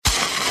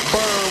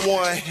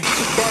one,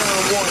 burn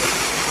one.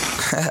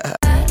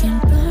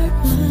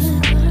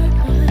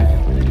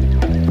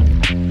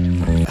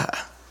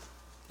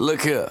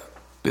 Look here,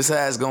 this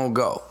how it's gonna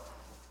go.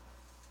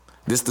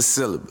 This the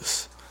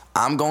syllabus.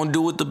 I'm gonna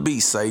do what the beat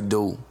say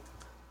do.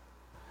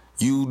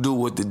 You do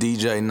what the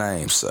DJ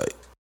name say.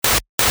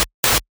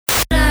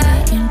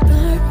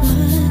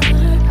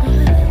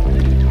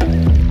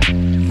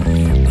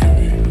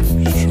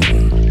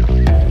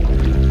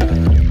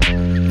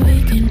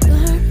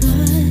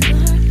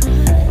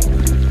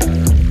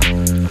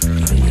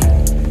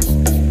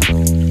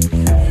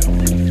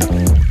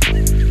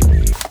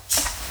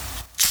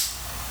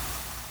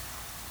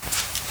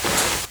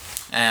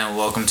 And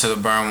welcome to the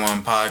Burn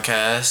One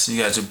podcast.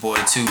 You got your boy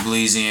Two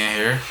Bleezy in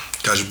here.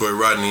 Got your boy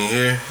Rodney in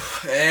here.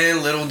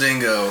 And Little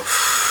Dingo.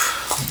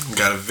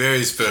 Got a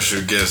very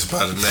special guest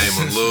by the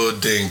name of Lil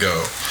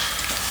Dingo.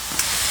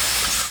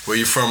 Where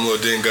you from, Lil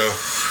Dingo?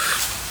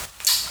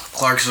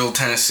 Clarksville,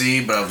 Tennessee,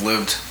 but I've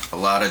lived a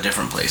lot of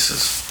different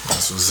places.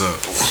 That's what's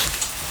up.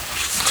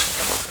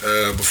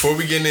 Before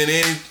we get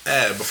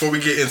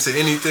into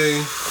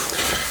anything,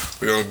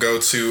 we're gonna go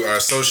to our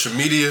social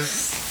media.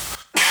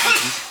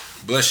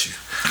 Bless you.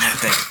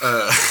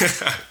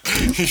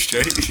 You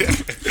straight?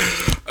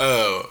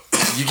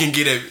 You can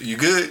get at you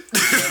good?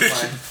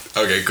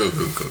 Fine. Okay, cool.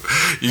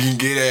 You can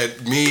get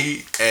at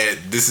me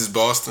at This Is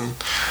Boston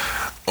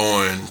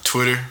on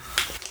Twitter.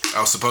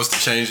 I was supposed to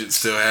change it,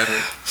 still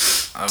haven't.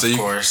 Of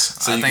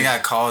course. I think I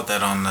called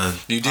that on the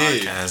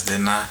podcast,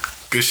 didn't I?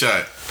 Good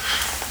shot.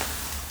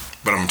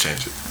 But I'm gonna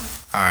change it.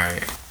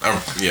 Alright.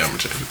 I'm gonna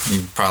change it.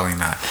 You probably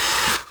not.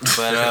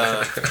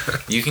 But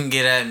you can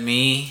get at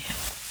me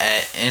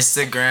at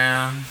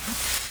Instagram.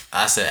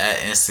 I said at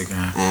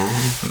Instagram.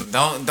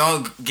 Mm-hmm.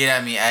 Don't get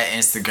at me at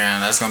Instagram.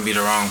 That's gonna be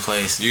the wrong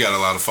place. You got a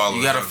lot of followers.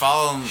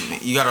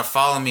 You gotta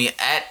follow me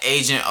at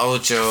Agent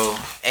Ocho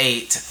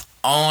 8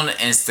 on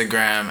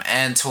Instagram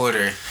and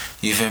Twitter.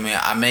 You feel me?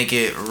 I make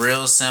it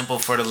real simple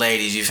for the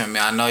ladies. You feel me?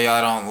 I know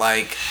y'all don't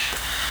like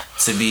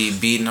to be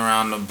beating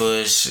around the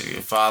bush,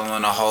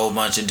 following a whole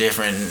bunch of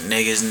different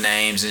niggas'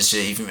 names and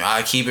shit. You feel me?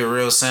 I keep it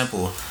real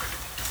simple.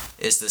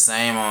 It's the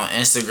same on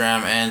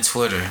Instagram and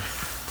Twitter.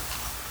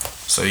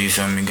 So you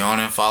feel me? Go on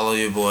and follow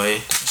your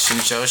boy.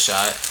 Shoot your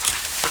shot.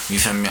 You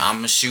feel me?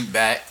 I'ma shoot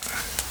back.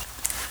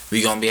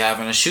 We gonna be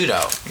having a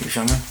shootout. You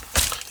feel me?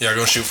 Y'all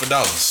gonna shoot for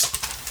dollars.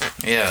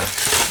 Yeah.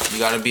 You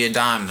gotta be a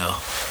dime though.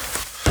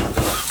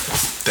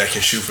 That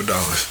can shoot for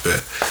dollars,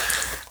 bet.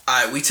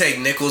 Alright, we take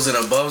nickels and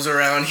aboves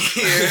around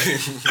here.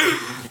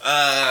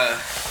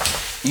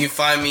 You can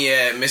find me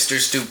at Mr.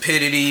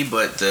 Stupidity,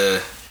 but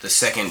the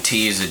second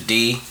T is a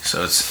D,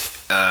 so it's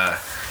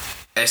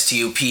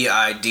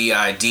STUPIDIDY.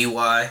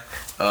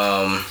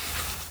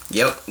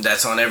 Yep,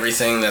 that's on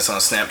everything. That's on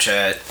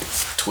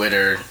Snapchat,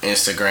 Twitter,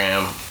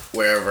 Instagram,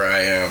 wherever I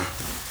am.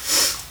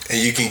 And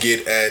you can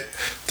get at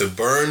the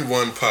Burn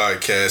One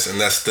podcast, and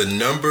that's the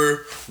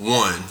number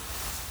one.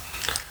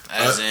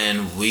 As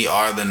in, we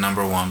are the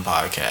number one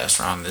podcast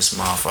around this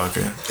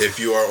motherfucker. If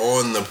you are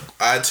on the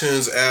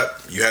iTunes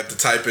app, you have to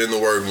type in the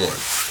word one.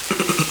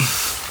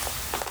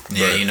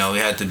 Yeah, you know, we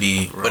had to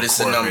be real but it's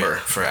the number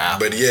for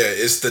Apple. But yeah,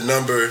 it's the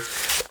number.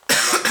 Yeah.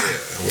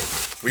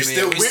 We're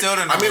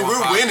the number one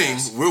we're winning.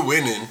 podcast. We're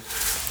winning.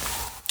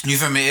 You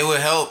feel me? It would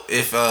help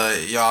if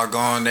y'all go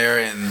on there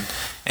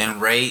and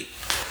rate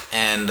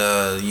and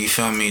you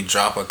feel me,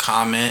 drop a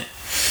comment,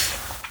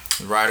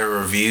 write a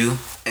review.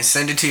 And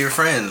send it to your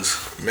friends.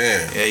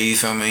 Man. Yeah, you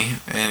feel me?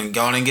 And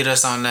go on and get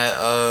us on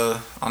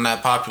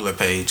that popular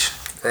page.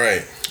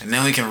 Right. And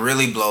then we can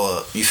really blow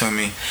up, you feel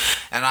me?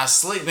 And I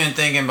slick been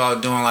thinking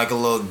about doing like a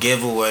little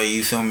giveaway,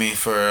 you feel me,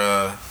 for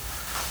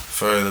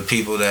the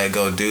people that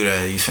go do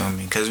that, you feel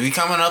me? Cause we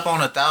coming up on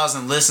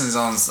 1,000 listens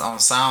on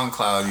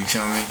SoundCloud, you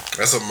feel me?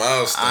 That's a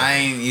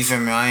milestone. You feel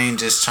me? I ain't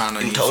just trying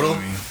to, In total?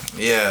 feel me?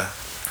 Yeah.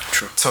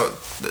 True.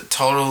 The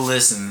total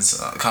listens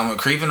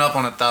creeping up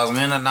on 1,000.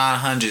 We're in the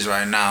 900s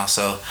right now,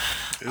 so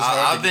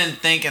I've been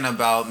thinking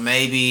about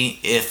maybe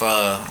if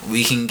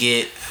we can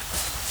get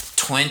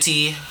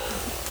 20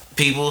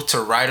 people to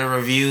write a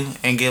review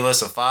and give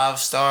us a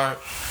 5-star.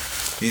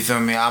 You feel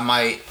me? I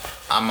might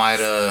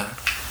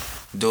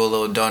do a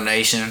little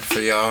donation for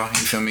y'all.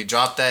 You feel me?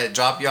 Drop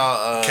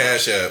y'all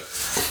Cash App.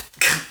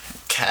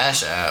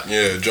 Cash App.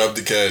 Yeah, drop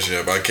the Cash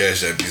App. I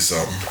Cash App you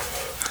something.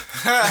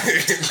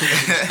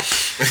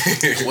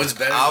 What's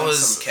better than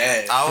some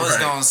cash? I was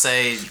gonna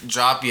say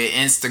drop your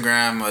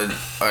Instagram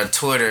or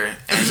Twitter,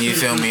 and you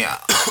feel me.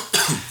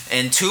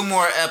 In 2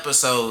 more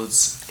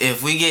episodes,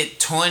 if we get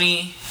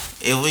 20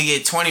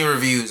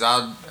 reviews,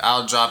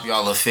 I'll drop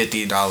y'all a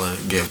 $50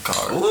 gift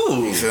card.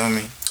 Ooh. You feel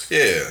me?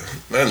 Yeah,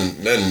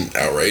 nothing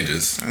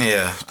outrageous.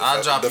 Yeah,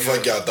 I'll drop. The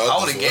fuck y'all thought I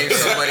would have gave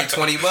somebody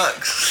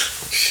 $20.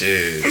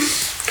 Shit.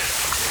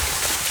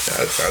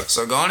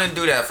 So go on and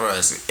do that for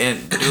us,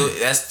 and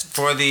that's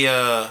for the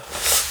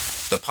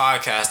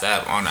podcast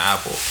app on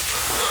Apple.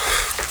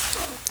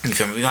 You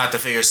feel me? We gonna have to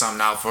figure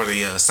something out for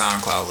the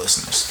SoundCloud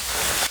listeners.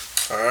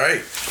 All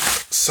right.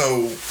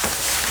 So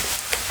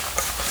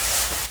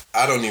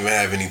I don't even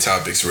have any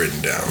topics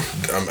written down.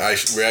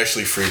 We're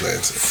actually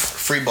freelancing.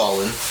 Free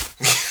balling.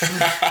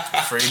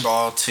 Free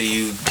ball till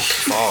you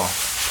fall.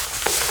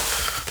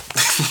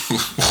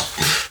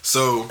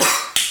 So,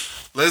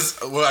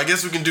 I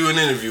guess we can do an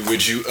interview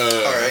with you.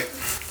 All right.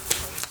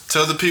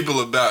 Tell the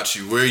people about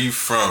you. Where are you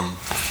from?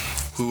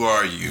 Who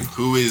are you?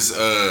 Who is,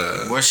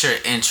 What's your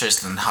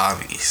interest and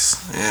hobbies?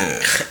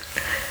 Yeah.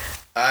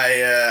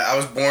 I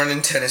was born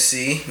in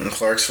Tennessee, in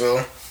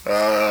Clarksville,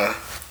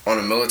 on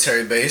a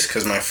military base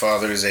because my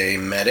father's a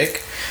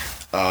medic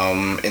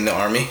in the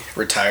Army,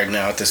 retired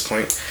now at this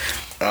point.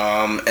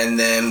 And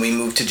then we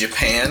moved to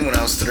Japan when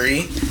I was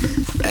 3,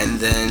 and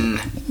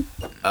then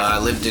I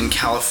lived in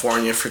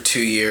California for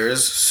 2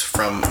 years,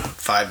 from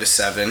 5 to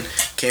 7.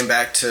 Came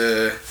back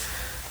to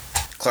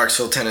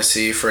Clarksville,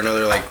 Tennessee for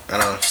another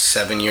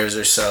 7 years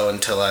or so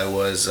until I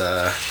was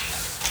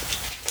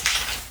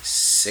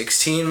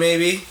 16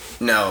 maybe?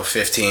 No,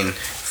 15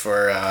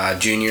 for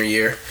junior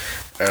year.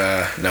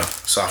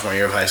 Sophomore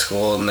year of high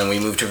school, and then we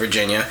moved to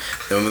Virginia.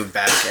 Then we moved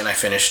back, and I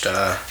finished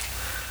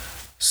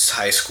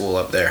high school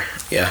up there.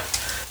 Yeah,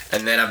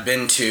 and then I've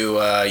been to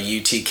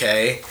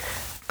UTK,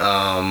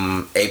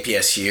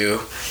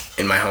 APSU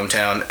in my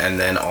hometown, and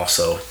then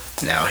also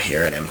now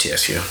here at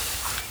MTSU.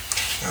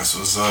 That's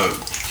what's up.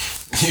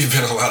 You've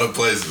been a lot of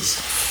places.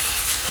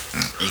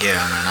 Yeah,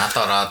 man. I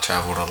thought I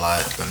traveled a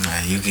lot, but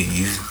man, you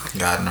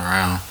gotten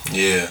around.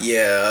 Yeah.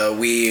 Yeah,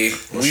 we've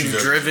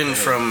driven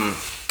from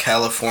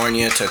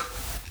California to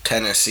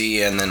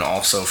Tennessee, and then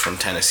also from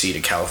Tennessee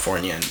to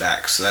California and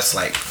back. So that's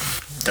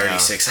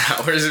 36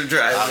 hours of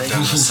driving. I've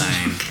done the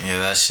same. Yeah,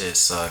 that shit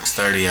sucks.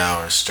 30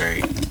 hours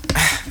straight.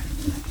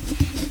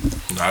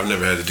 I've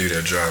never had to do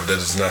that drive. That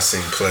does not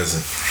seem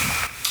pleasant.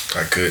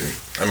 I couldn't.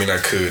 I mean, I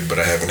could, but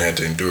I haven't had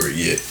to endure it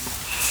yet.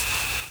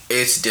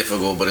 It's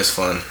difficult, but it's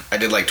fun. I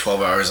did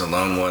 12 hours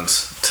alone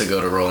once to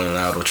go to Rolling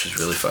Loud, which was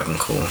really fucking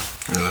cool.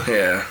 Really?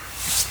 Yeah.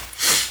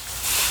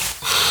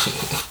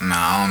 No,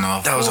 I don't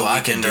know. That was a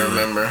weekend to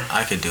remember.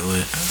 I could do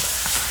it.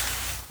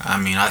 I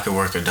mean, I could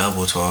work a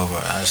double 12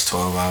 hours. That's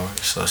 12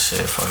 hours. So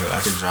shit, fuck it.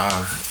 I could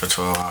drive for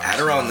 12 hours.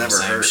 Adderall never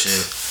hurts.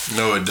 Shit.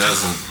 No, it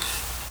doesn't.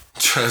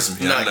 Trust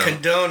me. Not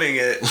condoning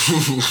it.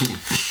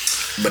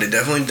 But it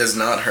definitely does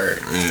not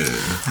hurt. Yeah.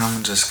 I'm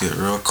gonna just get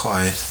real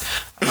quiet.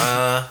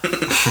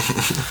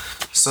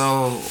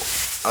 So,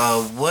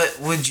 what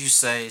would you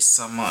say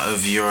some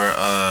of your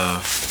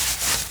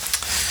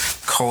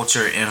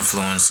culture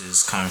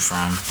influences come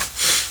from?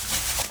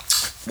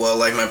 Well,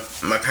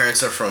 my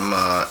parents are from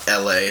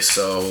LA,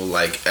 so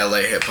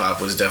LA hip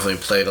hop was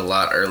definitely played a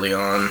lot early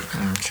on.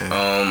 Okay.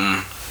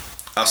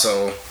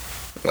 Also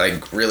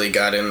really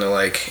got into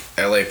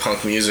LA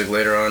punk music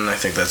later on. I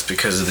think that's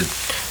because of the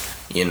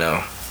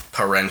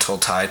parental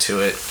tie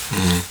to it.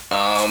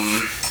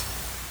 Mm-hmm.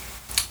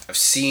 I've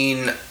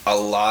seen a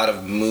lot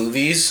of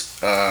movies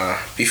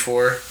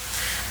before.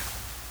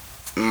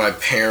 My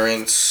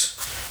parents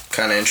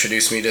kind of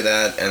introduced me to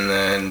that, and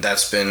then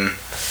that's been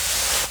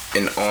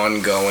an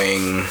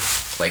ongoing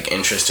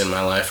interest in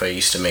my life. I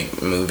used to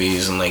make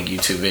movies and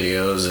YouTube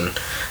videos, and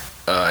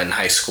in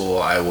high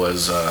school I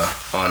was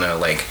on a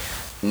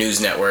news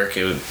network.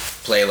 It would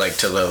play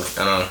to the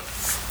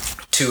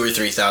 2,000 or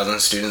 3,000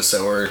 students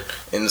that were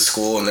in the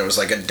school, and there was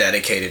a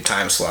dedicated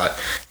time slot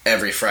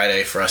every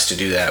Friday for us to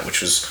do that,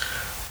 which was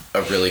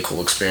a really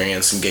cool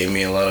experience and gave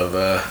me a lot of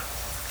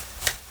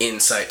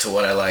insight to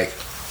what I like.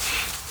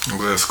 I'm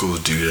glad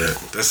schools do that.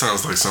 That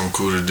sounds like something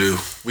cool to do.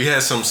 We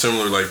had something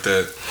similar like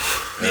that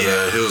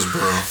at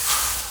Hillsborough,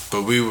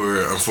 but we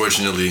were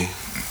unfortunately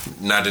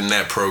not in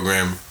that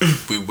program.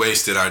 We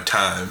wasted our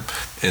time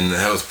in the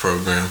health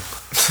program.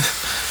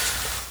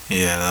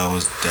 Yeah, that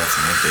was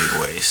definitely a big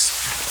waste.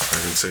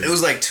 It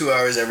was 2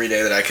 hours every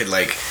day that I could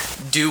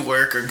do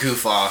work or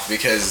goof off,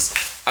 because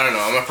I don't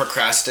know, I'm a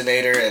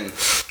procrastinator, and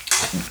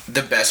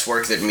the best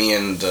work that me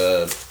and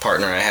the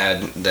partner I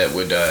had that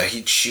would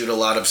he'd shoot a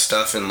lot of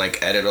stuff and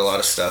edit a lot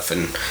of stuff,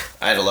 and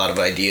I had a lot of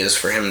ideas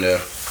for him to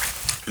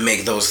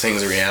make those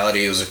things a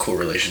reality. It was a cool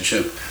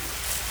relationship.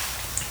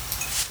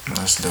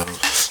 That's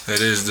dope. That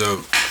is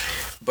dope.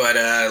 But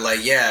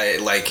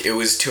it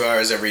was 2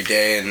 hours every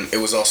day, and it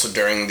was also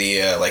during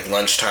the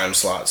lunchtime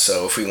slot.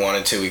 So if we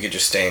wanted to, we could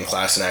just stay in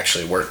class and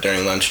actually work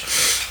during lunch.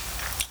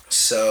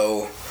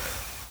 So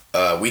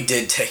we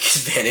did take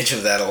advantage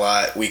of that a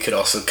lot. We could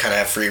also kind of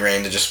have free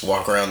reign to just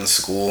walk around the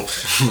school.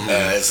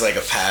 It's like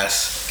a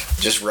pass.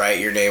 Just write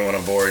your name on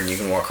a board and you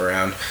can walk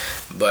around.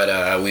 But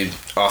we'd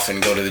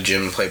often go to the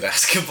gym and play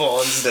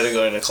basketball instead of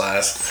going to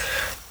class.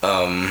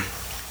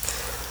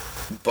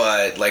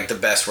 But the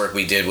best work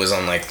we did was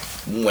on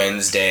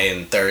Wednesday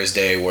and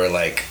Thursday, where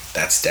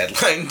that's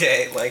deadline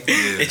day.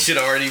 It should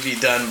already be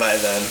done by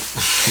then.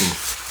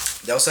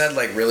 They also had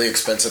really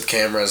expensive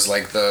cameras.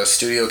 The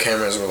studio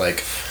cameras were I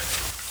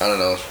don't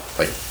know,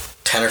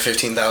 $10,000 or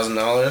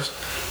 $15,000.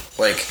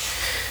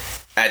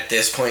 At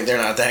this point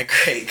they're not that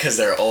great because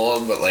they're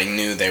old, but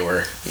new they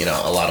were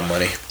a lot of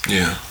money.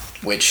 Yeah.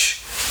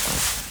 Which,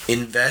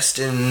 invest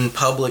in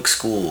public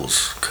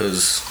schools,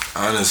 because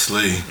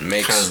honestly,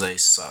 makes because they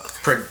suck.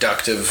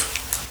 productive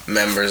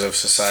members of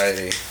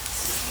society.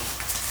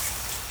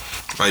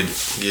 Like,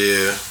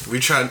 yeah, we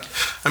tried.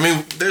 I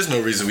mean, there's no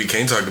reason we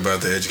can't talk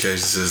about the education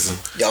system.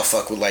 Y'all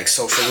fuck with like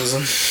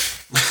socialism?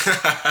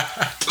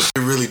 It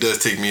really does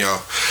take me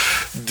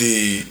off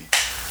the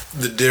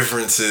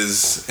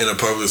differences in a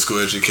public school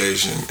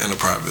education and a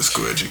private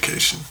school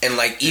education. And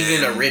like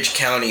even a rich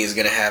county is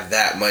gonna have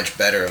that much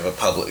better of a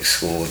public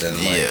school than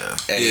like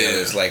any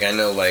others. Like I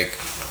know like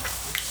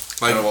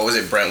I don't know, what was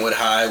it? Brentwood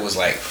High was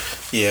like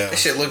that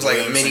shit looked like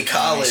a mini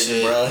college,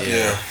 bro.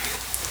 Yeah.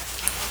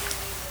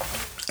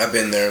 I've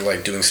been there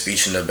like doing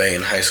speech and debate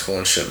in high school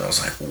and shit, and I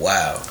was like,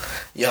 wow,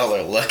 y'all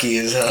are lucky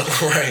as hell.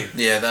 Right.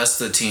 Yeah, that's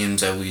the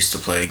teams that we used to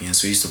play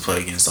against. We used to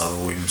play against all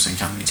the Williamson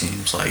County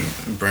teams like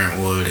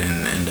Brentwood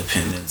and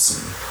Independence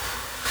and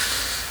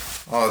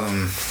all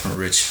them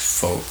rich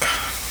folk.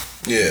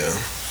 Yeah.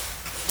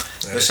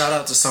 But shout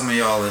out to some of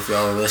y'all if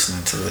y'all are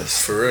listening to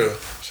this. For real.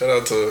 Shout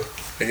out to,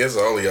 I guess,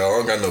 all of y'all. I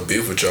don't got no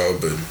beef with y'all,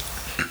 but...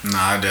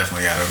 Nah, I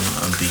definitely got a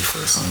beef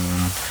with some of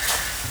them.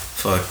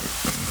 Fuck.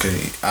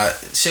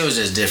 Shit was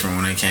just different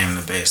when it came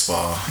to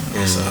baseball.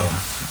 So,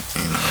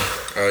 you know.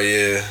 Oh,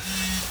 yeah.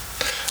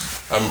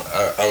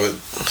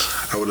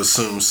 I would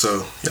assume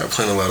so. Y'all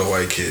playing a lot of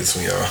white kids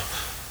when y'all...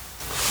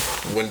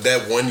 When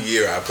that 1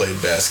 year I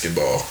played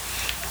basketball...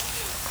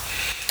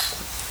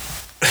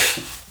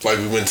 like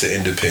we went to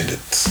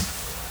Independence.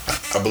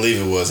 I believe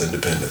it was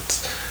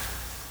Independence.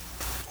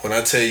 When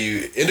I tell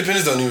you,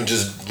 Independence don't even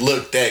just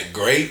look that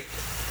great.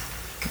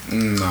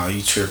 No,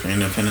 you tripping.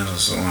 Independence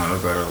was one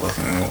of the better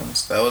looking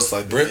ones. That was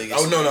like the biggest.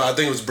 Oh no, I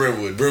think it was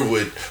Brentwood.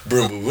 Brentwood.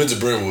 We went to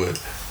Brentwood.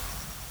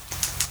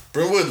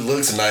 Brentwood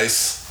looks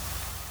nice.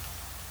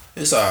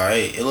 It's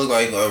alright. It looked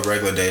like a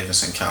regular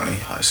Davidson County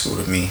high school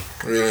to me.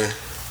 Really?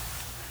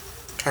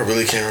 I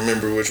really can't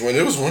remember which one.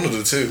 It was one of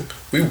the two.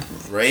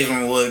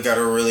 Ravenwood got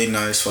a really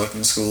nice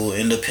fucking school.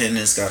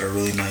 Independence got a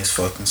really nice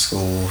fucking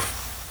school.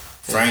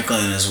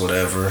 Franklin is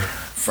whatever.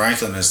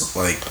 Franklin is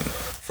like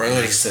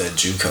next to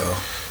JUCO.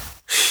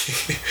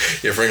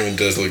 Yeah, Franklin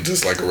does look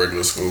just like a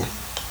regular school.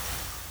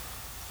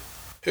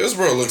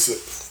 Hillsborough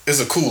is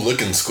a cool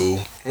looking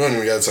school. We don't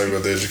even got to talk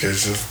about the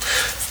education.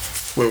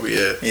 Where we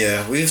at?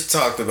 Yeah, we've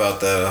talked about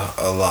that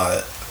a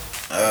lot.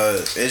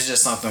 It's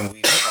just something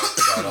we've talked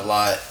about a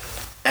lot.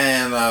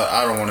 And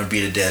I don't want to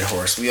beat a dead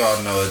horse. We all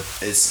know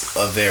it's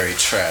a very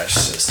trash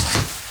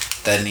system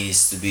that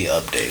needs to be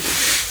updated.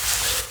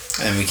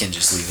 And we can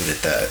just leave it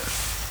at that.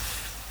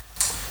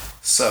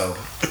 So,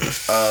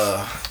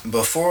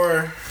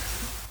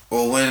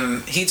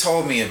 when he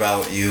told me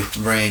about you,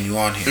 bringing you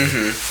on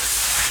here,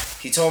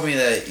 he told me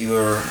that you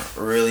were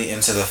really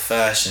into the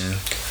fashion.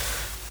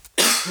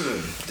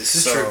 This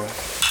is true.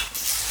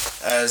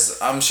 As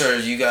I'm sure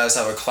you guys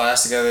have a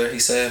class together, he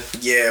said.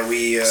 Yeah,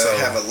 we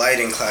have a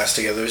lighting class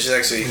together, which is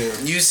actually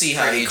you see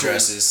how he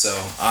dresses, so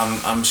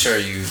I'm sure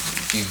you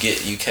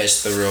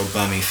catch the real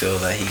bummy feel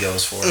that he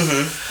goes for.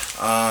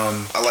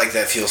 I like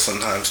that feel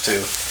sometimes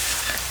too.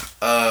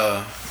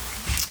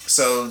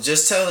 So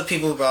just tell the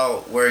people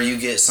about where you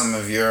get some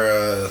of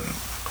your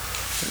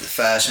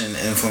fashion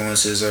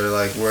influences, or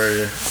like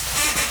where,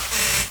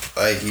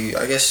 like you.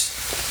 I guess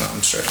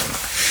I'm sure.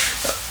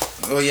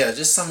 Well, yeah,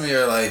 just some of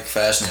your like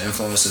fashion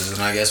influences,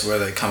 and I guess where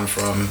they come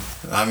from.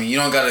 I mean, you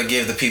don't gotta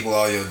give the people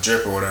all your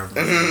drip or whatever.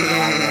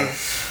 I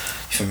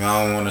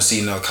don't want to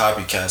see no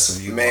copycats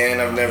of you. Man,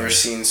 I've never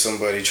seen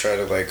somebody try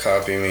to like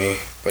copy me,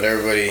 but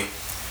everybody,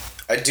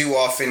 I do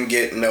often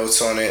get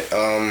notes on it.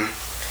 I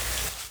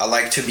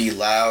like to be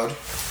loud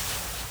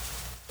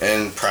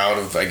and proud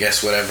of, I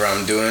guess, whatever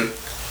I'm doing.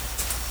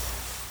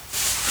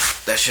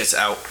 That shit's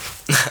out.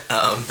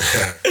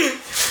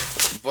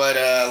 But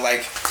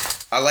like,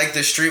 I like the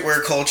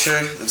streetwear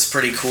culture. It's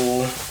pretty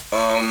cool.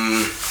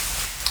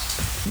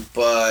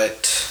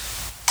 But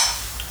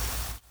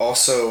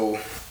also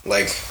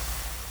like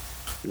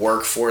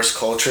workforce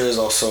culture is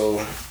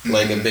also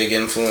like a big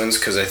influence,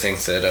 because I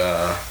think that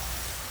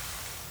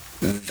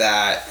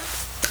that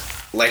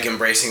like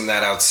embracing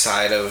that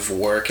outside of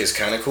work is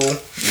kind of cool.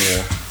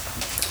 Yeah.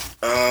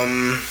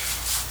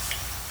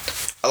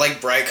 I like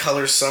bright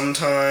colors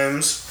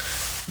sometimes,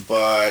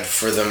 but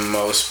for the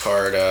most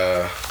part,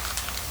 I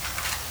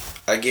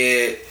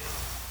get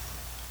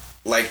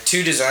like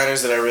two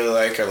designers that I really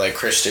like are like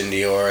Christian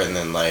Dior and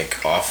then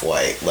like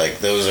Off-White. Like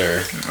those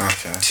are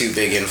two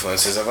big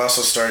influences. I've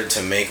also started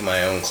to make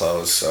my own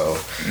clothes, so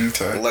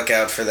look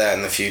out for that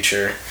in the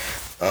future.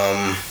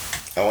 I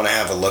want to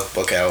have a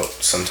lookbook out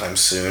sometime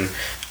soon.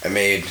 I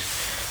made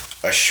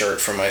a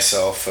shirt for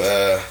myself,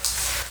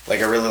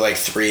 like a really like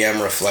 3M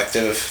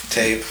reflective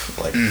tape.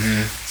 Like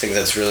I think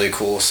that's really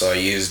cool. So I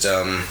used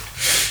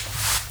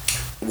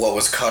what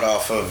was cut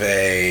off of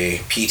a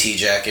PT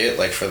jacket,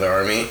 like for the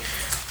army,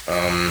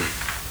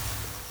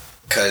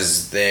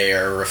 because they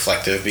are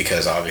reflective,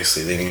 because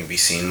obviously they need to be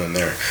seen when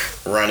they're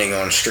running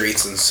on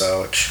streets and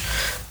such.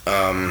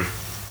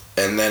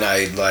 And then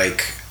I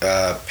like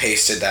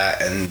pasted that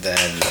and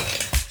then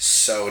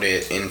sewed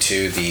it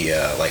into the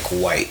like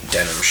white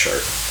denim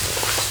shirt.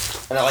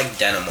 And I like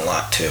denim a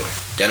lot too.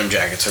 Denim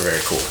jackets are very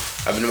cool.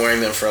 I've been wearing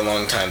them for a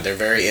long time. They're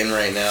very in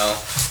right now,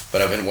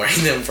 but I've been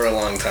wearing them for a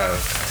long time.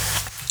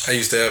 I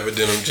used to have a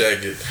denim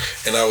jacket,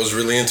 and I was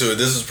really into it.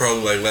 This was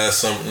probably like last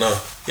summer. No,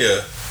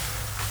 yeah,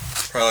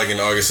 probably like in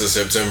August or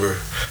September.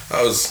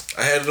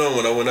 I had it on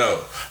when I went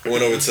out. I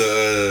went over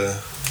to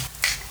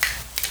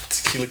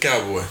Tequila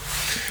Cowboy,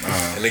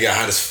 and they got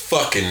hot as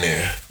fuck in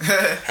there.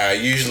 How I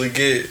usually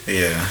get.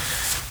 Yeah.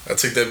 I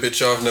took that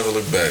bitch off, never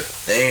looked back.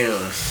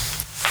 Damn.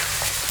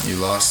 You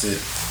lost it.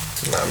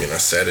 Nah, I mean I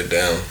sat it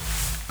down.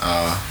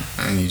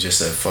 And you just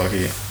said fuck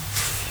it.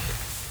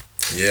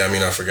 Yeah, I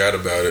mean I forgot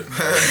about it.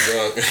 I was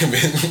drunk.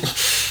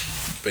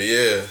 But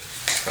yeah,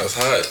 I was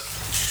hot.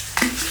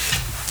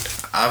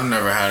 I've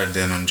never had a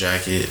denim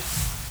jacket.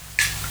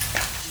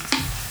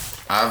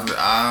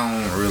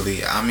 I don't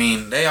really. I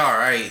mean, they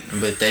alright,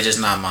 but they just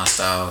not my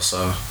style.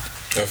 So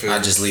I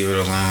just leave it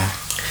alone.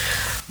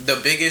 The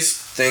biggest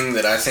thing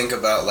that I think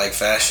about like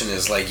fashion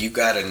is like you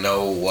gotta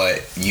know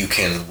what you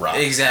can rock.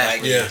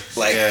 Exactly.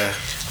 Like,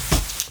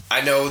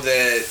 I know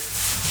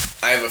that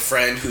I have a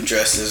friend who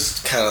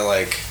dresses kind of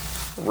like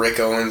Rick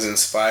Owens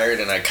inspired,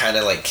 and I kind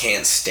of like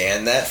can't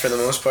stand that for the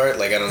most part.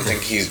 Like I don't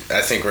think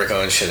I think Rick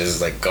Owens shit is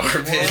like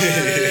garbage.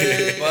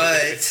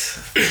 But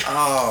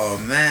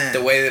Oh man.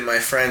 the way that my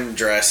friend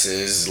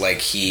dresses, like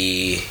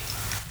he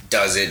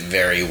does it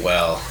very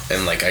well,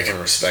 and like I can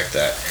respect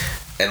that.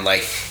 And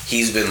like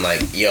he's been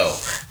like, yo,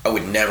 I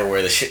would never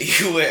wear the shit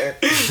you wear,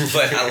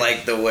 but I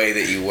like the way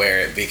that you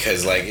wear it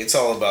because like it's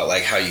all about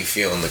like how you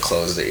feel in the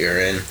clothes that you're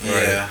in.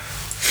 Yeah.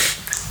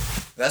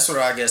 That's what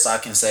I guess I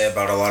can say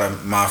about a lot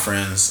of my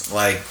friends.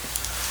 Like,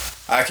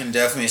 I can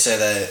definitely say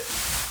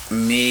that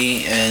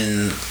me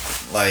and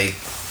like,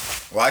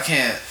 well, I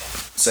can't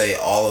say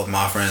all of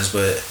my friends,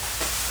 but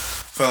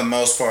for the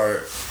most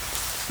part,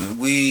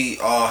 we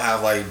all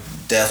have like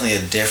definitely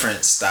a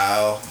different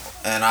style.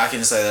 And I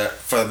can say that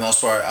for the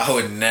most part, I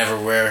would never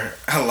wear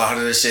a lot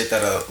of the shit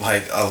that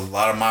like a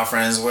lot of my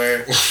friends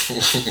wear.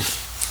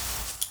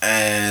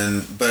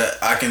 But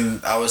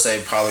I would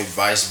say probably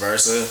vice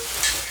versa.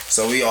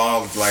 So we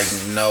all like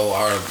know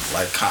our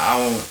like, I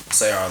won't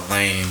say our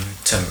lane,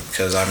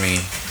 because I mean,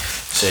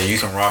 shit, you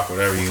can rock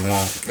whatever you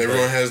want.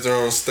 Everyone has their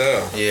own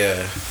style. Yeah.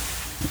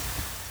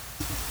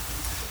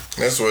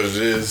 That's what it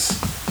is.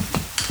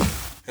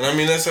 And I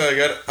mean, that's how I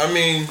got it. I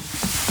mean,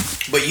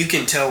 But you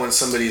can tell when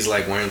somebody's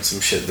like wearing some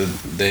shit that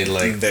they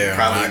like They're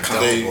probably not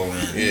comfortable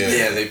in.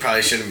 yeah, they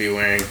probably shouldn't be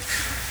wearing.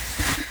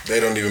 they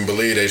don't even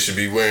believe they should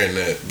be wearing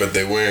that, but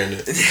they're wearing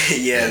it.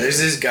 Yeah, there's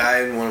this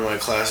guy in one of my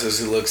classes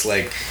who looks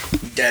like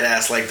dead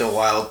ass like the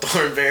Wild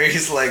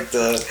Thornberries, like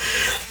the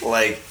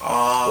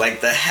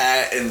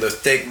hat and the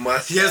thick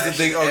mustache. He has the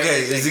thing.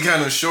 Okay, is he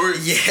kind of short?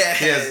 Yeah,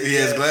 He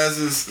has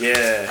glasses.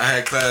 Yeah, I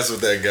had class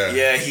with that guy.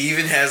 yeah. He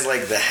even has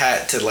like the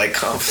hat to like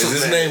compliment.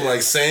 Is his name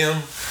like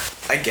Sam?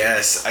 I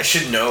guess I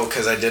should know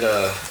because I did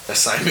a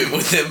assignment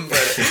with him,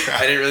 but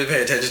I didn't really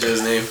pay attention to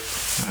his name.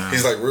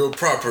 He's like real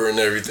proper and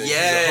everything.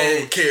 Yeah, He's a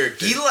whole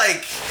character. He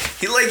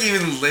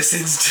even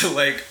listens to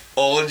like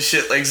old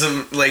shit, like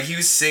some like he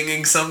was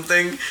singing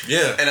something.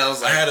 Yeah, and I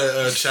was like, I had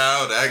a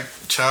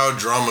child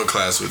drama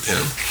class with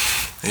him,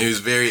 and he was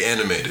very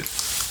animated.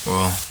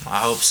 Well, I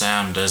hope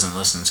Sam doesn't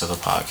listen to the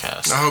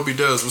podcast. I hope he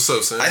does. What's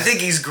up, Sam? I think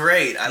he's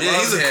great. I love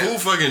he's a him. cool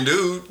fucking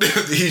dude.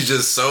 He's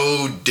just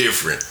so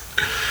different.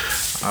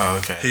 Oh,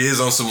 okay. He is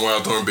on some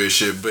Wild Thornberry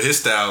shit, but his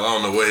style, I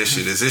don't know what his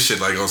shit is. His shit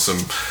like on some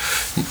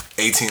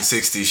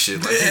 1860s shit.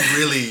 Like he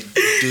really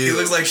did. He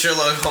looks like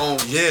Sherlock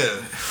Holmes.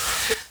 Yeah.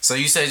 So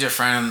you said your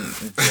friend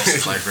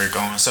just like Rick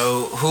Owens.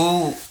 So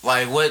who,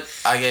 like, what,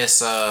 I guess,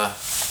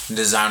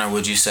 designer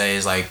would you say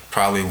is like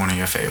probably one of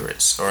your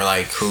favorites, or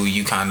like who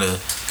you kind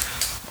of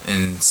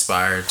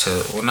inspired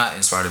to, well, not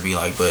inspired to be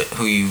like, but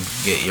who you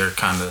get your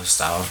kind of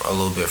style a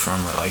little bit from,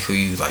 or like who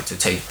you like to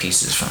take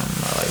pieces from,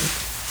 or like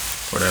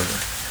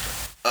whatever.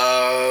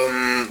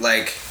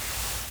 Like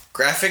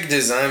graphic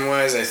design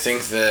wise, I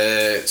think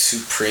that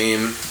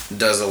Supreme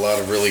does a lot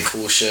of really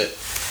cool shit.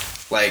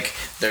 Like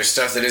their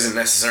stuff that isn't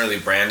necessarily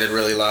branded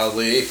really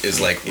loudly is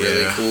like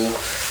really cool.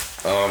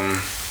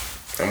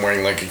 I'm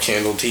wearing like a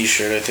Candle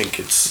t-shirt. I think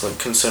it's like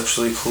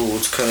conceptually cool.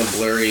 It's kind of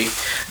blurry.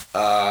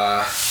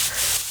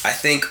 I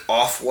think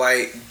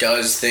Off-White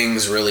does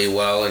things really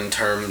well in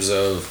terms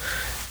of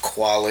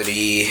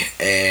quality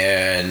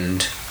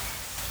and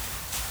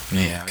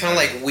Yeah. kind of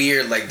like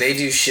weird. Like they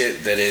do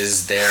shit that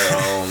is their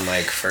own,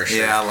 like for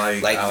sure. Yeah, I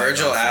like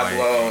Virgil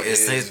Abloh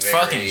It's is the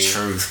fucking very-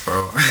 truth,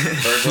 bro.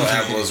 Virgil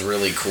Abloh's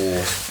really cool.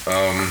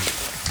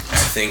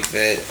 I think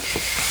that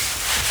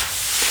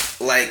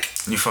like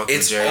You fuck with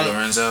It's Jerry on-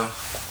 Lorenzo?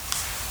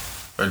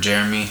 Or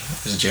Jeremy?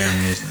 It's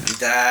Jeremy, isn't it?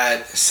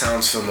 that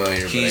sounds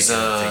familiar. He's but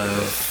I can't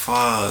think of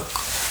it.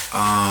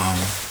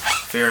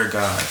 Fear of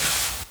God.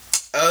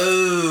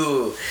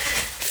 Oh,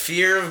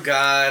 Fear of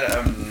God.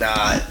 I'm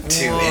not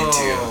too Whoa.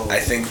 into. I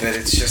think that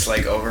it's just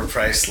like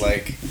overpriced,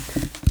 like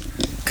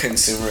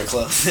consumer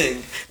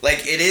clothing. Like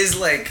it is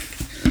like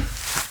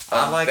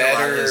I like a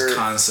lot of his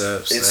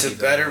concepts. It's that a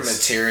he better does.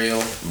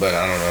 material, but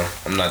I don't know.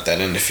 I'm not that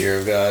into Fear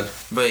of God.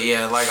 But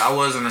yeah, like I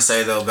was gonna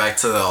say though, back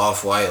to the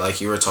Off-White,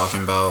 like you were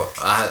talking about.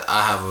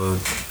 I have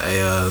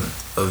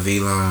a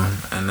V-Lone,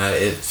 and that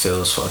it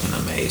feels fucking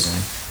amazing.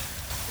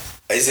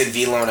 Is it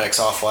V-Lone X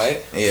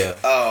Off-White? Yeah.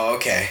 Oh,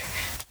 okay.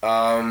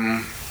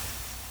 I'm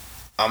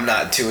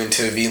not too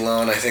into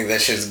V-Lone. I think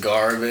that shit's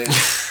garbage.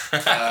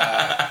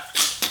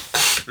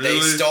 They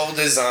stole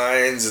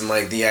designs and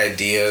like the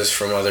ideas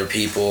from other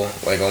people,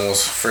 like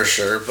almost for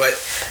sure. But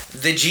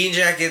the jean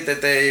jacket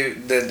that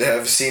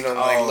have seen on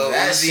like Lil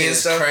that Uzi shit and is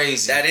stuff,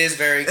 crazy. that is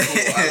very cool.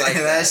 I like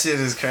that. shit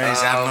is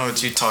crazy. I don't know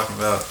what you're talking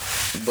about.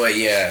 But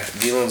yeah,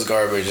 V-Lone's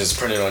garbage is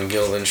printed on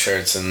Gildan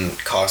shirts and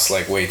costs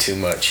like way too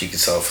much. You could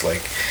sell it for like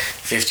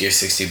 $50 or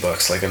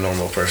 $60 like a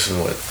normal person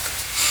would.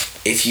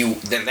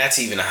 Then that's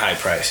even a high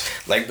price.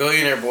 Like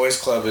Billionaire Boys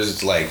Club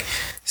is like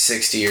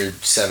 $60 or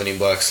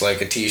 $70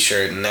 like a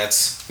t-shirt, and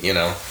that's,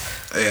 Yeah,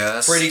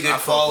 that's pretty good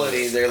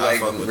quality. They're like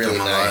fuck with really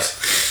them a nice.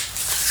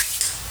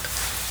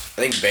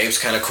 I think Babe's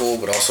kind of cool,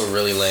 but also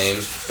really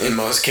lame in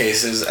most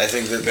cases. I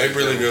think that Babe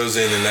really goes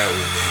in and out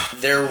with me.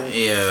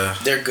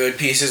 Their good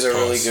pieces are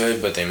really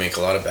good, but they make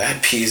a lot of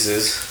bad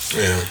pieces.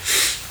 Yeah.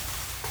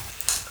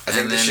 I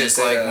think And the then shit it's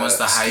like that, once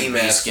the Ski hype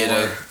Mask beats get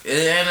wore-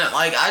 and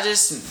like I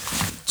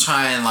just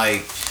try and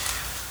like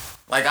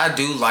I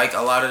do like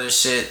a lot of the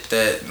shit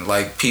that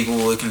like people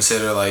would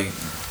consider like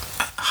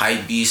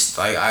hype beast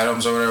like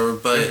items or whatever,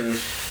 but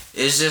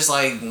it's just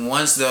like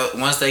once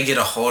they get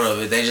a hold of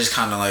it, they just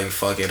kind of like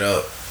fuck it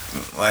up.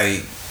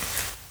 Like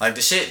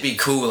the shit be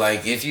cool.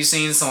 Like if you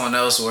seen someone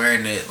else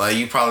wearing it, like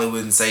you probably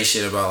wouldn't say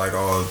shit about like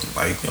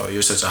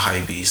you're such a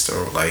hype beast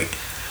or like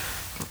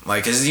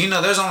cause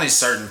there's only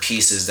certain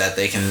pieces that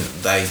they can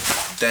like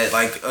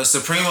a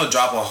Supreme will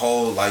drop a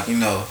whole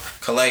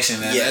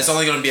collection, and it's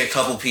only gonna be a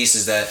couple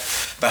pieces that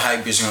the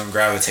hype is gonna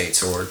gravitate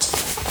towards.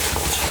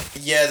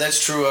 Yeah,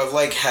 that's true. I've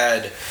like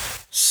had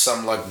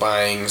some luck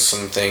buying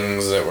some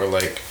things that were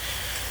like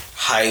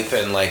hype,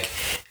 and like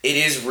it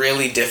is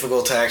really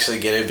difficult to actually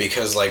get it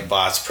because like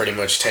bots pretty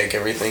much take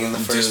everything in the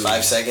first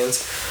 5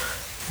 seconds.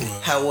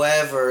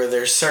 However,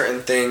 there's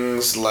certain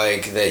things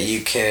like that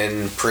you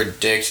can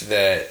predict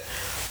that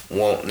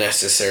won't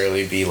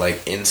necessarily be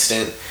like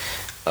instant.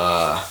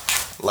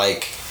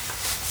 Like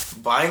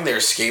buying their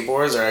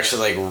skateboards are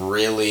actually like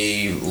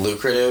really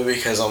lucrative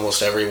because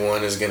almost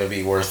everyone is going to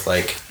be worth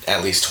like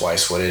at least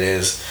twice what it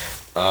is.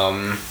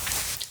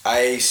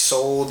 I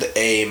sold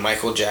a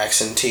Michael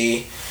Jackson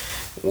tee,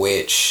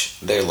 which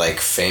they're like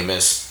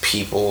famous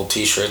people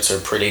t-shirts are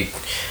pretty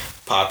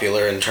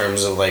popular in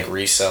terms of like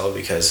resell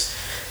because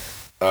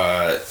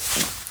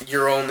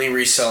you're only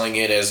reselling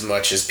it as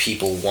much as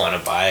people want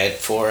to buy it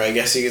for, I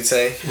guess you could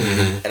say.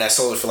 And I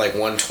sold it for like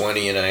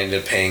 $120, and I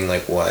ended up paying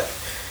like what,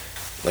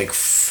 like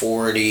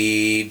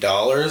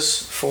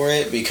 $40 for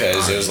it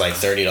because it was like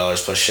 $30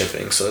 plus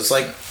shipping. So it's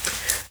like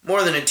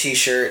more than a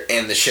t-shirt,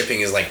 and the shipping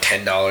is like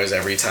 $10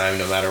 every time,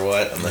 no matter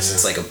what, unless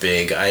it's like a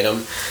big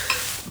item.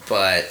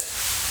 But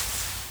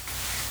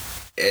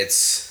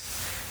it's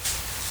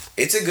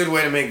a good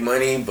way to make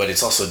money, but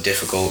it's also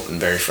difficult and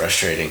very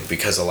frustrating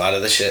because a lot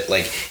of the shit,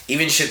 like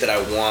even shit that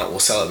I want, will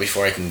sell it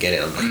before I can get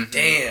it. I'm like,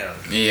 damn.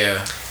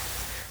 Yeah.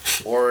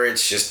 Or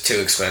it's just too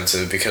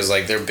expensive because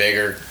like they're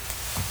bigger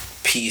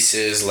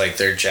pieces, like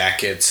their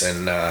jackets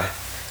and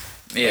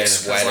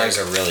sweaters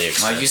are really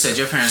expensive. Like you said,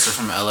 your parents are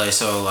from LA,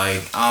 so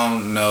like I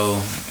don't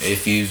know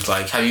if you've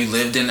like have you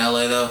lived in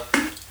LA though?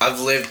 I've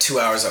lived 2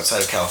 hours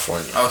outside of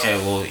California. Okay,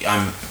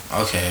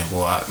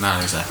 well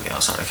not exactly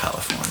outside of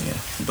California,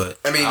 but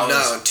I mean,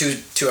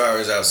 two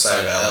hours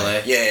outside of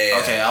LA. Yeah.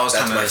 Okay, I was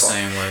That's kind of my the fault.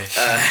 same way.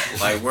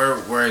 Like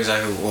where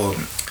exactly? Well,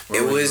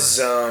 It was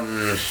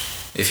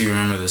if you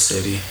remember the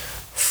city.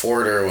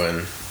 Fort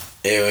Irwin.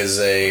 It was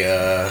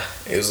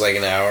like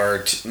an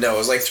hour. No, it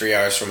was like 3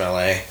 hours from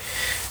LA,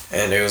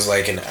 and it was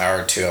like an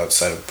hour or two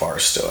outside of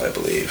Barstow, I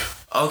believe.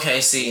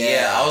 Okay, see,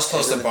 Yeah, I was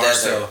close it to was in the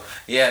Barstow. desert.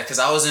 Yeah, because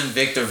I was in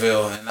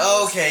Victorville. And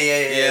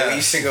Yeah. We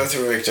used to go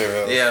through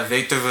Victorville. Yeah,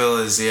 Victorville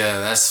is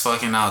that's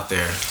fucking out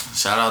there.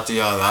 Shout out to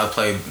y'all. I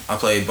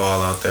played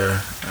ball out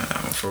there.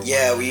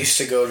 We used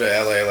to go to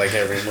LA like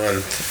every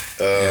month.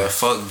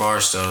 Fuck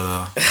Barstow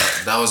though.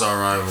 That was our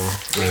rival.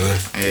 Really?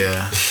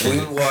 Yeah. We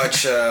would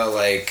watch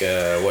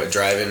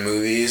drive-in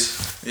movies.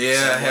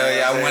 Yeah, hell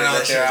yeah. I went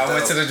out there. I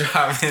went to the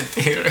drive-in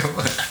theater.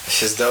 It's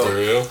just dope. For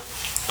real?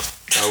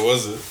 How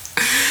was it?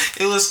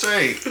 It was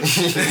straight.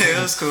 It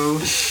was cool.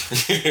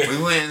 We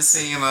went and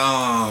seen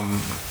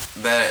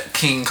that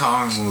King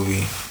Kong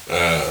movie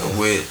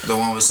with the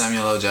one with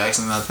Samuel L.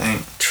 Jackson, I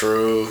think.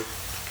 True.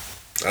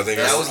 I think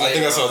I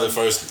saw the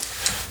first.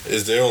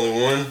 Is there only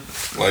one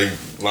like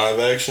live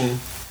action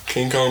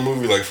King Kong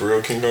movie, like for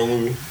real King Kong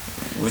movie?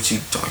 What you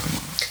talking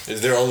about?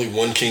 Is there only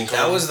one King Kong?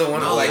 That was the one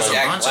No, with like there's a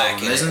Jack bunch Black of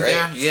in them, it, isn't right?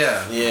 there?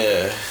 Yeah.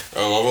 Yeah.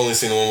 Oh, I've only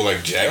seen the one with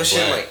like Jack That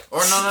shit Black. like.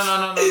 Or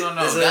no.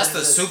 That's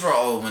the super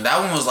old one. That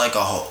one was like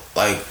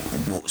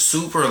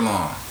super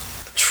long.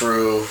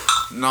 True.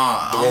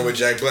 No, The one with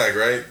Jack Black,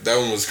 right? That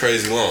one was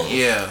crazy long.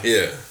 Yeah.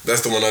 Yeah,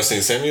 that's the one I've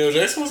seen. Samuel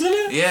Jackson was in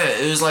it? Yeah,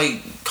 it was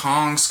like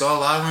Kong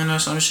Skull Island or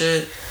some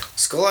shit.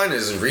 Skull Island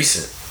is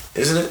recent,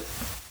 isn't it?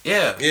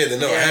 Yeah. Yeah,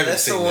 no, I haven't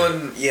that's seen the that.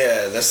 one.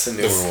 Yeah, that's the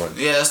newer one.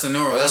 Yeah, that's the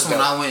newer one. That's the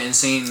one I went and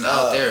seen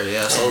out there.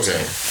 Yeah, that's what I'm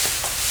Okay.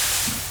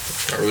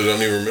 saying. I really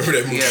don't even remember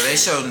that movie. Yeah, they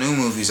show new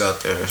movies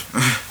out there.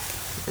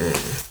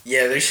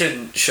 Yeah, they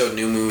should show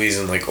new movies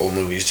and like old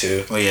movies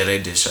too. Well, yeah, they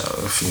did show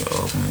a few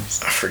old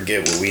movies. I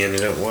forget what we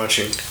ended up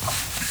watching.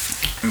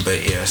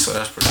 But yeah, so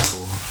that's pretty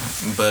cool.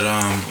 But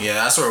yeah,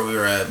 that's where we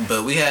were at.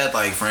 But we had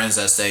like friends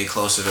that stayed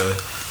closer to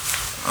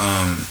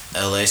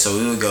LA, so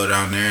we would go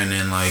down there and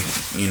then like,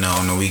 you know,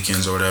 on the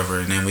weekends or whatever,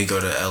 and then we go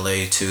to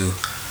LA too.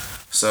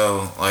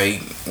 So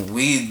like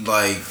we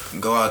like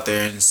go out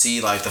there and see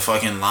like the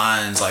fucking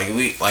lines. Like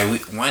we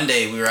one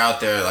day we were out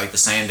there like the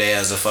same day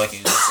as the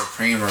fucking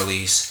Supreme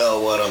release.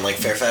 Oh, what on like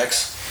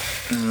Fairfax?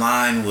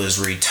 Line was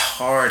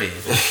retarded.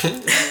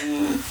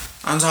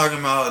 I'm talking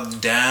about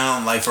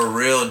down, like for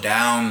real,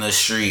 down the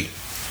street,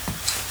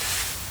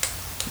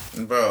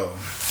 bro.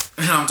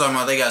 I'm talking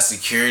about they got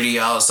security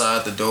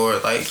outside the door.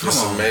 Like, come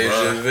It's on, a major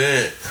bro.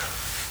 event.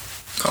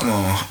 Come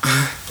on.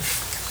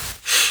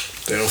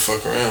 They don't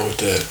fuck around with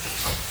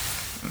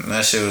that.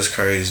 That shit was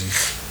crazy.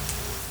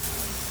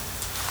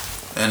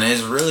 And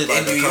it's really like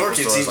In New a couple York,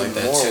 it's stores even like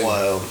that more too.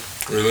 wild.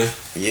 Really?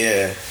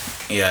 Yeah.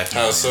 Yeah, I can't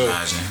How so?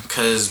 imagine.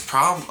 Cause just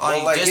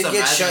it imagine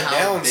gets shut how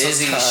down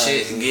busy sometimes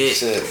shit and get.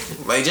 shit.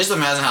 Like, just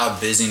imagine how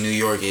busy New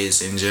York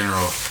is in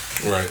general.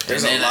 Right.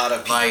 There's And a lot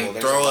of people. Like,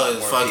 There's throw lot a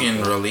more fucking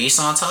people. release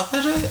on top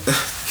of it.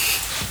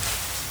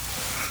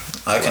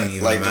 I couldn't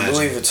even Like imagine. the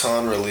Louis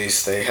Vuitton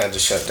release, they had to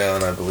shut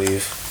down, I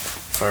believe,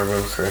 if I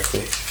remember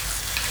correctly.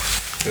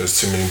 There's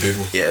too many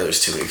people. Yeah,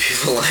 there's too many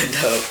people lined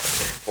up,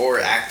 or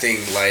acting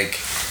like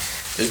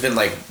there's been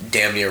like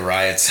damn near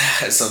riots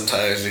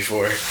sometimes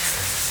before,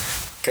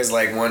 because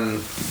like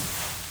one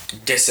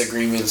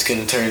disagreement's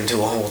gonna turn into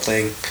a whole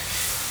thing.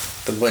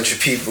 The bunch of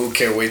people who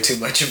care way too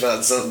much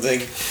about something.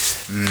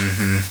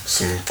 Mm-hmm.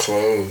 Some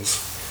clothes.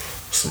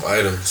 Some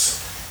items.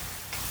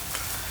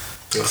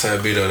 What's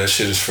that be though? That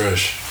shit is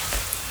fresh.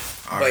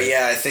 But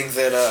yeah, I think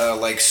that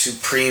like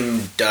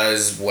Supreme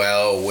does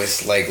well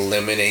with like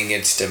limiting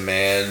its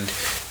demand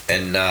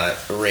and not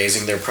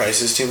raising their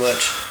prices too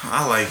much.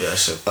 I like that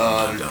shit.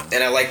 I don't.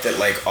 And I like that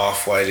like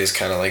Off-White is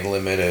kind of like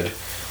limited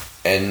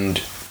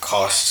and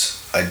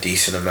costs a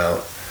decent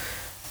amount,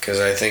 because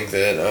I think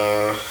that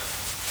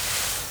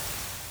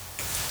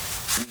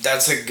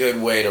that's a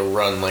good way to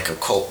run like a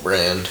cult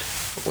brand,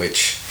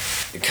 which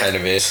it kind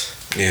of is.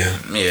 Yeah.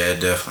 Yeah, it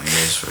definitely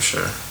is for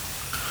sure.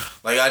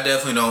 Like, I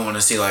definitely don't want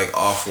to see like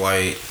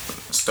Off-White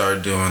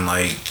start doing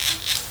like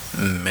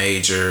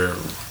major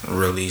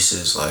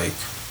releases. Like,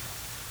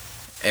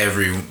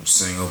 every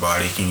single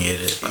body can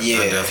get it. Like, Yeah.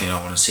 I definitely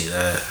don't want to see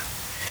that.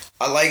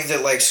 I like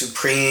that like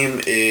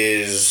Supreme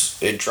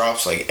it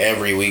drops like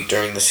every week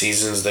during the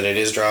seasons that it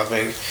is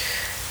dropping.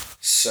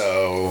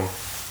 So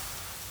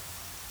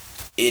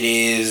it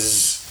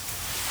is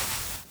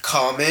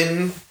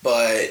common,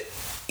 but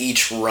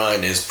each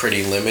run is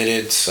pretty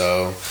limited,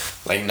 so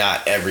like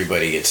not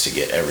everybody gets to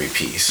get every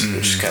piece,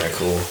 which is kind of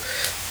cool.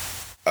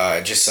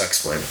 It just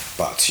sucks when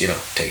bots,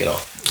 take it all.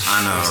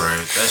 I know,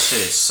 right? That shit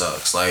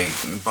sucks. Like,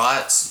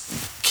 bots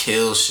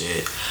kill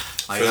shit.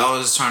 Like, I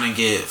was trying to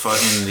get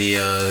fucking the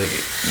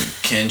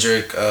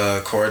Kendrick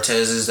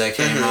Cortezes that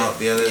came out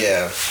the other day.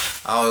 Yeah.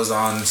 I was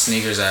on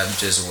Sneakers app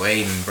just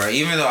waiting, bro.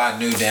 Even though I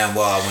knew damn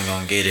well I wasn't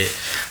gonna get it.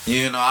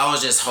 I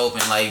was just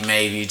hoping, like,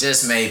 maybe,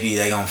 just maybe,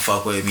 they gonna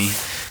fuck with me.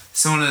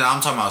 Soon as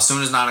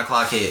 9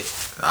 o'clock hit,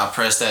 I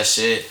pressed that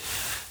shit.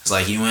 It's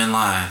like, you in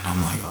line.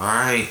 I'm like,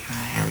 alright,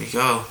 here we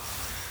go.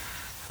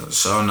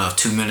 Sure enough,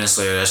 2 minutes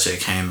later, that shit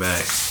came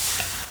back.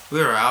 We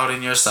were out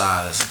in your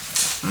size.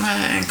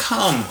 Man,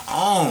 come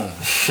on.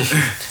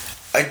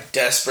 I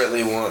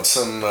desperately want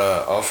some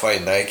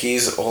Off-White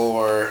Nikes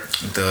or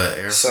The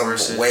Air some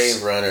Forces.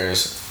 Wave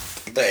Runners.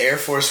 The Air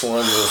Force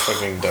Ones are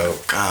fucking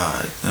dope.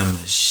 God, them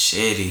is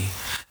shitty.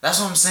 That's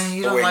what I'm saying.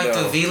 You don't Wait, like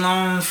no. the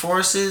V-Lone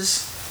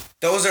Forces?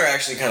 Those are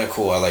actually kind of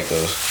cool. I like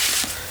those.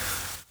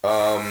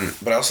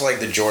 But I also like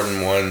the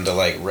Jordan 1, the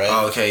like red.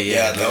 Oh, okay,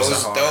 yeah, those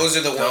those are hard. those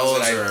are the ones Those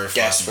that are I fucking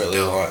desperately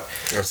dope. want.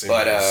 I've seen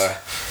But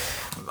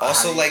those.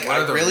 also like What I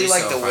are the really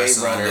like the resale Wave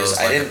prices on Runners. those?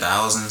 I Like didn't.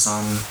 1,000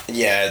 something.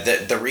 Yeah,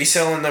 the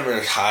resale on them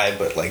are high,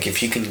 but like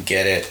if you can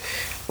get it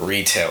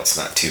retail, it's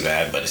not too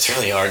bad. But it's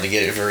really hard to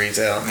get it for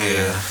retail.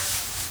 Yeah.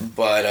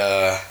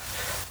 But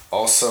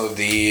also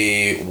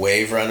the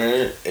Wave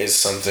Runner is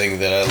something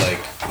that I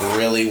like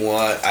really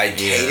want. I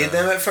hated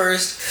them at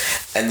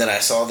first, and then I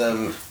saw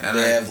them. And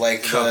They then have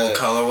like couple the,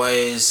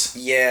 colorways.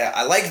 yeah,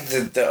 I like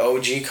the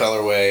OG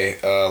colorway,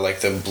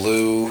 like the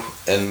blue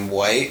and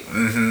white.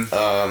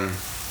 Mm-hmm.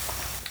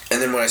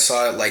 And then when I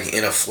saw it like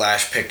in a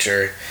flash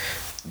picture,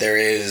 there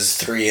is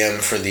 3M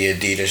for the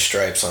Adidas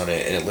stripes on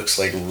it, and it looks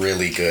like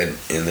really good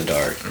in the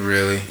dark.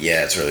 Really?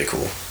 Yeah, it's really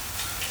cool.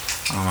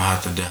 I'm gonna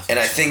have to definitely. And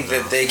I think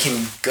that they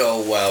can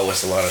go well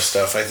with a lot of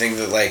stuff. I think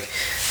that like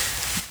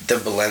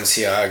the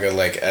Balenciaga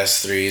like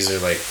S3s are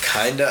like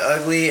kind of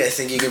ugly. I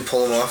think you can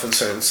pull them off in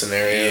certain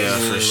scenarios.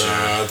 Yeah, for sure.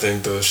 Nah, I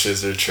think those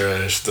shits are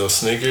trash. Those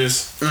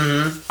sneakers,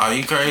 Are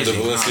you crazy? The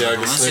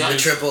Balenciaga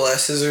sneakers? Triple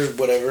S's or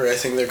whatever I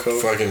think they're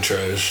called. fucking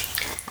trash.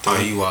 Are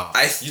you wild?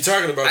 You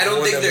talking about I the don't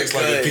one think that they're looks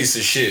like good. a piece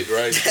of shit,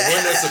 right? The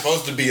one that's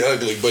supposed to be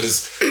ugly, but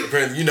it's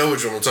apparently you know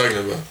which one I'm talking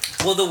about.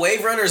 Well, the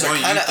Wave Runners are What do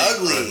you kind of think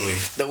ugly. ugly?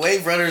 The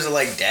Wave Runners are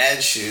like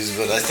dad shoes,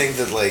 but I think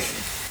that like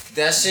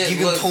That shit you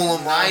can look pull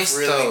them nice off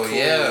really though. cool.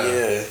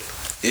 Yeah.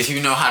 If you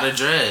know how to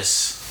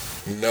dress.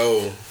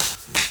 No.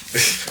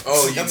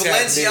 Oh, you The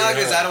tapped in,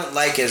 Balenciagas huh? I don't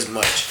like as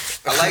much.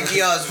 I like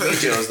the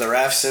Oswego's, the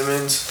Raf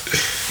Simmons.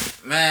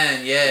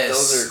 Man, yes.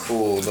 Those are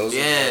cool. Those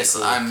Yes, are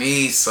really cool. I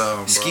need some.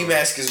 Bro. Ski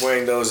Mask is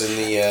wearing those in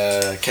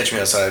the Catch Me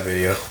Outside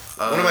video.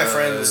 One of my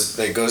friends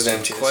that goes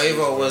down to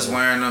Quavo was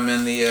wearing them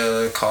in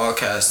the call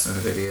casting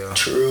video.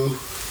 True.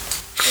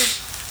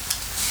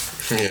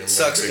 Yeah,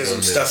 Sucks because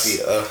I'm stuffy.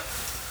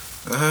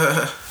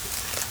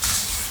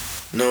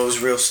 No, it was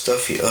real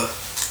stuffy.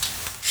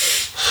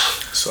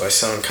 So I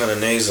sound kind of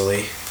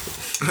nasally.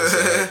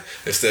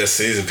 It's that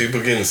season.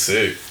 People getting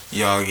sick.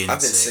 Y'all getting I've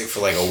been sick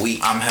for like a week,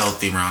 I'm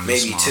healthy around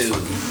this maybe 2.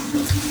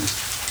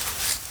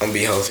 motherfucker. I'm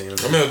be healthy.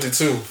 I'm healthy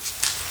too.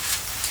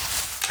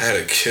 I had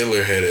a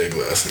killer headache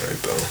last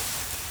night though,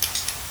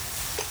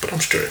 but I'm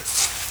straight.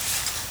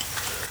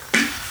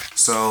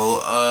 So,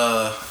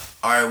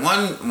 alright,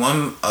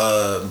 one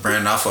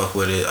brand I fuck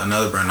with it.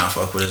 Another brand I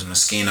fuck with is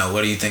Moschino.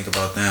 What do you think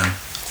about them?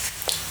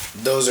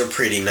 Those are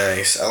pretty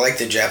nice. I like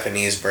the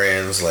Japanese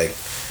brands like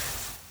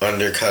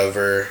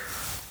Undercover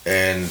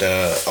and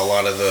a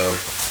lot of the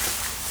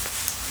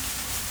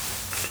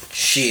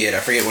shit. I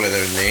forget one of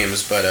their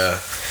names, but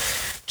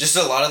just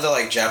a lot of the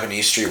like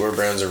Japanese streetwear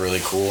brands are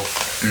really cool.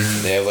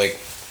 Mm-hmm. They have like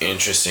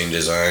interesting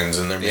designs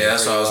and they're Yeah,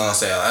 that's what I was pretty gonna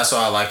say. That's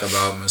what I like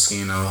about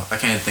Moschino. I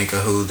can't think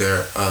of who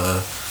their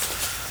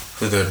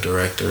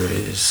director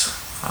is.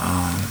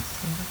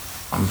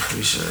 I'm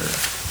pretty sure.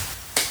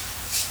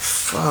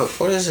 Fuck,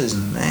 what is his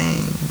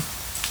name?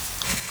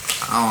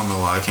 I don't know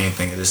why I can't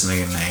think of this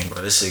nigga name,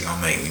 bro. This shit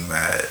gonna make me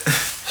mad.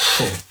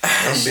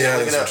 I'm be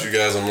honest with you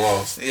guys. I'm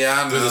lost. Yeah,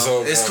 I Through this know.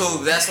 whole It's convo.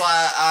 cool. That's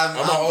why I'm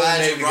I'm an old glad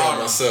Navy you guy brought him.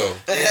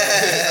 myself. You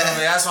feel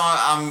me? That's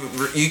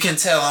why you can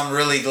tell I'm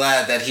really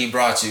glad that he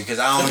brought you because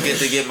I don't get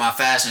to get my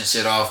fashion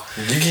shit off.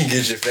 You can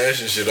get your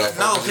fashion shit off.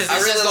 No, because I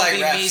it's really just gonna like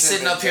be Rap me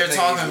sitting Simmons. up here I think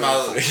talking he's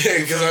about yeah,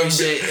 because I'm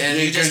shit, and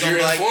you just gonna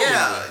be like,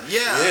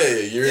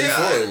 You're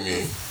informing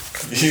me.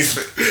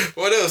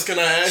 What else can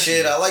I ask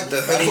Shit, you? I like the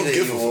hoodie don't that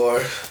give you a-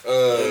 wore.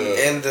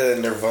 Uh, And the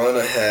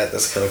Nirvana hat.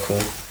 That's kind of cool.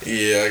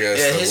 yeah, I got.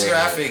 Yeah, stuff his like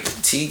graphic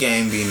T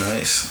game be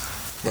nice.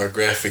 that. My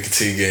graphic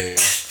T game.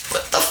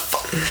 What the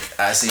fuck?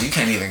 I see. You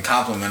can't even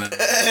compliment it.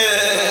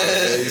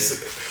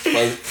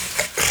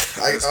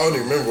 I don't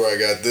even remember where I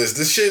got this.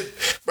 This shit,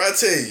 but I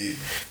tell you,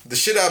 the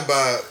shit I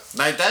buy.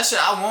 Like that shit.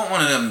 I want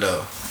one of them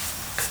though.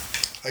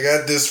 I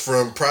got this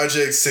from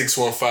Project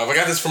 615. I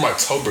got this from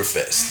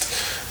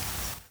Oktoberfest.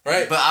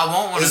 Right? But I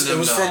want one of them. It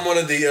was though. from one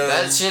of the.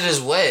 That shit is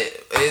wet.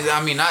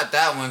 I mean, not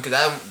that one, cause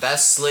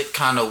that's slick,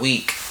 kind of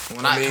weak.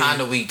 Well, not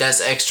kind of weak.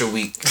 That's extra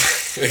weak.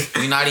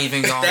 We not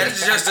even going.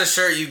 That's just a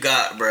shirt you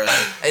got, bro.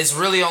 It's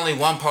really only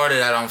one part of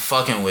that I'm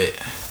fucking with.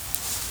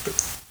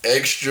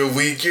 Extra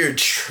weak, you're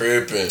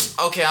tripping.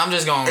 Okay, I'm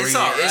just gonna read It's it.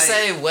 alright. It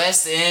say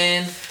West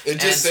End, It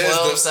just and says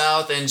 12 the-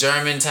 South, and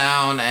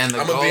Germantown, and the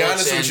I'm gonna be Gulch,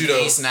 honest and with you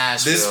though. East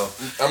Nashville.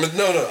 I'm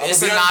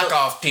It's a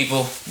knockoff,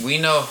 people. We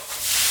know.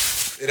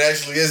 It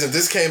actually isn't.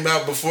 This came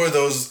out before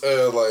those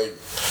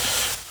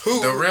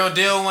who The real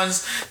deal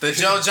ones, the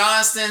Joe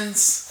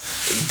Johnstons.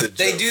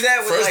 They do that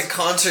with First- like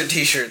concert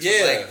t-shirts. Yeah.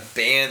 With, like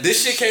bands.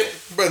 This and shit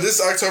came, bro. This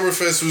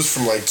Oktoberfest was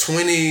from like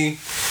 2013.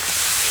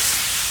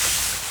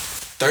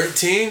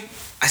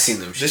 I seen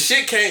them. The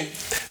shit came.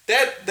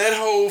 That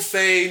whole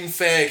fade and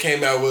fad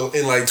came out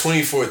in like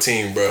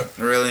 2014, bro.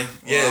 Really?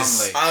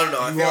 Yes. Well, I'm late. I don't know.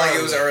 I You feel like are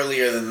it was late.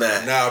 earlier than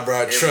that. Nah,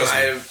 bro. Trust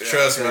me.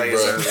 Trust me,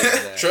 bro.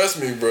 Trust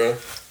me, bro.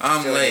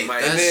 I'm feel like late. it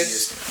might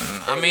That's-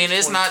 have I mean,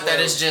 it's not that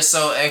it's just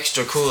so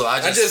extra cool. I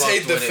just just fucked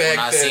hate the with it when fact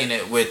I that- seen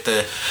it with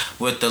the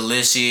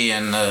Lishy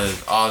and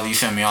all you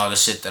feel me, all the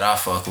shit that I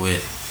fuck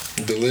with.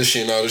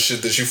 Delishy and all the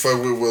shit that you fuck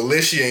with. Well,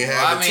 Lishy ain't Well,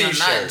 have I a mean,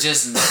 t-shirt. not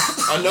just.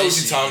 I know what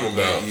you're talking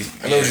about.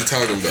 I know what you're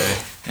talking about.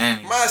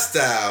 Anyway. My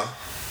style,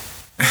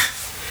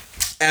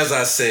 as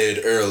I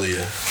said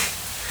earlier.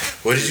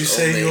 What did you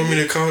say you want me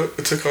to call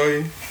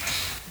you?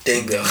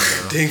 Dingo.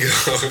 Dingo.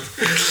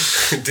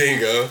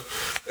 Dingo.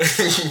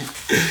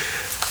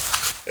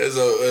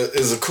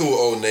 It's a cool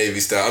old Navy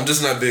style. I'm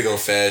just not big on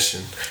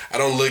fashion. I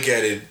don't look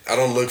at it. I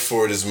don't look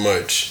for it as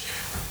much.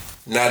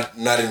 Not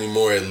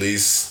anymore, at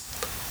least.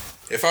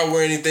 If I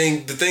wear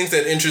anything, the things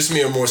that interest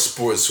me are more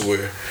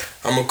sportswear.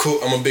 I'm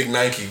a big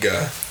Nike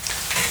guy.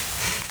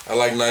 I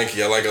like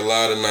Nike. I like a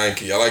lot of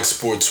Nike. I like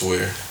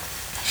sportswear.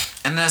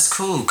 And that's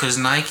cool, cause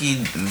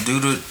Nike do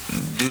the.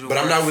 But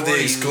I'm not with the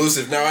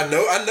exclusive. Now I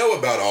know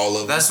about all of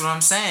them. That's what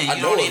I'm saying. I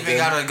You know don't of even them.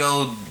 gotta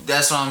go.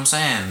 That's what I'm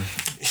saying.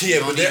 Yeah,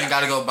 You but don't even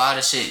gotta go buy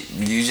the shit.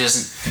 You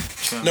just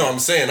No, I'm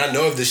saying I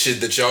know of the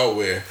shit that y'all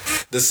wear,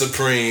 the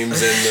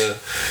Supremes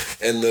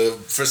and the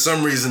for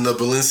some reason the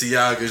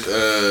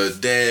Balenciaga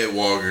dad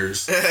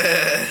walkers.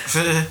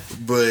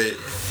 But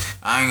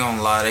I ain't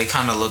gonna lie, they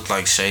kind of looked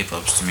like shape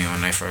ups to me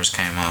when they first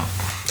came out.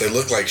 they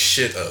look like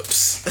shit ups.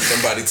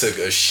 Somebody took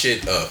a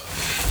shit up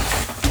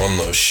on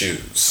those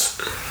shoes.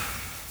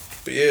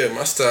 But yeah,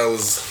 my style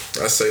is,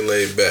 I say,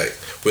 laid back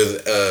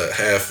with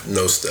half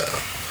no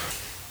style.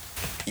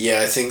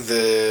 Yeah, I think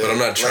the. But I'm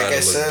not trying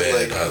to look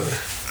bad either.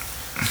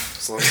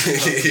 As long as you're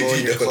comfortable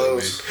in your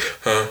clothes.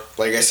 Huh?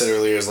 Like I said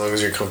earlier, as long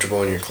as you're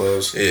comfortable in your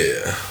clothes.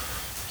 Yeah.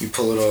 You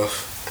pull it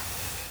off.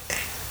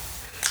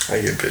 I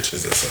get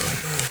bitches, that's all I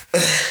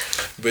know.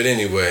 But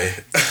anyway.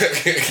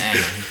 Damn,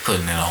 he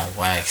putting it on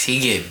wax. He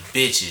get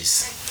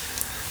bitches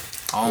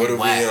on What are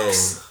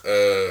wax. we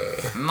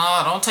on?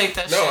 No, don't take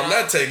that shit No, I'm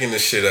out. not taking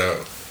this shit out.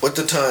 What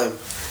the time?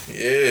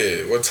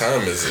 Yeah, what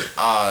time is it?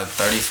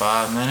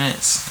 35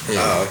 minutes.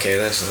 Oh, okay,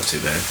 that's not too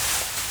bad.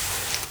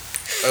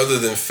 Other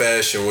than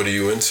fashion, what are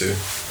you into?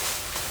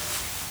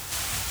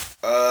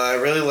 I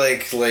really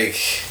like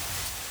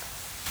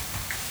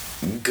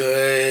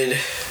good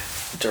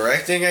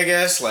directing, I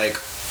guess. Like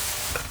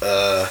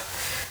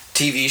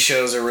TV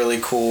shows are really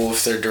cool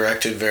if they're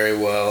directed very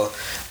well,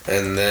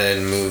 and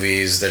then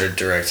movies that are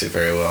directed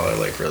very well are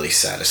like really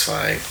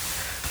satisfying.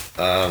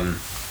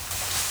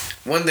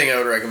 One thing I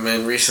would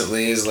recommend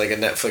recently is like a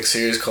Netflix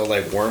series called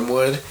like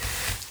Wormwood.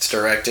 It's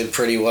directed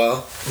pretty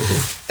well,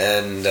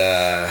 and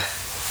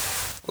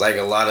like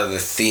a lot of the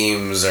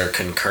themes are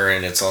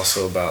concurrent. It's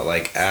also about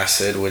like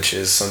acid, which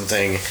is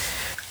something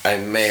I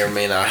may or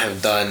may not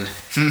have done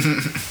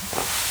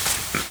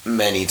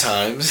many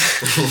times.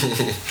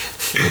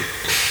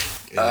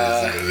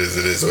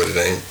 It is what it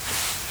ain't.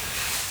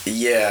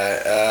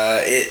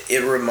 Yeah,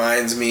 it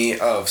reminds me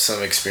of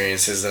some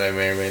experiences that I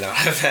may or may not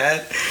have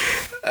had.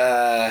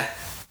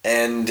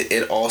 And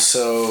it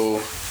also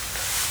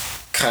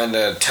kind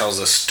of tells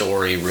a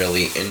story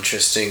really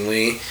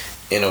interestingly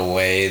in a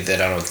way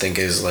that I don't think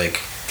is like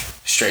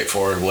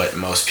straightforward what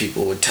most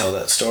people would tell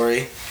that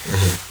story.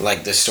 Mm-hmm.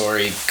 Like the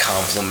story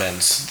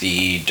complements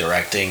the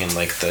directing and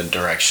like the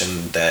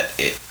direction that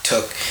it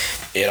took.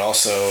 It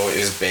also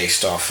is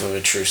based off of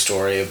a true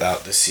story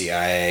about the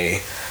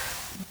CIA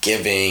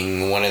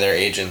giving one of their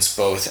agents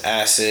both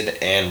acid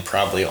and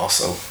probably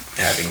also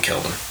having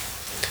killed him.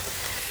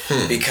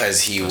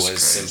 Because he was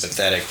crazy.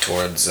 Sympathetic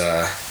towards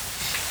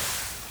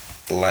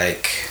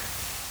like,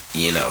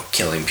 you know,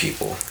 killing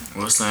people.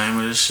 What's the name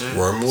of this shit?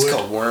 Wormwood? It's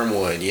called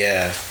Wormwood,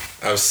 yeah.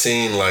 I've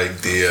seen like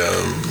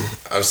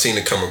I've seen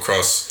it come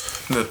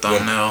across the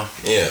thumbnail.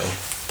 Yeah,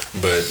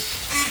 but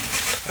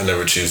I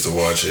never choose to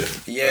watch it.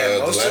 Yeah,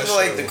 most of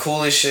like the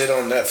coolest shit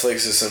on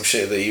Netflix is some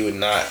shit that you would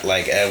not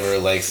like ever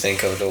like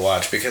think of to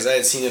watch, because I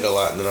had seen it a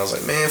lot and then I was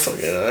like, man, fuck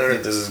it, I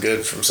heard this is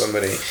good from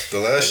somebody. The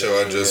last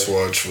show I just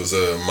watched was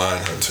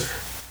Mindhunter.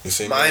 You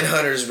seen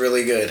Mindhunter's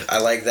really good. I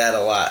like that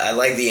a lot. I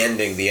like the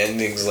ending. The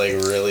ending's like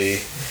really.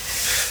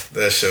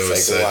 That show is like,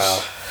 such.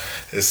 Wow.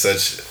 It's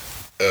such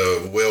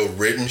a well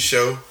written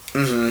show.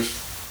 Mm-hmm.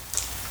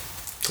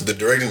 The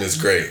directing is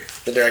great.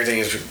 The directing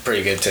is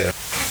pretty good too.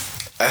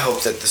 I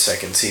hope that the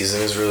second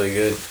season is really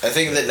good. I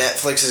think that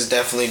Netflix is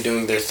definitely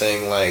doing their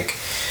thing. Like,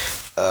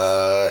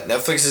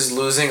 Netflix is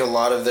losing a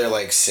lot of their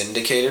like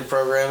syndicated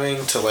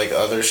programming to like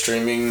other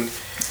streaming.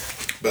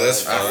 But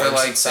that's fine. I feel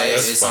like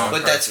that's fine.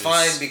 But that's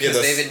fine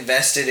because they've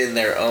invested in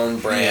their own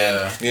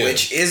brand,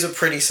 which is a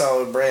pretty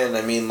solid brand.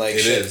 I mean, like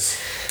it is.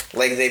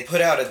 Like they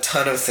put out a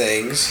ton of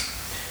things,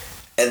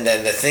 and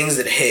then the things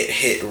that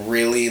hit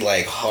really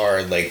like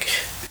hard. Like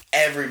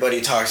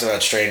everybody talks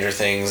about Stranger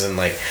Things, and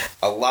like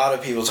a lot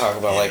of people talk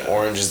about like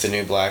Orange is the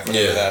New Black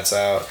whenever that's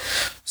out.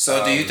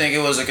 So do you think it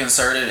was a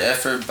concerted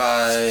effort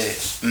by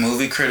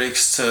movie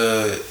critics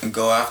to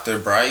go after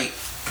Bright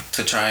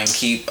to try and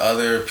keep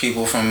other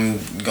people from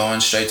going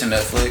straight to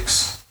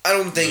Netflix? I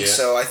don't think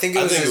so. I think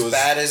it was as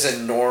bad as a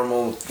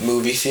normal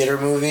movie theater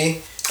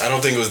movie. I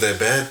don't think it was that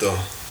bad though.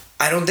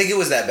 I don't think it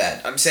was that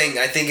bad. I'm saying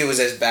I think it was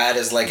as bad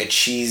as like a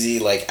cheesy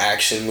like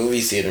action movie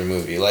theater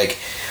movie. Like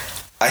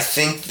I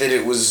think that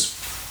it was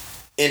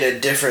in a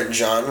different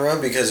genre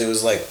because it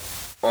was like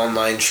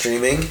online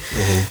streaming.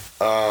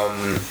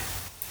 Mm-hmm.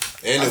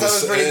 And I thought it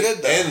was pretty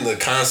good though. And the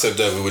concept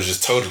of it was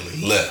just totally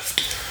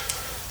left.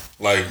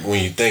 Like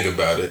when you think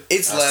about it,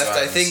 it's left.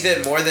 I think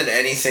that more than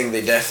anything,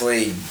 they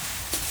definitely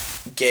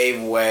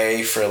gave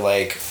way for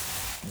like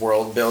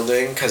world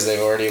building because they've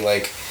already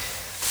like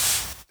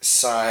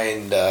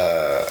signed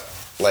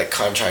like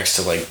contracts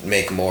to like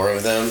make more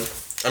of them.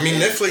 I mean,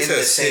 Netflix in has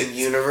the same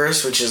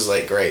universe, which is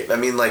like great. I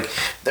mean, like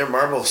their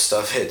Marvel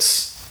stuff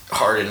hits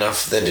hard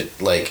enough that it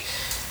like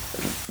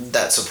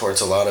that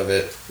supports a lot of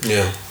it.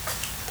 Yeah.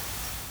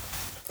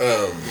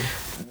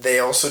 They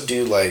also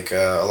do like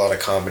a lot of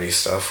comedy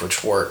stuff,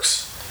 which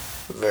works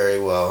very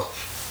well.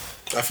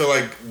 I feel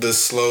like the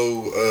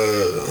slow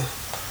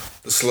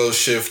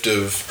shift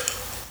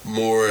of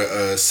more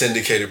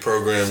syndicated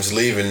programs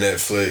leaving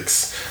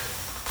Netflix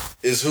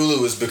is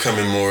Hulu is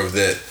becoming more of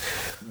that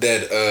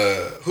that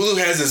Hulu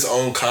has its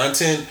own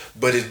content,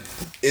 but it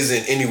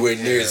isn't anywhere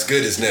near as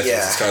good as Netflix's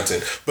Yeah.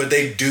 content. But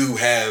they do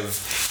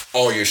have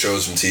all your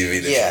shows from TV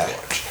that you can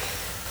watch.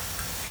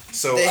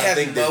 So They I have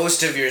think that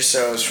most of your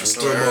shows from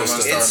Still there. most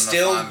of them.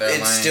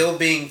 It's still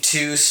being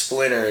too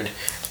splintered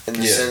in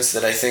the Yeah. sense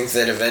that I think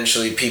that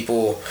eventually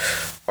people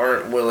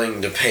aren't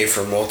willing to pay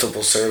for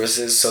multiple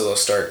services, so they'll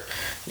start,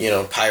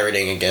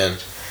 pirating again.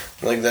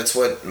 Like that's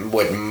what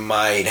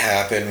might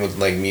happen with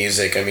like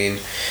music. I mean,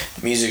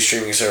 music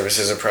streaming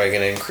services are probably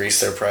going to increase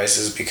their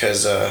prices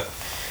because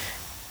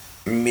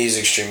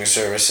music streaming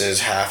services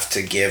have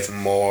to give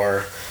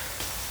more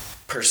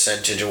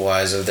percentage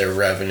wise of their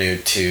revenue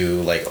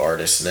to like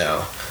artists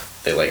now.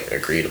 They like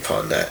agreed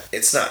upon that.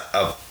 It's not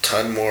a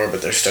ton more,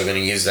 but they're still going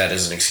to use that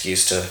as an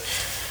excuse to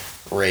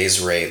raise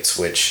rates,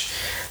 which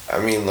I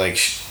mean like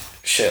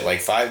shit,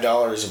 like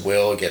 $5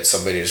 will get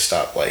somebody to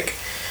stop like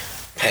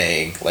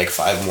paying like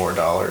 $5 more,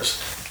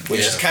 which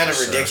is kind of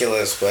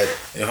ridiculous. But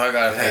if I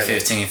gotta pay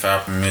 $15 for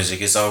Apple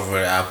Music, it's over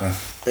with Apple.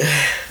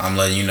 I'm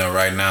letting you know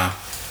right now.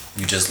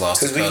 You just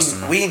lost a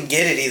customer. we can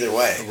get it either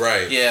way.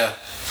 right. Yeah,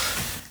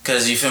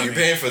 cause you feel You're me.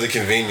 paying for the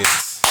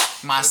convenience.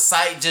 My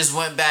site just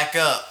went back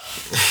up.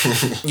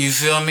 You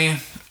feel me?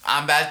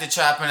 I'm back to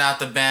trapping out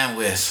the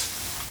bandwidth.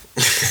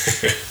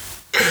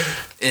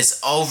 It's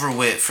over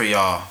with for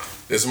y'all.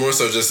 It's more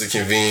so just the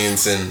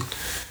convenience, and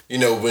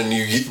when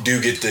you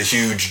do get the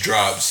huge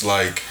drops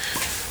like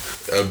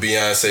a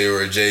Beyonce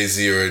or a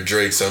Jay-Z or a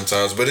Drake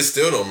sometimes, but it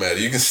still don't matter.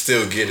 You can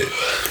still get it.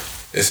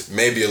 It's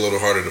maybe a little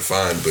harder to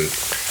find, but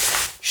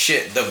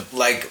Shit, the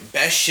like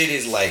best shit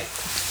is like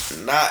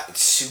not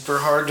super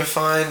hard to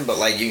find, but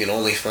like you can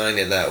only find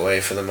it that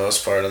way for the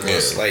most part.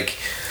 Unless like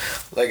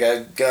I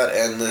got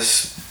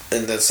Endless,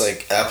 and that's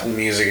like Apple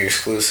Music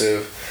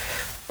exclusive.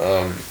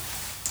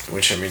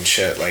 Which I mean,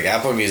 shit, like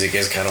Apple Music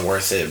is kind of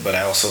worth it, but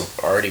I also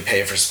already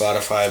pay for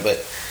Spotify.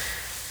 But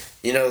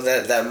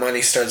that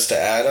money starts to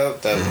add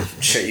up. That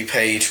shit you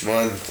pay each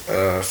month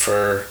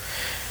for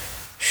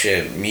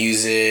shit,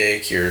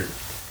 music, your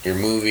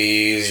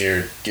movies,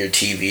 your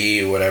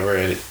TV, whatever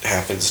it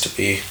happens to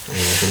be.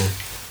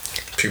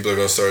 people are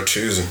gonna start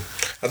choosing.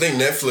 I think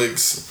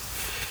Netflix.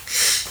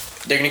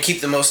 They're gonna keep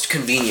the most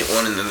convenient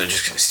one, and then they're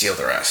just gonna steal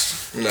the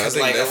rest. No, I 'Cause,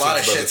 think like Netflix a lot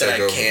of is about shit to that I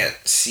take over. can't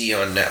see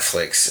on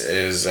Netflix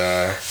is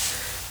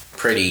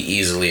pretty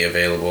easily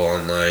available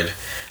online.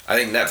 I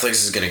think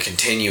Netflix is gonna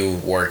continue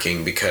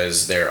working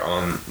because they're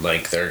on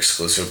like their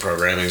exclusive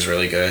programming is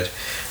really good.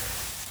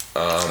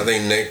 I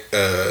think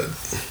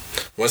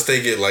once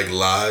they get like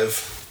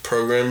live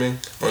programming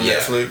on Yeah.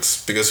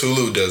 Netflix, because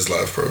Hulu does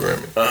live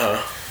programming.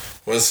 Uh-huh.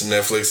 Once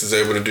Netflix is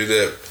able to do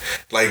that,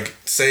 like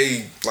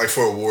say like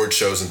for award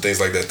shows and things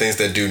like that, things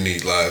that do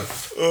need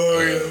live. Oh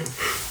yeah.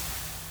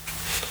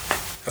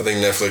 I think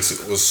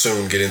Netflix will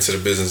soon get into the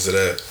business of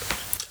that.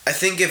 I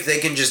think if they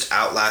can just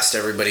outlast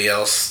everybody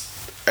else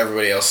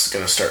is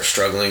gonna start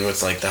struggling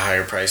with like the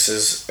higher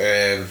prices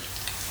and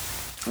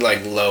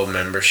like low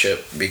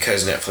membership,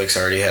 because Netflix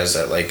already has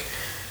that like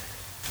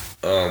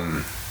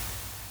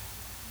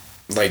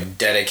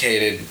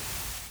dedicated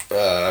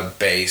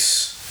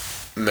base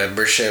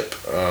membership,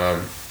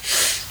 and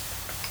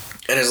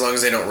as long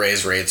as they don't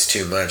raise rates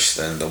too much,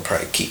 then they'll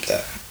probably keep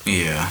that.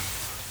 Yeah,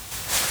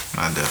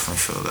 I definitely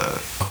feel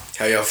that.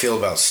 How y'all feel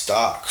about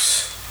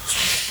stocks?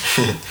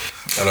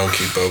 I don't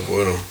keep up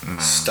with them.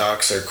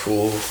 Stocks are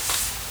cool.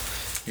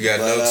 You got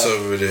notes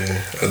over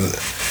there.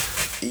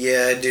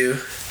 Yeah, I do.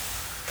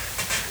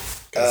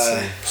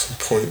 Got some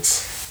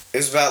points. It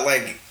was about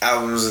like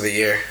albums of the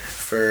year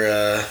for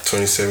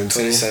 2017.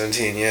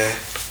 2017. Yeah.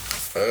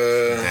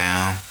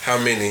 Damn. How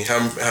many?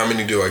 How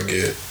many do I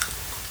get?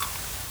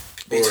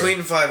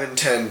 Between 5 and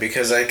 10,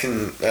 because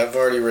I've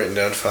already written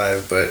down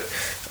 5, but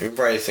I can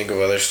probably think of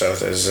other stuff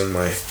that is in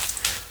my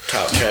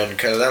top 10,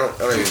 because I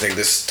don't even think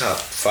this top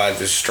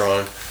 5 is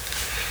strong,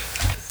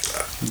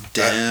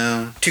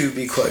 Damn. to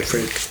be quite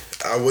frank.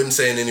 I wouldn't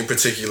say in any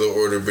particular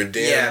order, but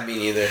damn. Yeah, me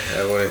neither.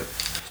 I wouldn't.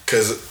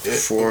 Cause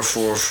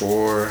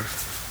 444.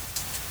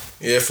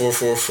 Yeah,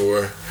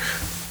 444.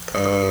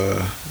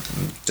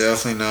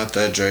 Definitely not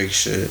that Drake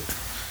shit.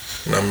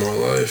 Not More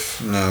Life.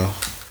 No.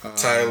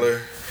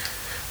 Tyler.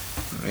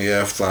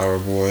 Yeah, Flower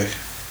Boy.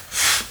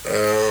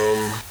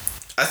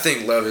 I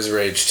think Love is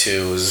Rage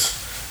 2 was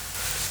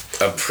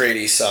a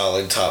pretty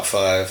solid top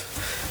 5.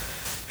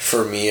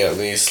 For me, at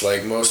least.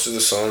 Like, most of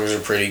the songs are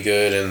pretty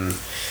good, and,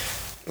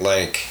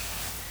 like,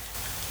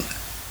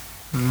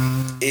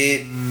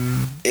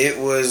 it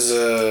was,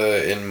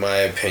 in my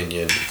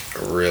opinion,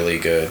 really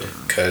good.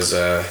 Because,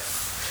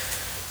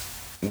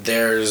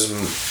 there's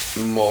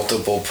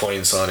multiple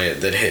points on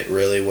it that hit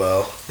really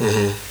well.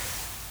 Mm-hmm.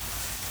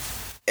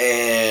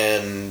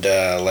 And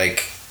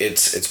like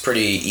it's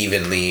pretty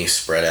evenly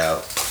spread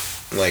out,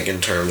 like in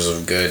terms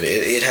of good.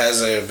 It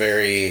has a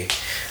very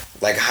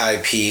like high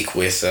peak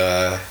with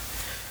what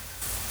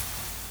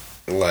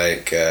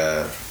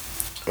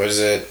is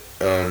it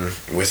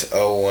with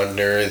Oh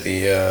Wonder,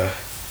 the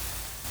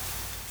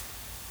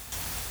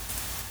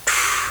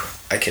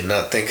I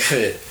cannot think of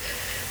it.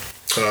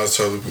 I was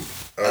totally.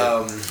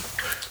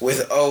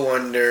 With Oh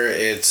Wonder,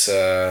 it's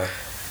Uzi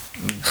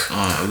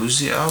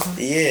album?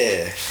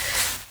 yeah.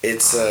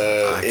 It's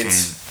I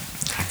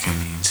can't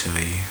even tell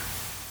you.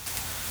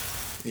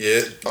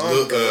 Yeah,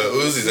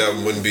 Uzi's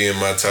album wouldn't be in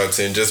my top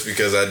 10 just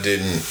because I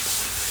didn't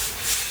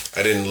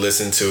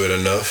listen to it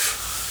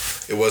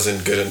enough. It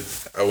wasn't good.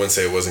 I wouldn't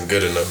say it wasn't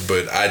good enough,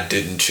 but I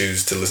didn't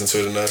choose to listen to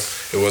it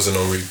enough. It wasn't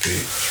on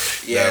repeat.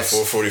 Yeah,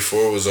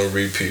 444 was on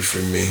repeat for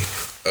me.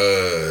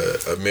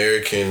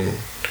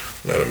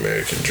 Not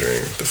American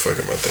Dream. The fuck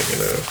am I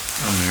thinking of?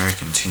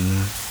 American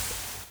Team.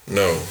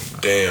 No,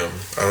 Damn.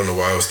 I don't know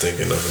why I was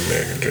thinking of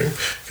American Dream,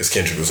 because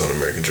Kendrick was on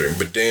American Dream.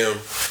 But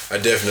Damn, I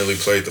definitely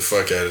played the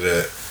fuck out of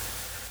that.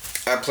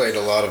 I played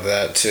a lot of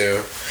that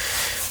too.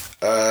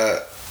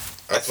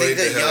 I think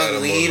that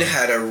Young Lean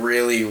had a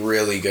really,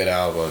 really good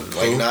album.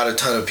 Like, Who? not a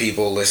ton of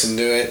people listened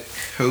to it.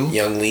 Who?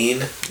 Young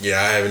Lean. Yeah,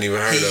 I haven't even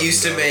heard of him. He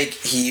used to make.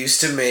 He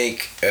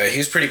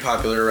was pretty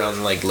popular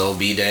around like Lil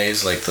B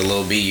days, like the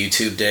Lil B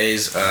YouTube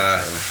days.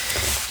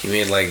 He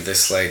made like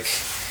this like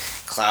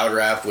cloud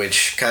rap,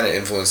 which kind of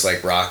influenced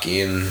like Rocky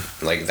and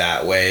like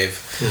that wave.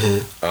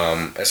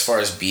 Mm-hmm. As far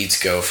as beats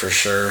go, for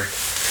sure.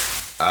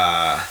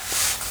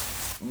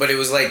 But it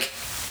was like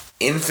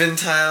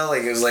infantile,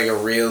 like it was like a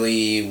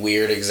really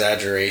weird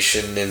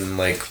exaggeration and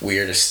like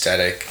weird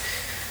aesthetic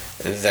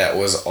that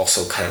was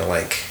also kind of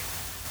like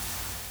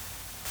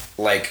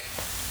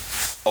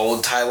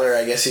old Tyler,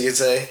 I guess you could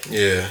say.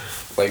 Yeah.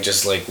 Like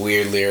just like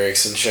weird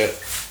lyrics and shit,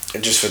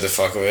 just for the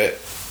fuck of it.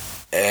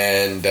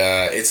 And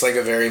it's like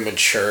a very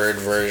matured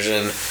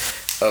version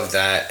of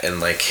that,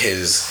 and like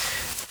his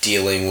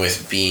dealing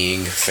with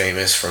being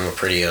famous from a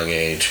pretty young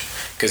age,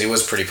 because he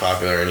was pretty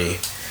popular and he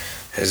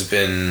has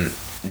been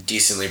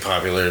decently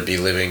popular to be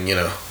living, you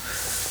know,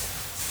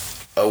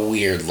 a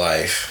weird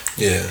life.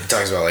 Yeah. He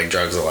talks about like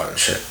drugs a lot and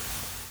shit,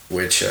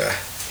 which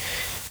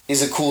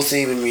is a cool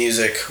theme in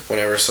music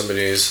whenever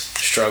somebody is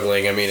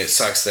struggling. I mean, it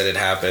sucks that it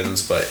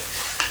happens, but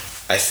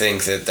I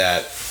think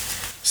that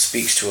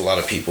speaks to a lot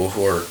of people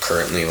who are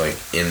currently like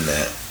in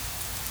that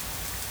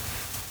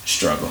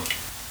struggle.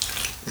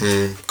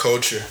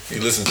 Culture. You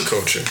listen to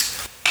Culture.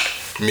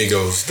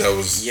 Migos, that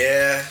was...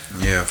 Yeah,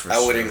 For I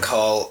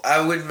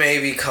would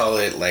maybe call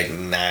it like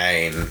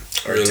 9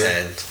 or Really?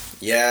 10.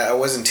 Yeah, I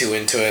wasn't too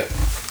into it.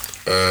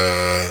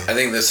 I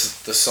think the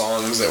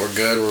songs that were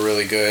good were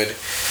really good,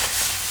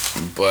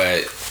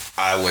 but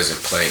I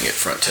wasn't playing it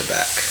front to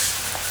back.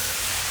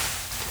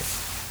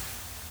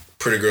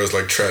 Pretty Girls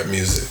Like Trap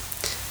Music.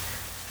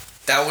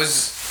 That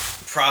was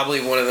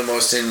probably one of the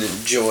most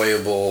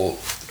enjoyable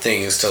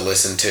things to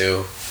listen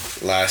to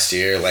last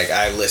year. Like,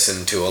 I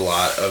listened to a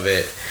lot of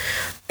it,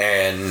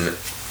 and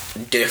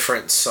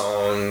different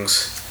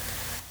songs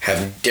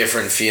have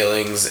different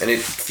feelings, and it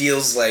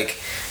feels like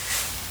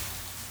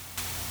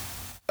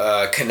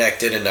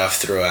connected enough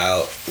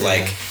throughout.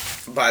 Like,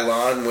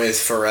 Bailon with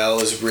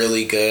Pharrell is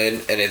really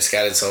good, and it's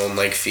got its own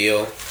like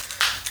feel.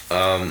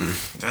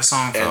 That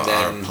song felt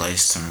out of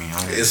place to me.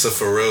 It's a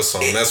Pharrell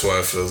song. That's why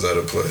it feels out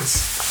of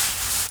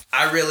place.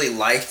 I really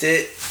liked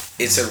it.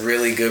 It's a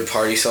really good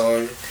party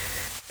song,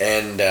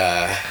 and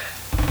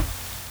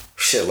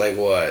shit like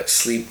what?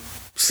 Sleep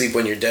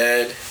When You're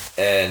Dead,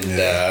 and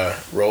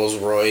Rolls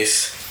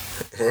Royce.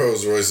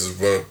 Rolls Royce is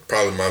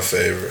probably my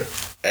favorite.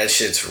 That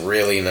shit's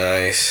really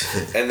nice.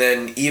 And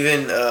then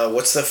even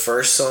what's the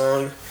first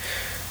song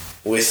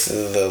with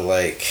the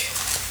like?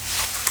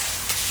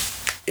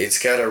 It's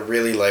got a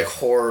really like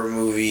horror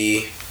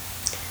movie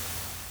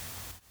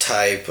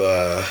type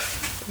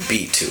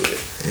beat to it.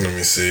 Let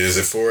me see. Is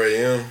it 4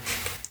 a.m.?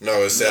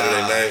 No, it's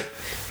Saturday night.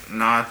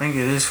 No, I think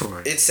it is for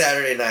it. It's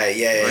Saturday night,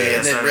 yeah. Oh, yeah,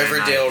 And then Saturday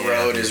Riverdale Night,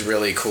 Road is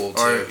really cool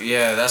too. Or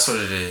yeah, that's what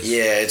it is.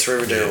 Yeah, it's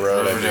Riverdale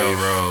Road. Riverdale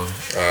Road.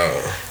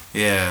 Oh.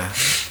 Yeah,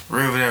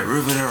 Riverdale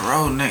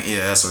Road.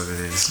 Yeah, that's what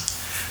it is.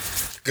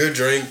 Good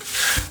Drink.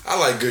 I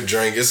like Good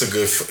Drink. It's a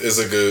good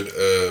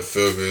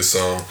feel good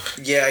song.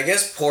 Yeah, I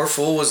guess Poor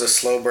Fool was a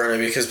slow burner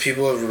because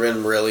people have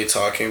been really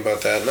talking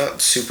about that.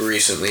 Not super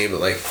recently,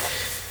 but like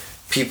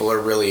people are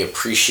really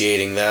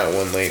appreciating that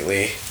one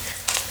lately.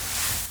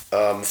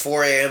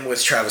 4 a.m.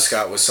 with Travis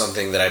Scott was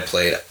something that I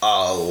played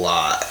a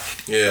lot.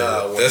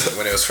 Yeah,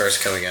 when it was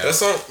first coming out. That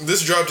song,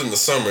 this dropped in the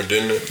summer,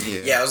 didn't it?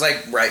 Yeah, it was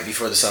like right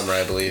before the summer,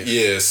 I believe.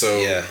 Yeah, so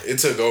it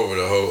took over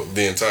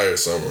the entire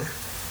summer.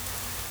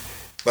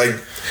 Like,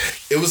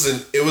 it was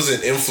an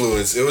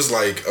influence. It was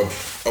like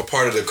a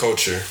part of the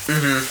culture.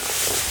 Mm-hmm.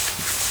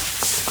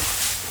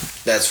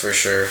 That's for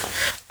sure.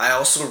 I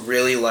also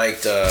really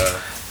liked.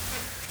 I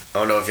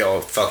don't know if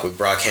y'all fuck with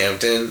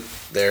Brockhampton.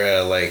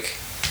 They're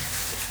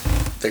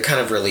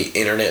kind of really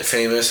internet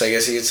famous, I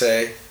guess you could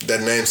say.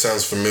 That name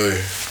sounds familiar.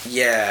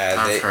 Yeah,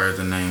 I've heard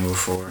the name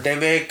before. They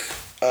make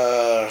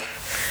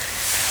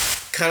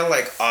kind of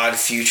like Odd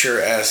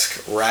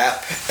Future-esque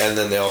rap, and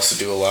then they also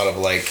do a lot of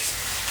like,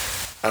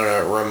 I don't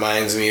know, it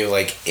reminds me of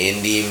like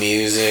indie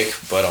music,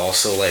 but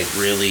also like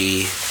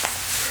really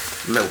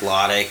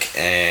melodic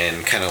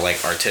and kind of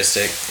like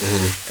artistic.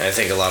 Mm-hmm. And I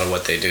think a lot of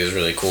what they do is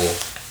really cool.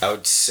 I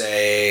would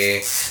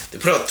say they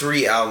put out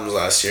 3 albums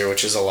last year,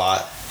 which is a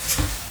lot.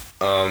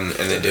 And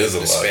they That did it is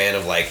in a a lot. span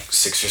of like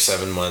 6 or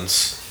 7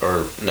 months.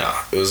 Or no,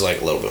 it was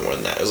like a little bit more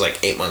than that. It was like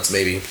 8 months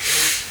maybe.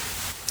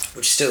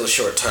 Which is still a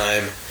short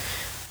time.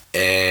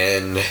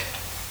 And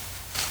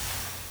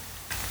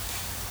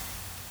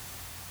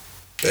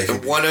That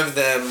could be- one of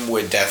them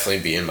would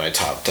definitely be in my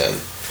top 10.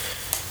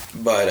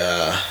 But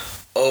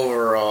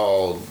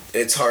overall,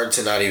 it's hard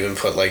to not even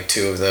put like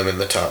 2 of them in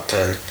the top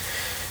 10.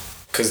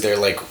 Because they're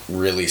like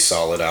really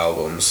solid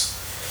albums.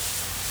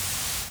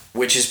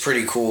 Which is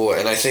pretty cool.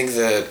 And I think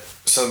that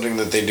something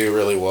that they do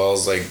really well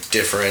is like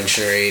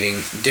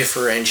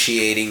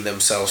differentiating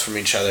themselves from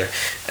each other.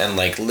 And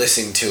like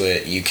listening to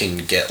it, you can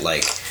get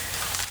like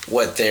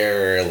what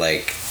their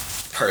like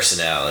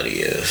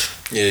personality is.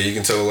 Yeah, you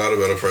can tell a lot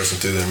about a person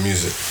through their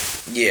music.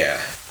 Yeah,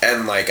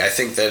 and like I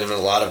think that in a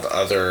lot of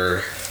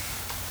other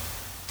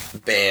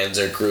bands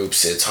or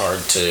groups, it's hard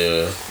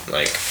to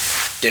like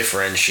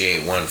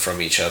differentiate one from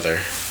each other.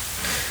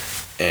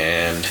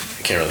 And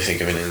I can't really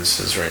think of an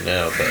instance right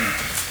now, but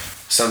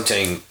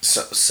something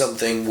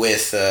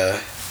with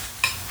that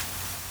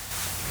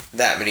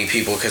many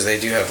people, because they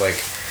do have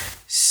like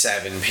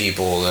 7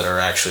 people that are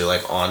actually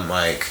like on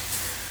mic.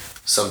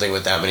 Something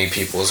with that many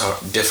people is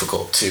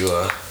difficult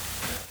to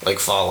like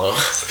follow.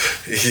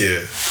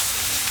 Yeah.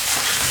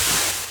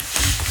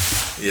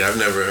 Yeah, I've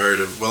never heard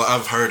of. Well,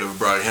 I've heard of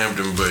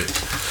Brockhampton, but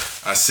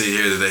I see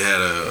here that they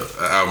had a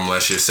album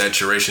last year,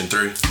 Saturation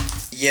 3.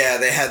 Yeah,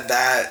 they had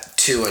that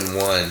 2 and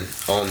 1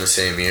 all in the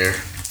same year.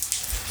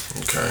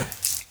 Okay.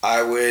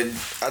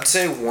 I'd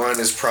say 1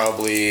 is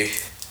probably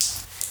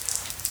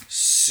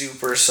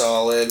super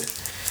solid.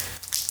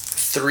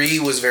 3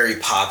 was very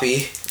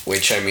poppy,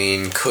 which I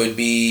mean could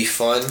be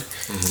fun.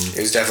 Mm-hmm.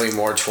 It was definitely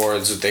more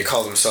towards what they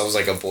call themselves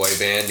like a boy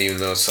band, even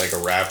though it's like a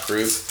rap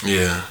group.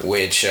 Yeah.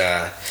 Which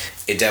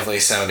it definitely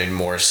sounded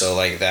more so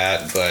like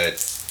that, but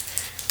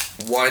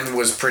 1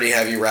 was pretty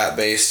heavy rap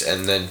based,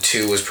 and then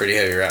 2 was pretty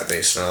heavy rap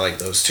based, and I like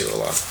those 2 a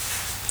lot.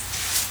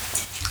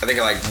 I think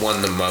I like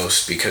 1 the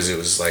most because it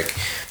was like,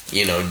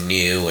 you know,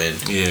 new and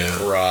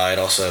raw. It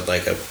also had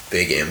like a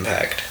big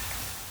impact.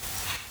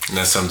 And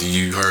that's something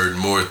you heard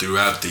more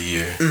throughout the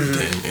year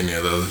than any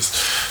of the others.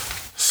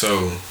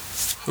 So,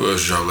 who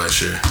else dropped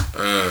last year?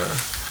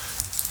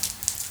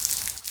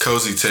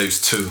 Cozy Tapes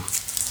 2.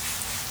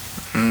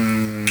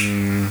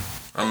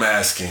 I'm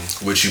asking,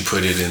 would you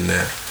put it in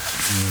there?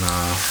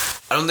 No.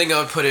 I don't think I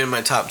would put it in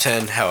my top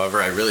 10.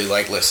 However, I really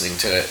like listening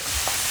to it.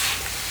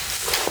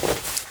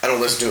 I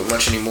don't listen to it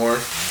much anymore,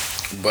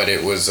 but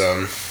it was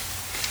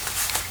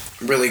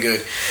really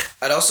good.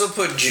 I'd also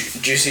put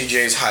Juicy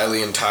J's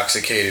Highly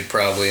Intoxicated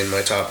probably in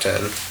my top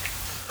 10.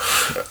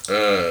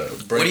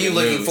 What are you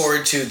looking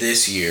forward to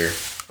this year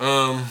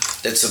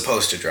that's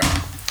supposed to drop?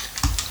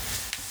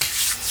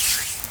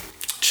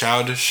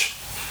 Childish.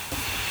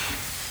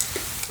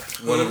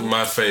 One of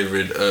my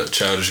favorite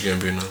Childish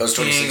Gambino. That was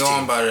He ain't 2016.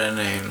 going by that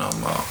name no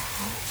more.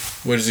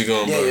 What is he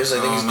going Yeah, by? he was, I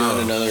think he's I don't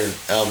doing know. another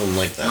album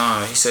like that.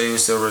 Nah, he said he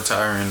was still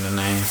retiring the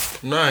name.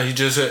 Nah, he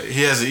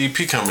has an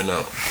EP coming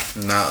out.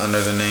 Not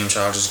under the name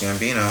Childish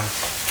Gambino.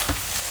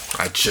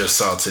 I just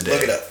saw today.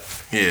 Look it up.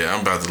 Yeah,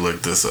 I'm about to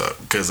look this up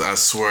because I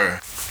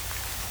swear.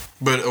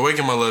 But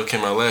Awaken My Love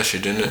came out last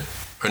year, didn't it?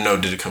 Or no,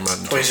 did it come out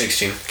in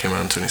 2016. Came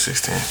out in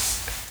 2016.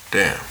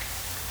 Damn.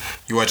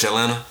 You watch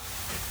Atlanta?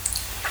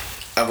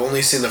 I've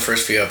only seen the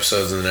first few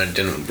episodes and I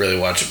didn't really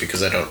watch it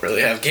because I don't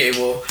really have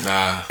cable.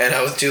 Nah. And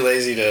I was too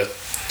lazy to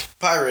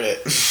pirate it.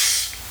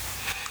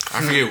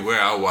 I forget where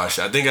I watched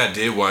it. I think I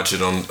did watch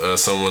it on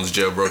someone's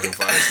jailbroken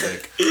Fire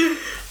Stick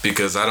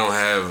because I don't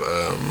have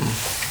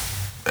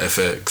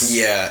FX.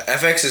 Yeah,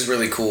 FX is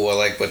really cool. I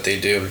like what they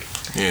do.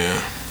 Yeah.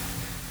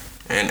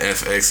 And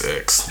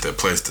FXX that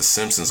plays The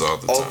Simpsons all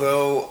the time.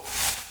 Although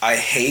I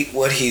hate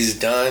what he's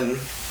done,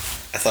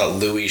 I thought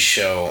Louis'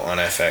 show on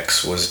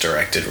FX was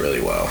directed really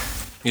well.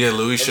 Yeah,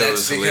 Louis' show that's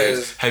is hilarious.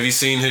 because- Have you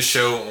seen his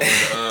show on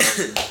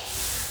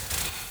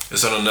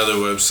it's on another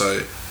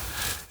website.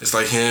 It's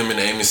like him and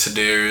Amy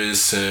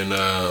Sedaris and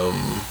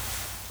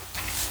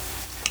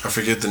I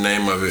forget the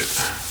name of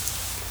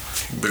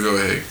it. But go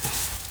ahead.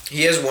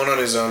 He has one on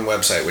his own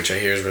website, which I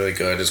hear is really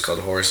good. It's called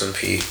Horace and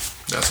Pete.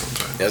 That's what I'm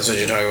talking about. That's what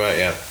you're talking about,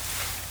 yeah.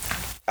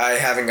 I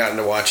haven't gotten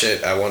to watch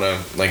it. I want to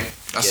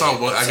I saw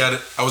one. I got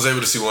it. I was able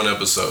to see one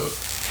episode.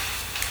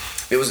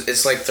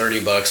 It's like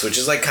 $30, which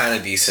is like kind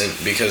of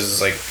decent because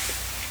it's like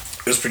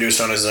it was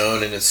produced on his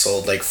own and it's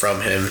sold like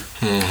from him.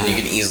 Mm-hmm. You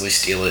can easily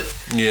steal it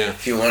Yeah.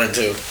 if you wanted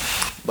to,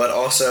 but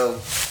also,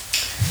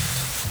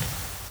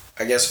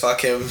 I guess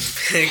fuck him.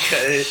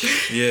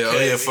 Yeah. Oh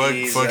yeah.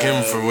 Fuck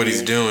him for what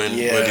he's doing.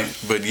 Yeah.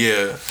 But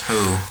yeah.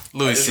 Who?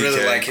 Louis I just C.K.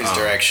 really like his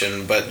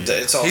direction, but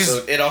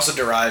it also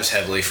derives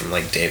heavily from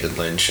like David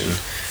Lynch and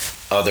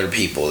other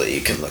people that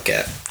you can look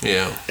at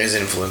Yeah. his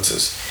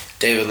influences.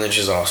 David Lynch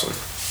is awesome.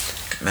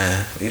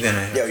 Man, we been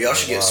in Yo, here y'all for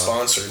should a get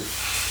while. sponsored.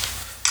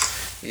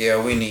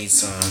 Yeah, we need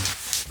some.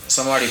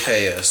 Somebody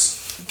pay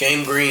us.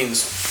 Game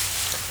Greens,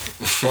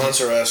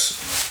 sponsor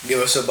us. Give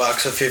us a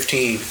box of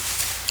 15.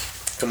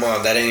 Come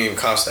on, that didn't even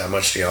cost that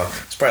much to y'all.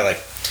 It's probably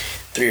like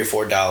 $3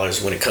 or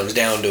 $4 when it comes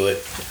down to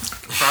it.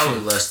 Probably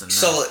less than that.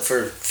 Sell it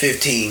for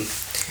 15.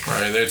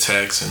 Right, they're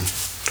taxing.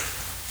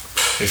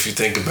 If you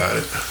think about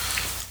it.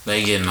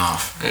 They getting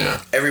off.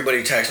 Yeah.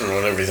 Everybody taxing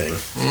on everything.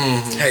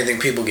 Mm-hmm. How do you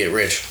think people get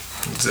rich?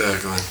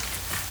 Exactly.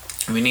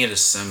 We need a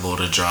symbol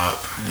to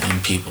drop in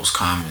people's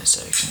comment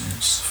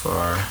sections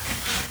for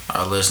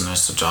our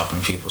listeners to drop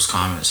in people's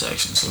comment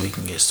sections so we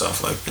can get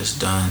stuff like this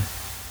done.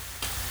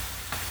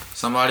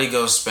 Somebody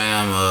go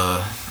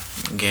spam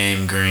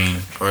Game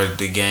Green or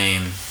the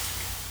game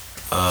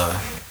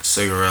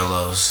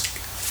Cigarillos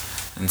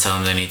and tell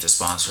them they need to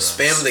sponsor us.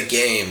 Spam the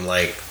game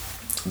like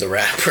the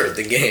rapper,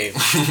 the game.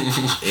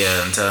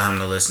 Yeah, and tell him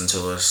to listen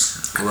to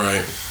us.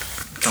 Right.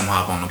 Come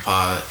hop on the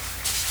pod.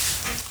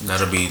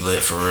 That'll be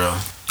lit for real.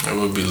 That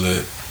would be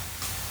lit.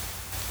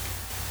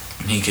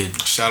 He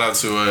could. Shout out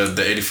to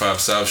the 85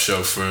 South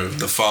show for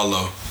the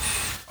follow.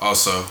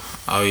 Also.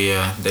 Oh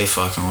yeah, they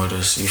fucking with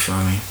us. You feel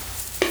me?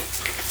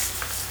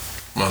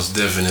 Most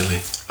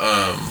definitely.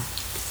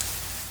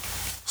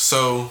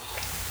 So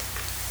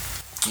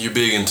you're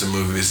big into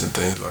movies and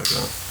things like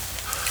that.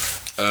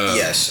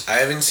 Yes, I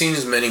haven't seen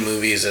as many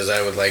movies as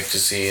I would like to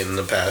see in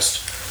the past,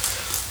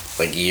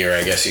 like, year,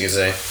 I guess you could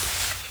say.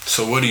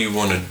 So what do you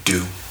want to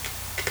do,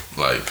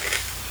 like,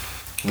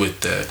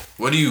 with that?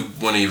 What do you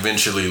want to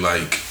eventually,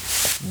 like,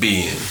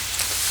 be in?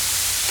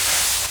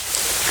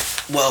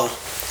 Well,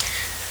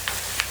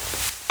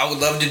 I would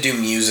love to do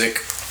music.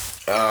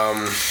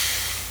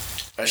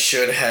 I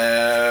should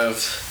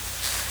have.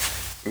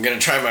 I'm gonna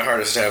try my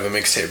hardest to have a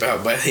mixtape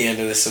out by the end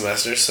of the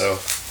semester, so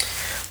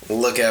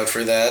look out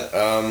for that.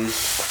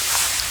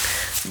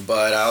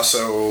 But I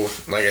also,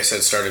 like I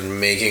said, started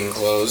making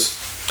clothes.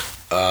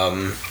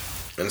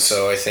 And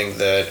so I think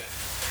that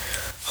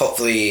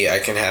hopefully I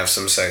can have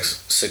some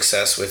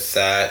success with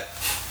that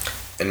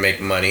and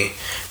make money.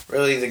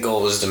 Really, the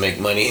goal is to make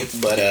money,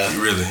 but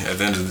Really, at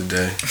the end of the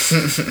day.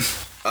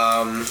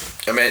 I'm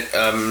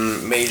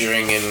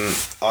majoring in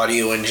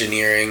audio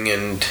engineering,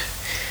 and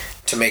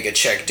to make a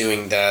check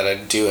doing that,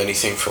 I'd do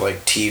anything for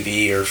like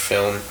TV or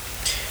film.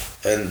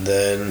 And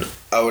then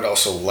I would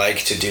also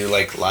like to do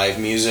like live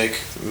music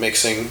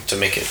mixing to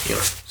make it,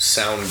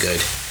 sound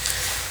good.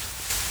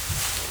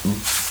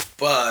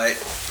 But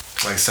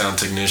Like sound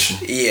technician.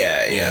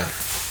 yeah.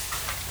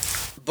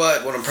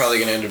 But what I'm probably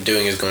gonna end up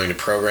doing is going to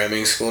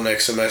programming school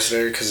next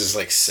semester because it's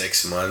like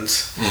 6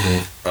 months.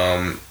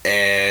 Mm-hmm.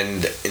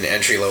 And an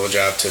entry level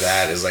job to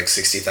that is like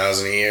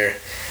 $60,000 a year.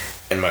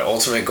 And my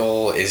ultimate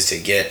goal is to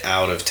get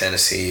out of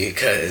Tennessee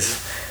because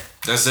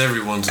That's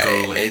everyone's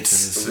goal.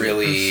 it's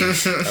really.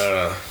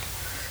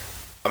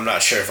 I'm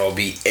not sure if I'll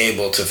be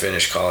able to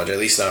finish college. At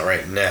least not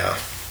right now.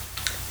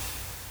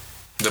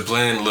 The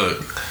plan,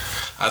 look,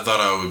 I thought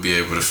I would be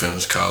able to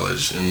finish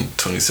college in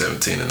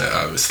 2017, and that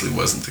obviously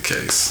wasn't the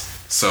case.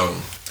 So,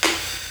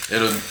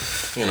 it'll,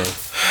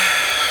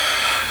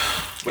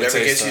 Whatever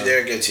takes gets you time.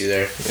 there, gets you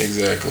there.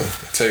 Exactly.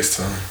 It takes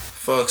time.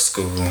 Fuck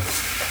school.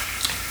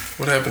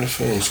 What happened to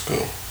film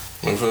school?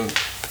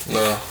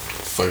 No,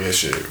 fuck that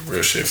shit.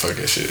 Real shit, fuck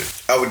that shit.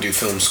 I would do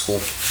film school.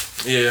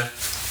 Yeah,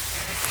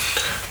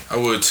 I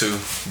would too,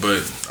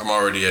 but I'm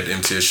already at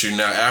MTSU.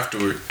 Now,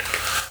 afterward,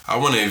 I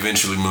want to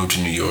eventually move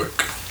to New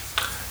York.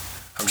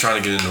 I'm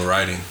trying to get into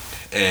writing,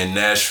 and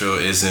Nashville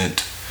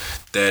isn't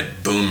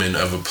that booming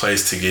of a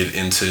place to get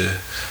into.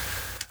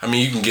 I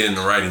mean, you can get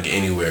into writing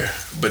anywhere,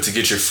 but to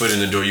get your foot in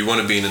the door, you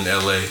want to be in an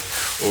LA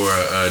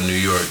or New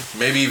York,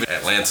 maybe even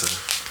Atlanta.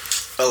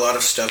 A lot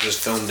of stuff is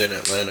filmed in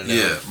Atlanta now.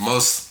 Yeah,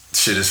 most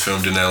shit is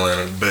filmed in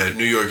Atlanta, but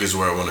New York is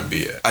where I want to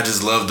be at. I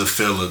just love the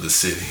feel of the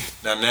city.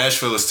 Now,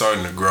 Nashville is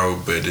starting to grow,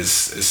 but it's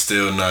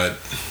still not.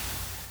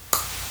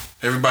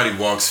 Everybody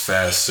walks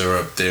faster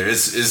up there.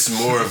 It's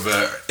more of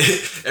a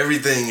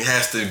everything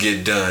has to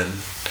get done,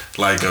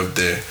 like up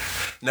there.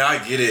 Now I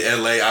get it.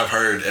 LA, I've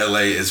heard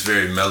LA is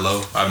very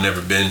mellow. I've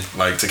never been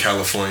like to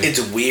California.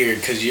 It's weird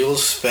because you'll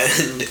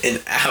spend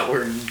an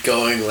hour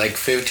going like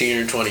 15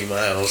 or 20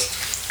 miles,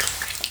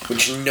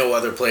 which no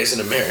other place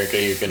in America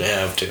you're gonna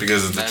have to.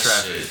 because of the That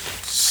traffic.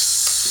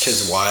 shit.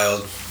 It's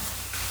wild.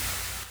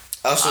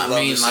 I also I love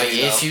mean, the like,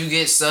 city, if though. you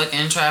get stuck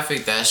in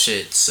traffic, that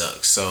shit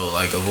sucks. So,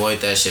 like, avoid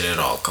that shit at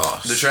all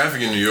costs. The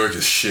traffic in New York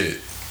is shit,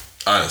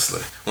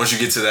 honestly. Once you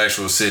get to the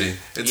actual city,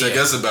 it took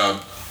Yeah. us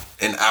about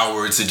an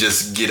hour to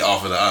just get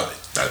off of the alley.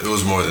 It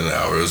was more than an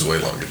hour. It was way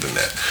longer than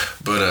that.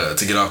 But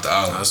to get off the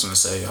I alley, was gonna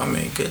say, I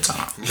mean, good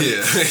time.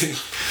 yeah,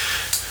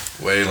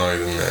 way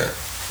longer than that.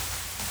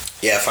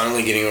 Yeah,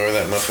 finally getting over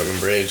that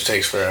motherfucking bridge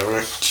takes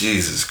forever.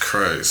 Jesus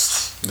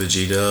Christ. The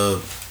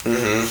G-Dub.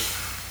 Mm-hmm.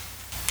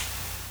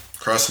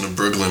 Crossing the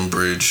Brooklyn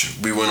Bridge,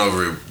 we went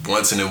over it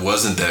once and it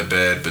wasn't that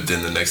bad, but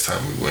then the next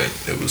time we went,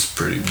 it was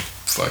pretty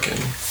fucking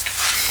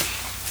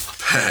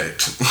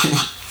packed.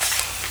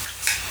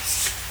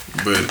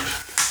 But,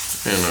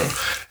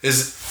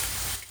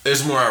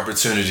 there's more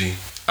opportunity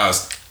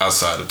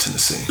outside of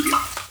Tennessee.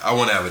 I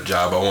want to have a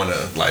job. I want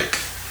to, like,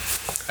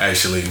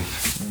 actually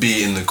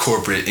be in the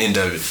corporate end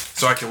of it.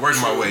 So I can work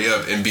my way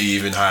up and be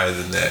even higher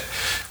than that.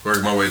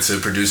 Work my way to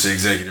producer,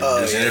 executive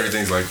producer, and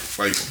everything's like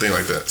thing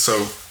like that.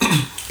 So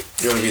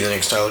You want to be the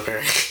next Tyler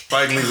Perry?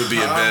 Spike Lee would be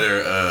a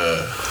better.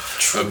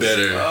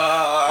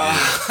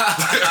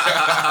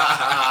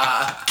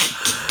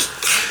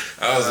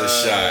 That was a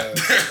shot.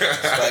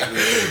 Spike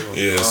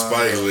Lee. Yeah,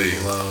 Spike Lee.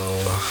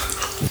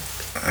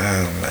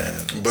 Oh man.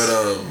 But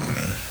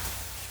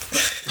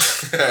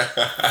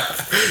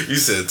you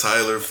said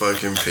Tyler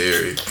fucking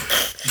Perry.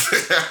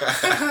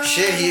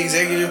 Shit, he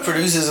executive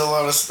produces a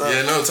lot of stuff.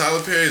 Yeah, no,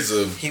 Tyler Perry's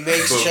a He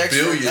makes checks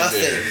for billionaire.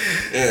 nothing.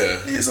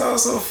 Yeah. He's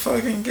also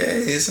fucking gay,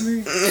 isn't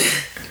he?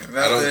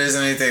 Not that there's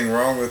anything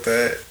wrong with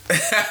that.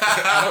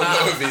 I don't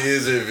know if he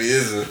is or if he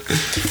isn't.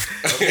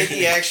 I think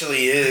he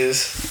actually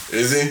is.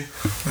 Is he?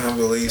 I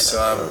believe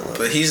so.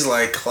 But he's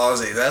like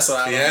closet. That's what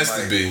I He don't has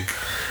like. to be.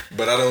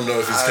 But I don't know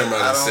if he's come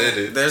out and said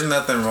it. There's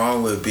nothing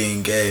wrong with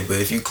being gay, but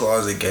if you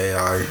closet gay,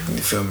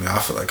 you feel me? I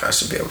feel like I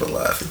should be able to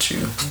laugh at you,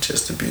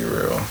 just to be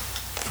real.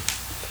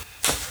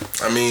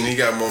 I mean, he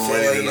got more I money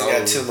feel like than he's all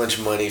got of too us. much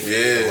money for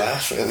Yeah. you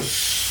laughing.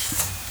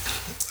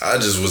 I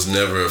just was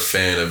never a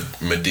fan of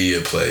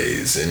Medea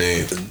plays and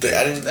anything.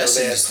 I didn't know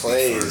they had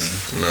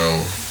plays.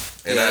 No.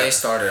 And Yeah, they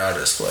started out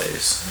as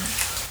plays.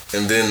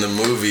 And then the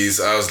movies,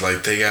 I was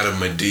like, they got a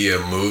Medea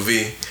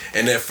movie.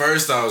 And at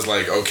first I was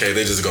like, okay,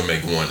 they just gonna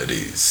make one of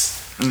these.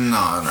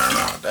 No.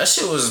 That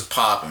shit was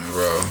popping,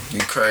 bro. You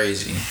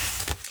crazy.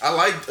 I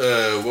liked,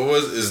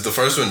 is the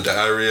first one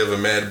Diary of a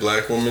Mad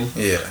Black Woman?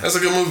 Yeah. That's a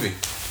good movie.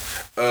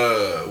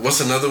 What's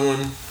another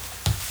one?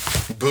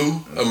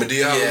 Boo, a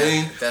Medea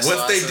Halloween. That's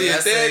Once they did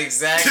that's that, the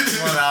exact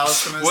one I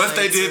was gonna once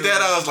say they did too.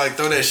 that, I was like,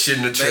 throw that shit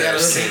in the trash. They got a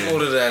can. sequel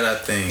to that, I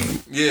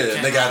think. Yeah,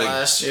 Came they got out a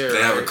last year,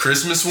 They have a right?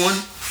 Christmas one.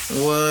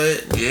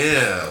 What?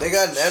 Yeah. They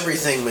got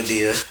everything,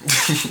 Medea.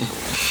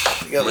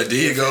 They got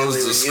Medea goes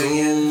to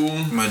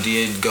Reunion. school.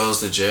 Medea goes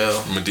to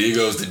jail. Medea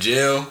goes to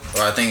jail.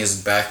 Or I think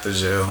it's back to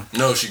jail.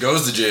 No, she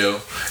goes to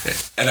jail,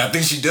 and I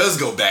think she does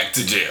go back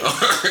to jail.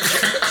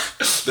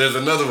 There's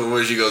another one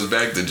where she goes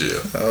back to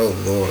jail. Oh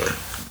Lord.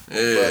 But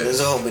Yeah. there's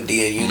a whole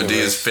Medea universe.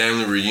 Medea's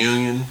family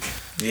reunion.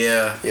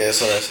 Yeah. Yeah,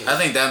 so that's I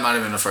think that might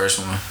have been the first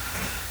one.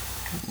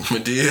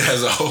 Medea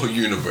has a whole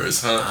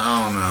universe, huh?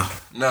 I don't know.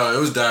 No, it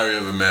was Diary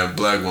of a Mad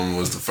Black Woman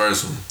was the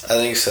first one. I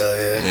think so,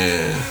 yeah.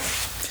 Yeah.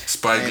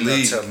 Spike Ain't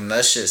Lee. no telling.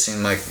 That shit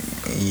seemed like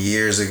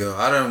years ago.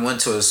 I done went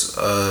to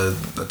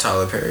a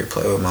Tyler Perry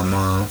play with my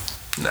mom.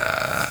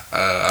 Nah,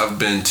 I've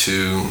been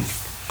to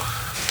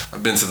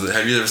the.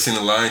 Have you ever seen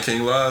The Lion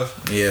King live?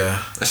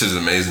 Yeah. That shit is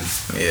amazing.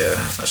 Yeah.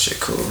 That shit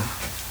cool.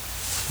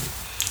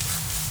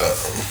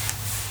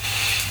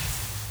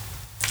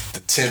 The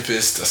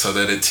Tempest. I saw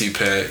that at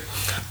T-Pack.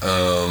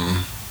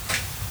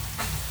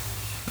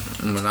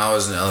 When I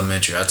was in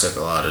elementary, I took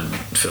a lot of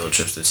field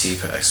trips to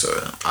T-Pack, so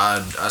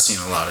I seen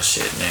a lot of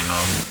shit. And ain't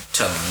no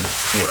telling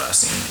what I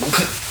seen.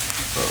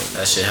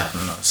 That shit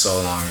happened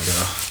so long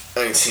ago.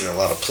 I ain't seen a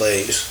lot of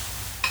plays.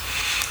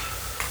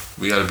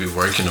 We gotta be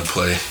working to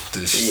play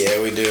this.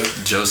 Yeah, we do.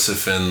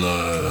 Joseph and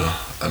the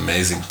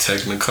Amazing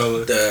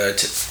Technicolor. I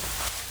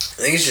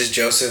think it's just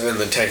Joseph and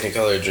the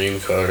Technicolor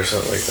Dreamcoat or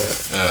something like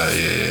that.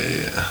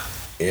 Yeah.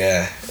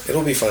 Yeah,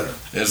 it'll be fun.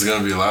 It's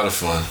gonna be a lot of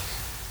fun.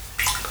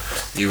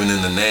 Even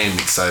in the name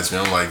excites me.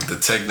 I'm like the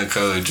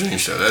Technicolor Dream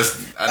Show.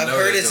 I've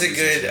heard it's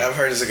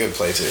a good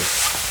play too.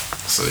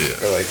 So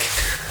yeah. Or like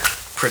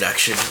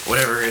production,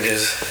 whatever it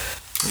is.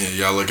 Yeah,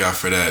 y'all look out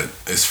for that.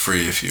 It's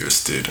free if you're a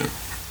student.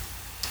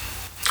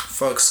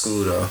 Fuck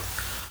school though.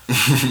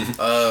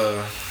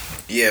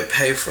 Yeah,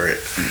 pay for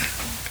it.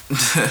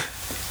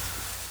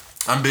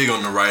 I'm big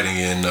on the writing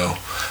end though,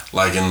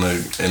 like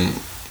in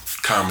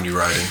comedy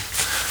writing.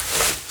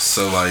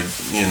 So like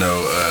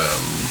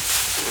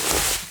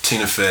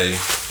Tina Fey,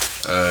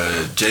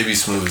 JB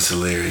Smoove is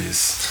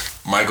hilarious.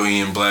 Michael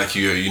Ian Black,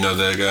 you know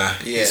that guy?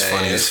 Yeah, he's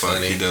funny yeah, as he's fuck.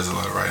 funny. He does a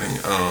lot of writing.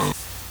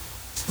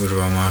 What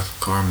about Michael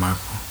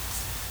Carmichael?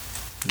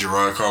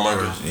 Gerard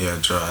Carmichael. Yeah,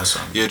 that's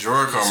what Yeah,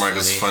 Gerard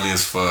Carmichael's funny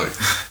as fuck.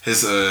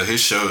 His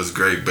show is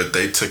great, but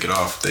they took it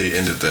off. They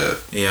ended that.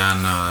 Yeah,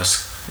 I know.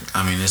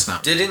 It's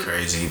not Didn't-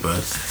 crazy,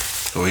 but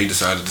Well, he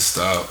decided to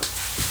stop.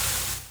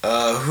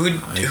 Who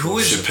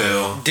is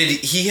Chappelle. Did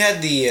he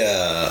had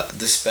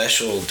the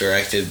special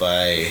directed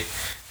by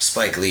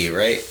Spike Lee,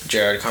 right?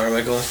 Gerard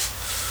Carmichael.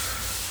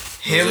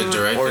 Him was it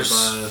directed or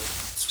by?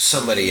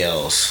 somebody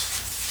else?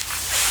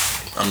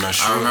 I'm not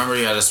sure. I remember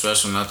he had a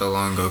special not that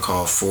long ago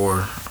called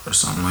 4 or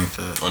something like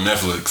that. On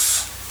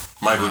Netflix.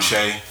 Michael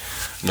Che.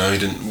 No, he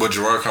didn't. Well,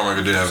 Gerard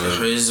Carmichael did have a.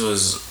 His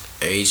was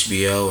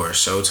HBO or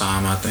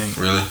Showtime, I think.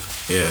 Really?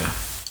 Yeah.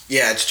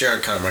 Yeah, it's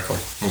Gerard Carmichael.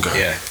 Okay.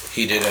 Yeah,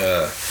 he did.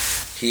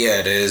 He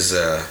had his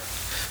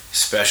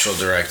special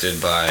directed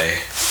by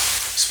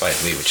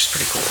Spike Lee, which is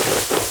pretty cool.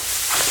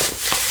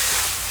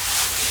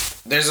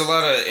 There's a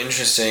lot of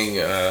interesting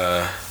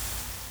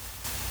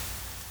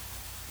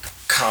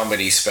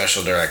comedy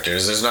special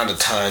directors. There's not a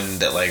ton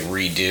that like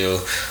redo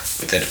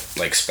that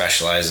like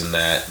specialize in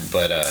that,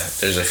 but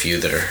there's a few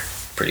that are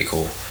pretty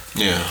cool.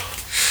 Yeah.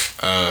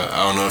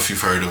 I don't know if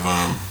you've heard of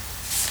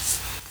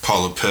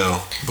Paula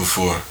Pell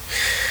before.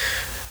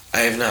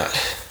 I have not.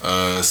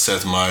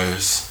 Seth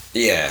Meyers.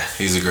 Yeah.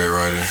 He's a great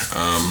writer.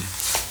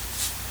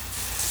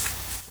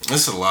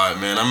 It's a lot,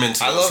 man. I'm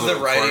into I those love the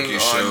little writing quirky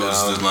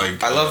shows on. that,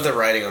 like, I love the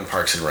writing on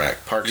Parks and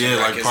Rec. Parks yeah, and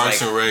Rec like is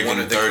Parks and Rec one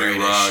and of the 30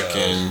 greatest Rock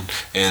shows.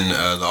 and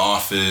The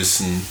Office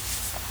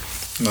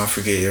and Don't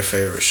forget your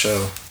favorite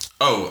show.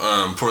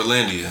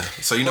 Portlandia.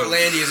 So you know,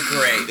 Portlandia is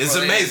great. it's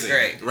Portlandia is amazing,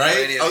 great. right?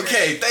 Portlandia is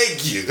Okay,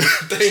 thank you,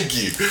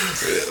 thank you.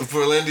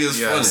 Portlandia is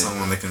You got funny,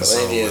 someone that can great.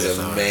 solve Portlandia is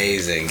with,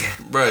 amazing.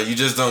 bro. You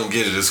just don't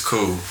get it. It's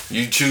cool.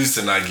 You choose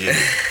to not get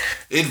it.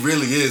 It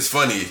really is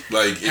funny.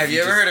 Like, if Have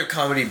you ever just- heard of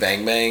Comedy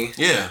Bang Bang?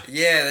 Yeah.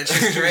 Yeah, that's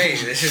just great.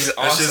 This is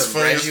That shit's awesome.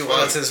 funny as Reggie fuck.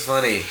 Watts is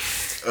funny.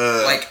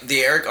 Like, Like the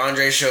Eric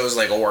Andre show is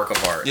like a work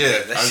of art. yeah,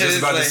 That I was shit just is,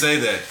 about to like, say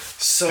that.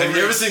 So Have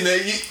you ever seen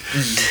that?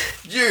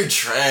 You're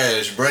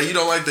trash, bro. You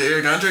don't like the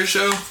Eric Andre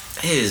show?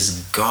 It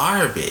is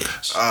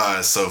garbage. Ah,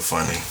 it's so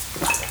funny.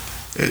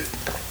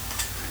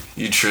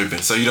 You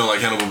tripping. So you don't like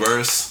Hannibal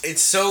Buress?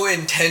 It's so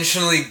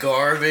intentionally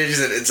garbage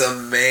that it's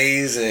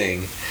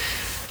amazing.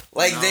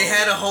 Like they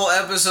had a whole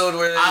episode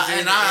where they did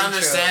And the I intro.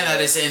 understand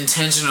that it's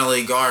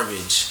intentionally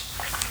garbage.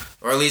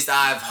 Or at least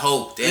I've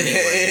hoped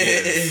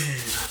anyway.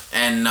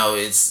 And no,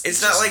 it's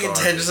It's not just like garbage.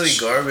 intentionally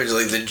garbage.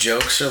 Like the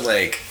jokes are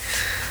like,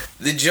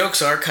 the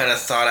jokes are kind of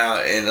thought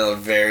out in a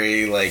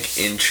very like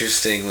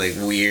interesting, like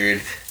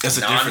weird, It's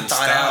a different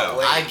non-thought out style.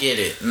 way. I get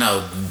it.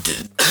 No,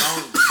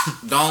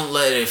 don't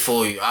let it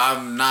fool you.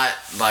 I'm not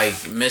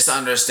like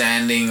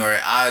misunderstanding, or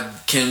I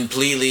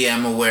completely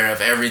am aware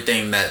of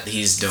everything that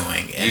he's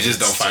doing. And You just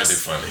don't it's find it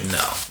funny.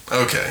 No.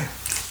 Okay.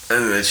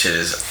 And that shit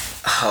is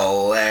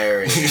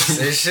hilarious.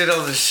 This shit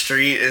on the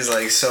street is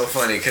like so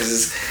funny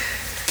because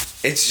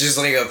it's just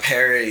like a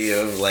parody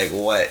of like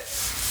what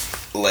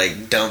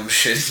like dumb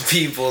shit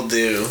people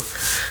do.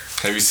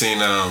 Have you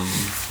seen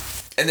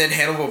And then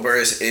Hannibal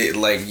Buress, it,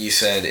 like you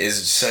said,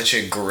 is such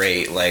a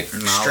great like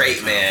straight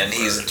like man.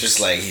 Hannibal He's just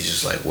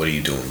like what are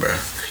you doing, bro?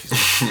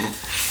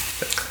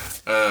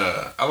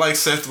 I like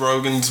Seth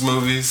Rogen's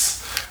movies.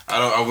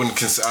 I wouldn't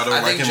consider. I don't I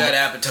like think him. Judd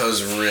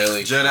Apatow's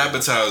really Judd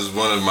Apatow is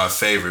one of my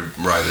favorite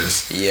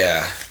writers.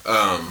 yeah.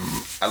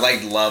 Um, I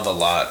like Love a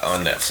lot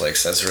on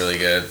Netflix. That's really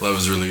good. Love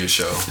is a really good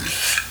show.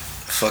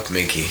 Fuck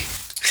Minky.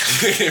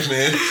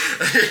 Man,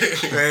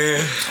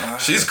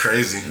 she's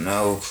crazy.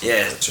 No.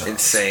 Yeah,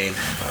 insane.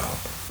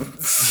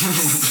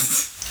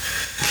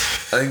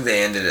 I think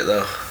they ended it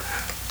though.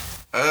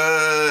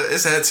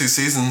 It's had 2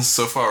 seasons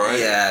so far, right?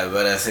 Yeah,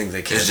 but I think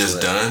they It's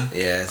just canceled it. done?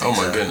 Yeah. I think Oh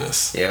my so.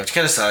 goodness, Yeah, which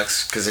kind of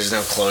sucks because there's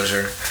no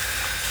closure.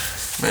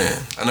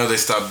 man! I know they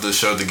stopped the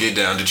show The Get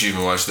Down. Did you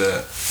even watch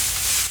that?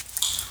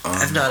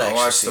 I've not I actually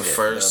watched seen the it,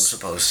 first-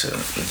 but I'm supposed to.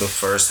 The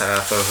first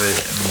half of it,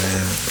 and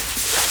then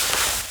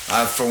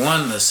for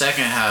one, the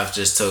second half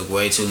just took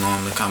way too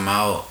long to come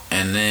out,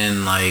 and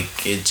then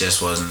like it just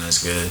wasn't as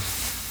good.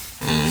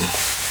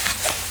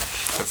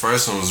 The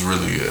first one was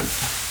really good.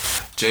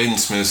 Jaden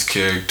Smith's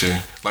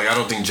character, like I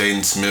don't think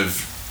they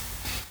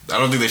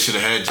should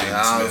have had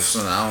Jaden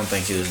Smith. I don't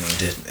think he was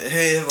needed.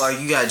 Hey, like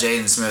you got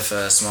Jaden Smith for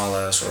that small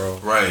ass role.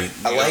 Right.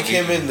 I like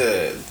him in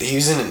he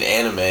was in an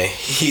anime.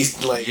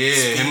 He's like Yeah,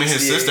 him and his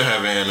speaks the- sister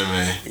have an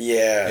anime.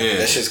 Yeah, Yeah.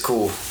 that shit's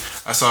cool.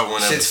 I saw one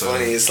Shit's episode.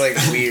 funny. It's like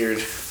weird.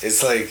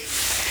 It's like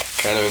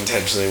kind of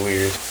intentionally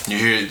weird. You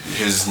hear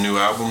his new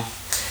album?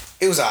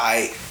 It was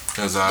alright.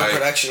 It was The alright.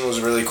 production was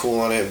really cool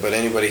on it, but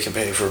anybody can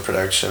pay for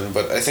production.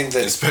 But I think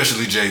that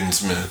Especially Jaden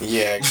Smith.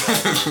 yeah,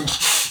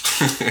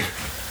 exactly.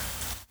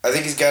 I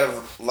think he's got a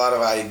lot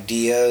of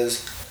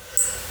ideas.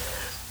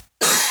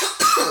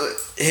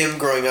 Him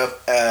growing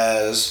up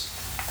as,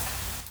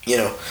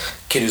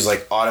 kid who's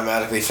like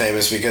automatically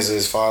famous because of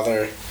his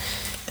father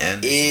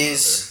And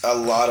is a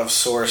lot of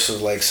source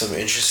of like some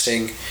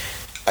interesting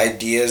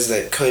ideas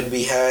that could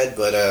be had,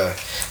 but I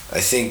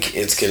think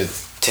it's gonna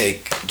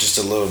take just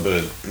a little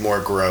bit of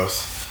more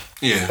growth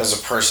Yeah. as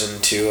a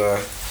person to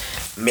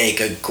make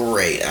a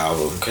great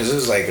album, because it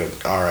was like an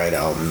alright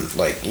album.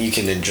 Like you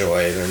can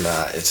enjoy it or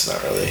not. It's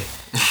not really.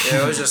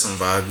 yeah, it was just some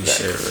vibey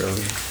shit,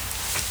 really.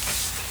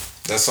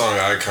 That song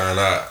Icon,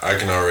 I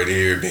can already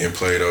hear it being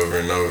played over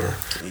and over.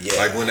 Yeah.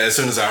 Like as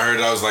soon as I heard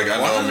it, I was like, I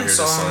know One I'm of gonna them hear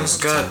this songs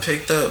song. got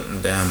picked up.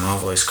 Damn, my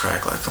voice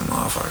cracked like a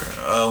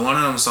motherfucker. One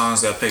of them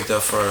songs got picked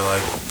up for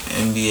like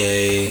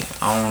NBA.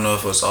 I don't know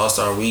if it was All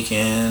Star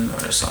Weekend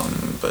or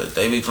something, but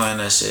they be playing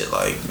that shit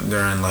like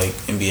during like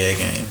NBA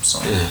games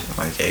on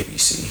like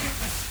ABC.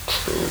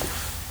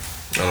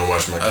 I don't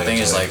watch my I think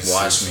games it's on like ABC.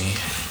 Watch Me.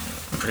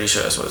 I'm pretty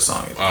sure that's what the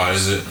song is. Oh,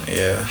 is it?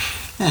 Yeah.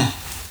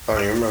 I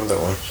don't even remember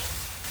that one.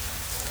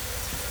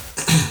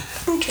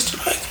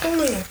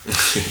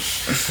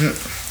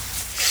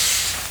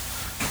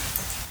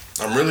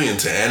 I'm really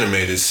into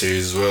animated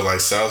series as well, like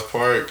South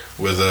Park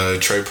with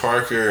Trey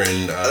Parker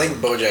and I think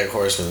BoJack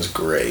Horseman's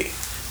great.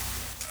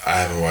 I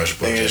haven't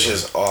watched I think it's BoJack.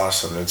 just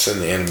awesome. It's in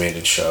the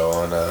animated show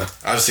on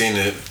I've seen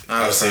it.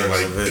 I've seen heard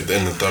like of it.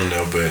 in the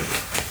thumbnail, but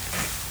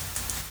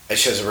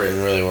It's just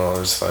written really well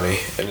and it's funny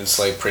and it's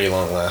like pretty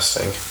long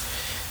lasting.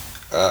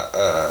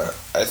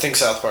 I think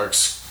South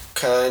Park's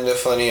kind of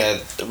funny. I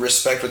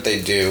respect what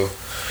they do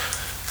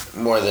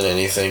more than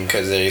anything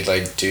because they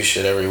like do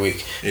shit every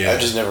week. Yeah.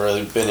 I've just never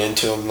really been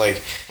into them.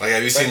 Like like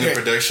have you seen the Okay.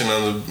 production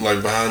on the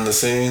like behind the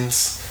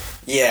scenes?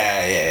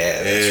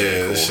 Yeah. That's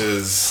really cool. This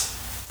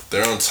is,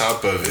 they're on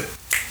top of it.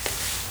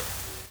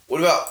 What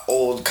about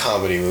old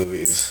comedy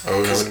movies?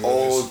 Old Because comedy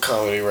movies? old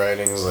comedy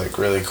writing is like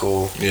really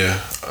cool. Yeah.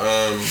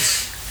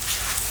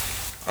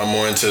 I'm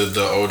more into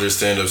the older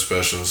stand-up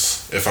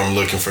specials if I'm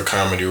looking for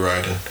comedy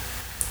writing,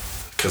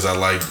 because I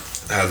like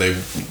how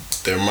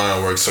their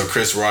mind works. So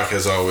Chris Rock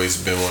has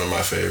always been one of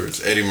my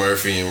favorites. Eddie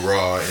Murphy and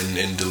Raw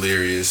and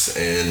Delirious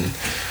and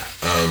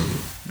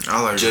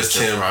I like just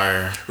Richard him.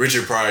 Pryor.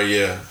 Richard Pryor,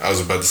 yeah, I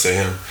was about to say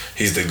him.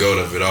 He's the GOAT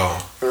of it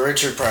all.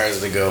 Richard Pryor's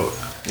the GOAT.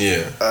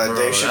 Yeah. Bro,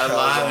 Dave that Chappelle is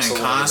live also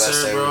in one of the best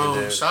concert, ever to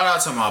bro. do. Shout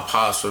out to my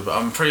pops, but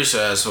I'm pretty sure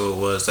that's who it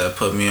was that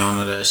put me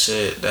onto that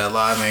shit. That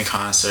live in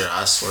concert,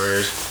 I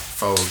swear,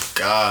 for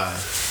God,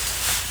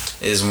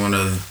 is one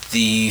of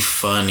the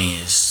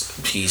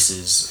funniest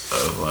pieces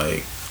of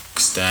like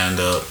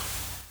stand up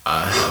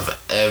I have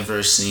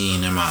ever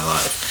seen in my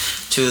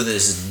life. To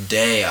this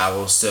day, I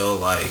will still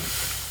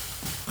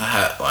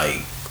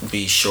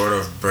be short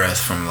of breath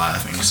from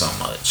laughing so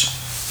much.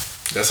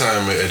 That's how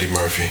I'm with Eddie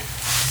Murphy.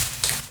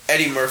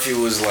 Eddie Murphy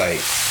was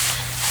like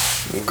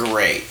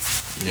great,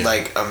 Yeah.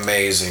 like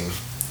amazing,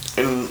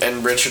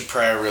 and Richard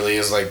Pryor really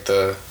is like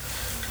the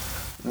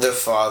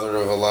father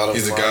of a lot of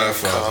He's the modern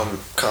godfather.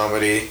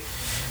 comedy.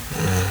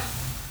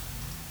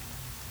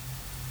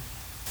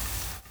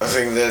 I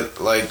think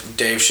that like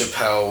Dave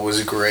Chappelle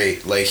was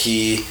great. Like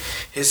his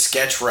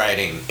sketch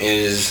writing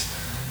is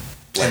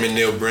Him and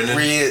Neil Brennan.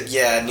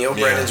 Neil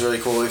Brennan's really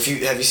cool. Have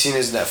you seen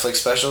his Netflix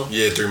special?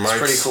 Yeah, 3 mics. It's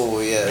pretty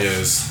cool. Yeah. Yeah,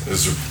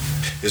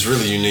 it's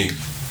really unique.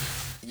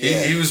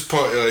 Yeah. He was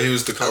part. He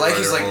was the I co-writer like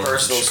his like on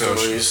personal Chappelle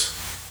Show. stories.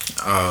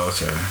 Oh,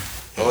 okay.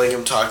 I like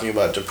him talking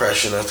about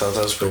depression. I thought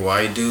that was The pretty.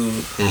 white dude.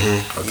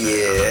 Mm-hmm.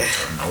 Okay,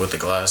 Yeah. with the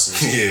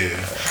glasses. Yeah,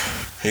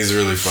 he's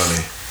really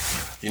funny.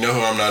 You know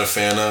who I'm not a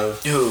fan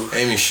of? Who?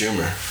 Amy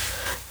Schumer.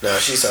 No,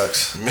 she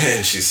sucks.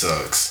 Man, she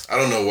sucks. I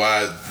don't know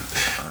why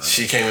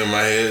she came in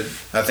my head,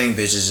 I think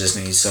bitches just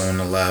need someone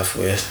to laugh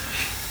with.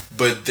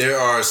 but there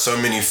are so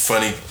many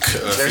funny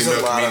There's female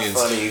a lot comedians.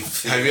 of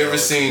funny. Have you ever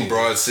seen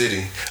Broad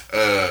City?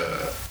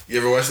 You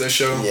ever watched that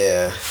show?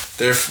 Yeah.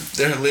 They're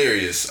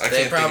hilarious. I They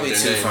can't probably think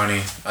of too their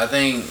name. funny. I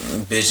think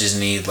bitches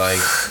need like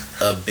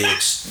a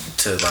bitch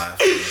to laugh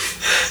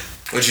with.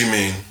 What you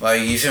mean?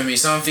 Like, you feel me?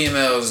 Some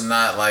females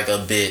not like a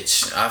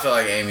bitch. I feel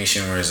like Amy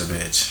Schumer is a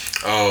bitch.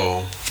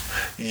 Oh,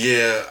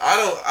 yeah.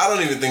 I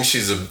don't even think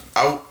she's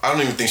I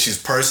don't even think she's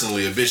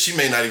personally a bitch. She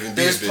may not even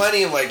be There's a bitch.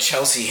 plenty of like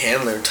Chelsea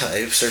Handler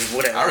types or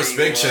whatever. I you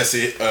respect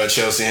want.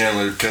 Chelsea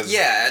Handler because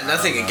Yeah,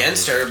 nothing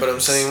against her, but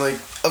I'm saying like,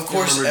 of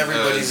course, remember,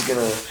 everybody's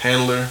gonna.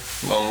 Handler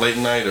on Late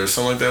Night or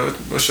something like that.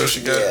 What show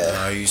she got? Yeah.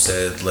 No, you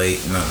said late.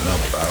 No,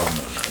 I don't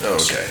know. Oh,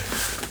 okay.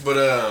 But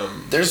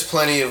There's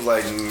plenty of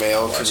like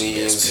male Watching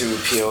comedians ESPN. who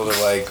appeal to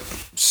like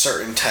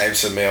certain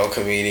types of male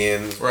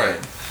comedians. right.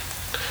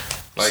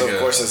 Like, So of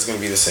course that's gonna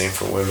be the same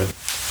for women.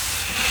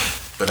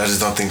 but I just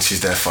don't think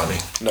she's that funny.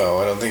 No,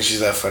 I don't think she's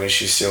that funny.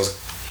 She steals.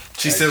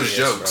 She steals ideas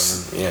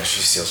jokes. from- yeah,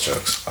 she steals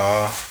jokes.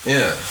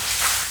 Yeah.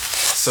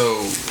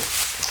 So,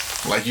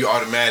 like, you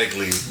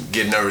automatically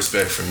get no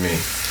respect from me.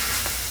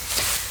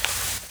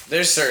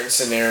 There's certain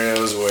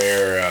scenarios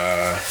where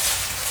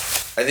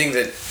I think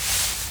that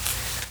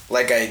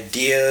like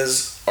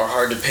ideas are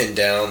hard to pin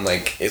down.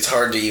 Like it's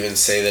hard to even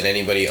say that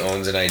anybody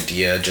owns an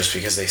idea just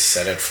because they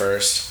said it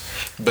first.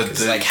 But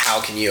It's like,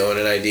 how can you own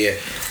an idea?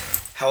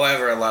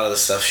 However, a lot of the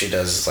stuff she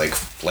does is like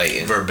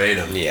blatant.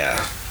 verbatim. Yeah,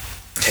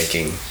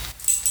 taking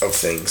of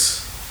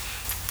things.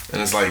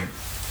 And it's like,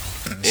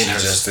 She in her,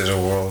 just did a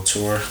world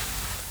tour.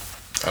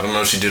 I don't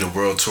know if she did a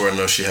world tour. I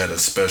know she had a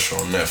special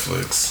on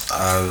Netflix.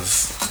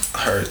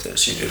 I've heard that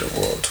she did a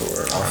world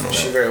tour. I don't know.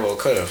 She very well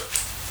could have.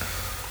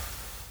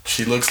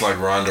 She looks like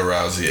Ronda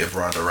Rousey if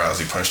Ronda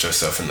Rousey punched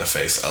herself in the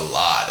face a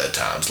lot of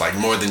times. Like,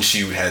 more than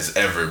she has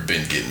ever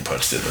been getting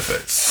punched in the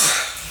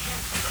face.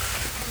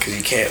 Because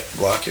you can't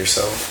block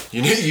yourself.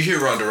 You hear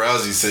Ronda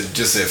Rousey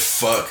just said,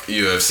 fuck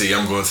UFC,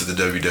 I'm going to the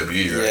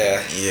WWE, right?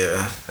 Yeah.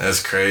 Yeah.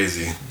 That's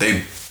crazy.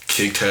 They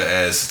kicked her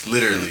ass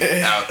literally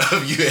out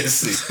of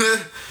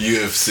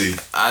UFC.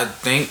 I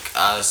think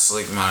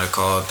Slick might have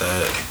called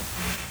that.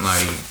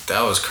 Like,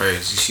 that was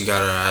crazy. She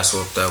got her ass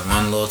whooped that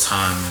one little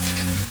time and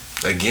then.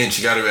 Again,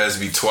 she got her ass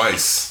beat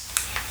twice.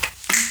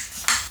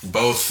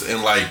 Both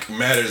in like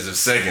matters of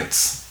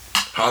seconds.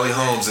 Holly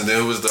Holmes, and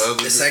then who was the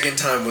other? The second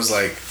time was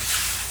like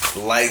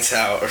lights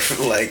out.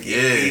 Like Yeah.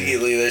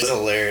 immediately. That's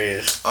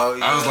hilarious. Oh,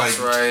 yeah, I was that's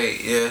like-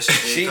 right. Yeah, she, did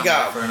She come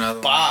got back for another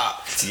one.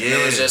 bopped. Yeah.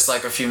 It was just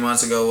like a few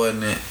months ago,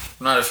 wasn't it?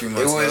 Not a few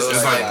months was- ago. It was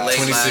It's like like late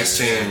last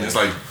 2016. year. It's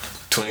like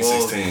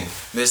 2016.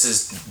 This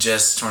is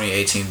just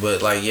 2018,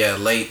 but like, yeah,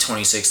 late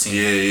 2016.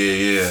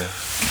 Yeah.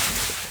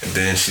 And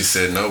then she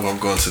said, "Nope, I'm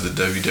going to the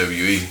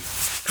WWE."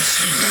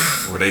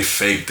 Where they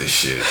fake this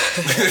shit.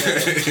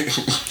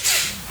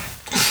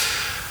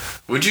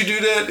 Would you do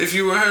that if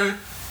you were her?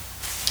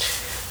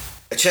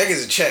 A check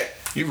is a check.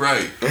 You're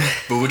right.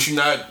 But would you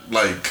not,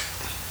 like,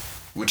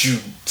 would you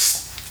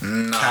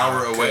Nah,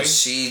 cower away?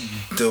 'cause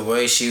the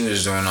way she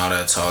was doing all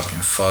that talking,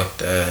 fuck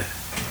that.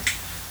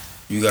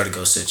 You gotta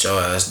go sit your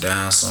ass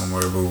down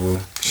somewhere, boo boo.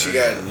 She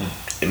got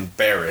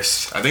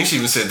embarrassed. I think she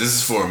even said, "This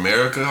is for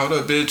America." Hold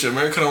up, bitch.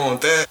 America don't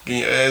want that.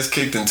 Getting your ass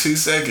kicked in 2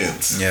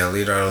 seconds. Yeah,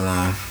 leave her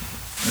alone.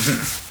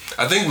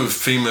 I think with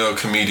female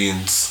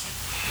comedians,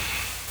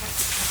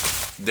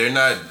 they're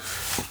not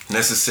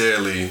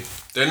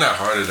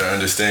harder to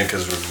understand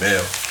because we're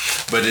male.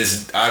 But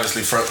it's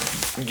obviously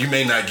you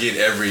may not get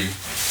every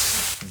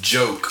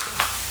joke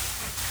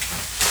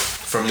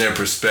from their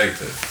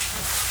perspective.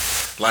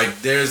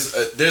 Like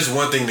there's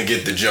one thing to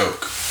get the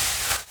joke,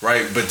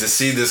 right? But to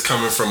see this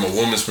coming from a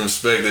woman's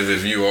perspective,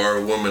 if you are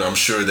a woman, I'm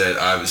sure that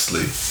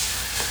obviously.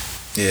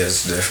 Yeah,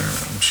 it's different,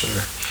 I'm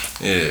sure.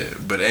 Yeah,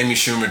 but Amy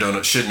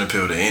Schumer shouldn't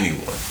appeal to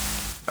anyone,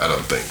 I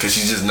don't think, because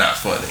she's just not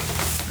funny.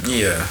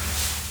 Yeah.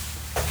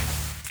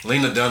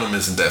 Lena Dunham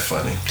isn't that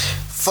funny.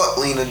 Fuck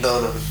Lena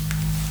Dunham.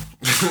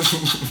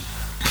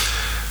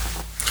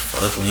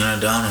 Fuck Lena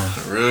Dunham.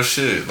 Real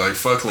shit. Like,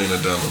 fuck Lena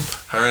Dunham.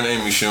 Her and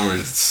Amy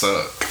Schumer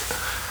suck.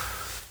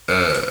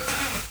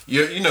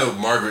 You know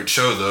Margaret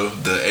Cho, though,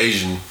 the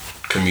Asian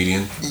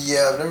comedian.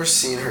 Yeah, I've never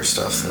seen her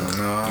stuff, though.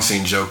 No. You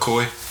seen Joe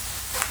Coy?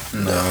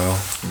 No.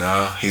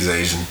 Nah, he's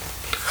Asian.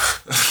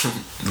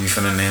 You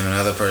finna name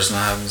another person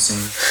I haven't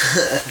seen?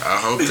 I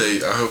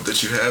hope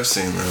that you have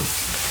seen them.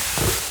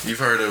 You've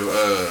heard of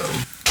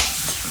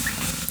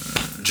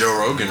Joe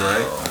Rogan,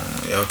 right?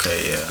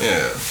 Okay, yeah.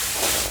 Yeah.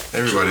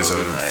 Everybody's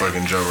heard of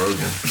fucking Joe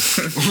Rogan.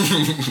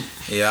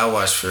 Yeah, I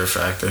watched Fear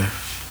Factor.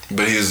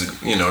 But he's,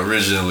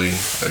 originally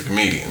a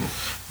comedian.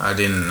 I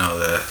didn't know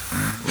that.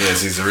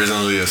 Yes, he's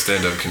originally a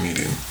stand-up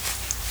comedian.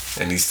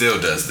 And he still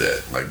does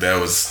that. Like,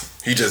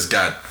 he just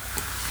got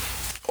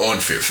on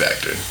Fear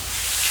Factor.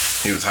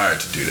 He was hired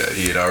to do that.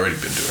 He had already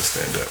been doing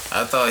stand-up.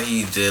 I thought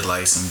he did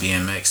like some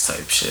BMX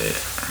type shit.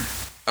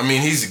 I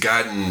mean, he's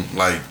gotten,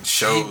 like,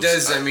 shows. He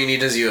does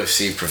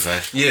UFC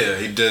professional. Yeah,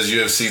 he does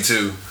UFC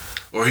too.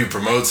 Or he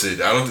promotes it.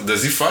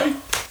 Does he fight?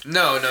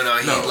 No.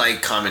 He, No.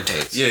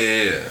 commentates.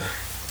 Yeah.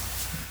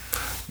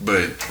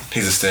 But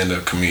he's a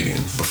stand-up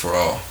comedian before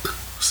all.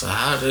 So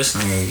how did this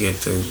nigga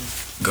get to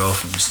go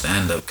from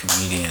stand-up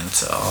comedian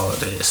to all of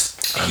this?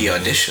 He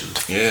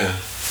auditioned. Yeah.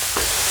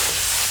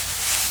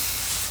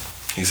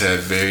 He's had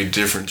very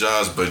different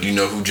jobs, but you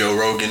know who Joe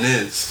Rogan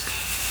is.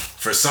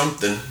 For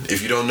something.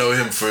 If you don't know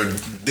him for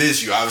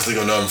this, you obviously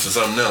gonna know him for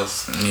something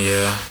else.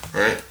 Yeah.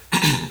 Right?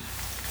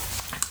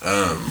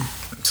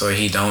 So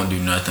he don't do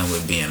nothing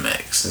with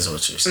BMX, is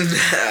what you're saying?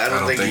 I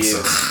don't think he so.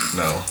 is.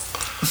 No.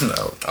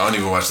 No. I don't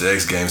even watch the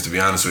X Games, to be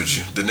honest with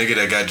you. The nigga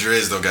that got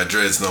dreads don't got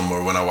dreads no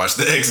more when I watch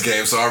the X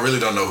Games, so I really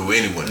don't know who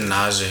anyone is.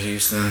 Najee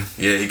Houston.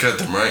 Yeah, he cut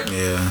them, right?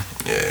 Yeah.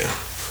 Yeah.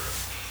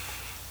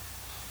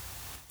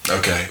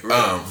 Okay.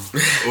 Go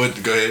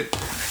ahead.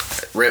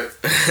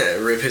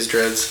 Rip his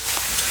dreads.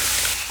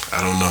 I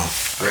don't know.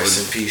 Rest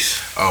in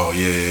peace. Oh,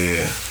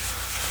 yeah.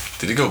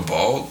 Did he go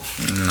bald?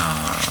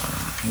 Nah.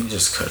 He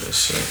just cut his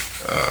shit.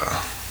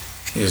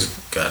 He just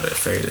got it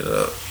faded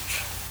up.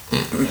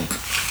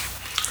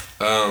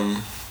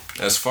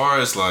 As far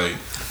as like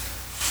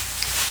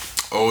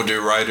older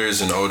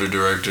writers and older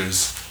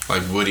directors,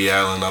 like Woody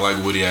Allen, I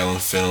like Woody Allen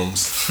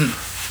films.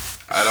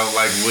 I don't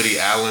like Woody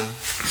Allen,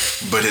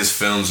 but his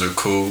films are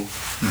cool.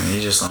 Man,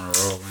 he just on a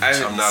roll, man.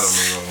 I'm not on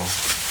the roll.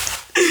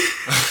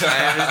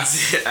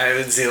 I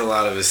haven't seen a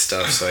lot of his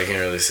stuff, so I can't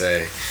really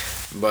say.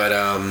 But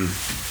I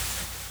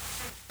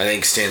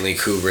think Stanley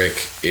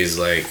Kubrick is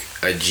like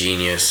a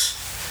genius.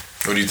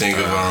 What do you think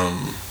of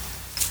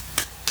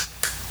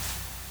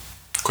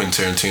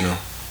Quentin Tarantino?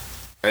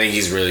 I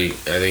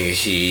think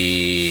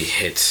he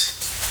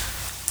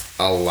hits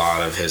a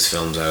lot of his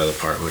films out of the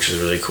park, which is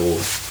really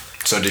cool.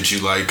 So did you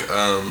like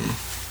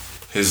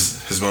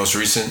his most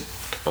recent?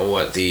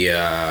 What the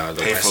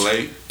Hateful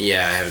Eight?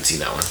 Yeah, I haven't seen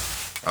that one.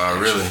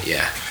 Really?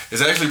 Yeah.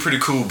 It's actually pretty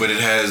cool, but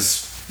it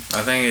has.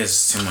 I think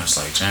it's too much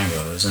like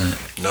Django, isn't it?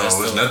 No,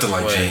 it's nothing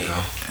like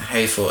Django.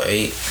 Hateful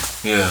Eight.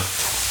 Yeah.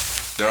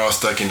 They're all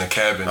stuck in the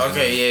cabin.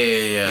 Okay,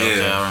 yeah.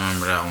 Okay, I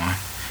remember that one.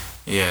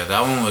 Yeah,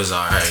 that one was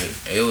alright.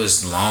 It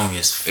was long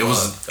as fuck. It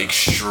was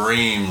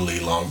extremely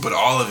long, but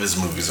all of his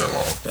movies are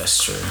long.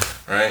 That's true.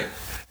 Right?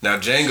 Now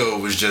Django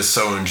was just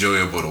so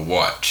enjoyable to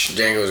watch.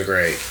 Django was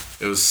great.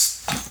 It was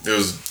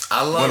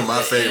I love one of my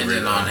the favorite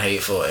ending on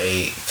Hateful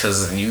Eight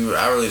because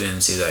I really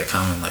didn't see that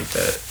coming like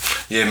that.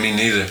 Yeah, me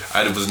neither.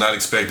 I was not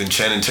expecting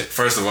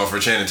first of all, for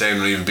Channing Tatum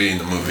to even be in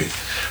the movie.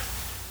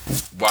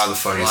 Why the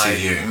fuck is he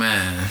here?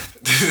 Man.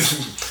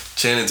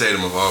 Channing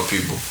Tatum of all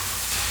people.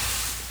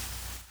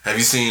 Have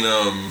you seen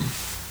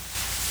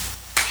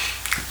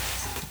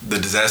The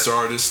Disaster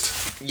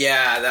Artist?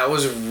 Yeah, that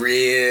was a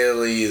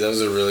really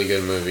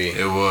good movie.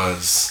 It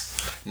was.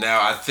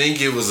 Now I think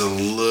it was a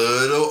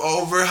little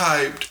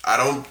overhyped.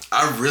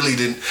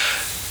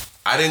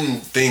 I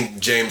didn't think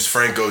James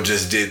Franco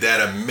just did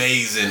that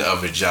amazing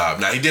of a job.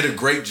 Now he did a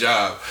great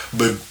job,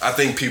 but I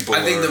think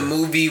I think the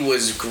movie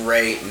was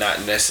great,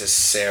 not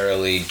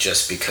necessarily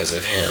just because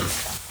of him.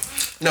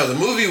 No, the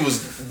movie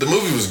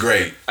was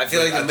great. I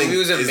feel like the movie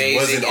was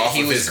amazing and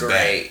he was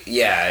great. Back.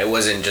 Yeah, it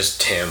wasn't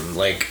just him.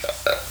 Like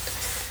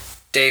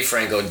Dave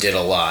Franco did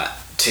a lot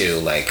too.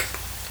 Like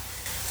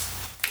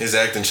His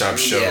acting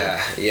chops show.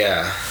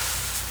 Yeah.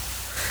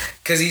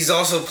 Because he's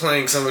also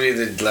playing somebody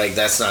that, like,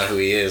 that's not who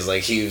he is.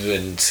 Like, he's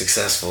been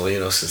successful, you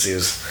know, since he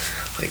was,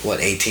 like,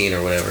 18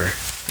 or whatever.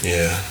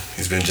 Yeah,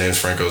 he's been James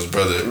Franco's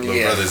brother,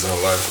 little brother his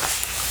whole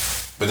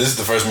life. But this is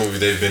the first movie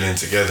they've been in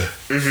together.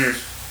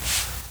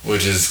 Mm-hmm.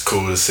 Which is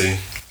cool to see.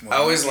 I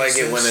always like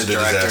it when the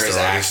director is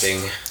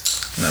acting.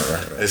 Never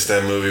heard of it. It's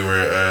that movie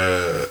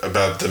where,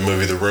 about the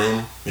movie The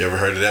Room. You ever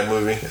heard of that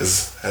movie?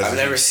 I've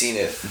never seen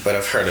it, but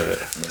I've heard of it.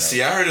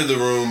 See, I heard of The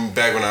Room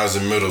back when I was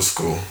in middle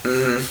school.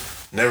 Mm-hmm.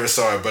 Never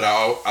saw it, but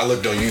I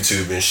looked on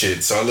YouTube and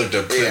shit, so I looked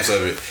up clips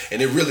of it,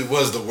 and it really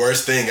was the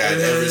worst thing I'd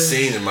ever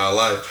seen in my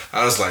life.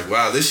 I was like,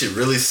 wow, this shit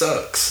really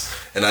sucks.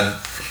 And I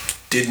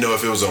didn't know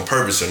if it was on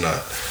purpose or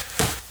not.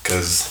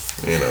 Because,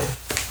 you know.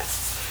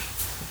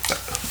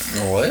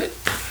 What?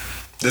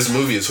 This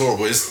movie is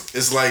horrible.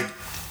 It's like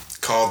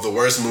called the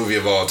worst movie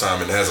of all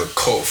time, and it has a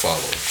cult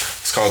following.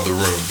 It's called The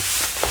Room.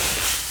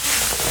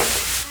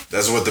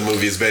 That's what the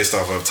movie is based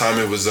off of.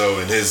 Tommy Wiseau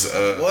and his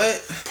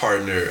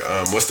partner.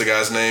 What's the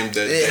guy's name?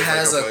 That it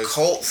has a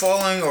cult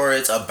following, or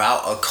it's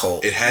about a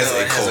cult? It has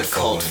a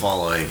cult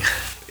following.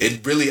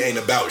 It really ain't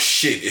about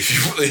shit.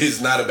 It's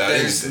not about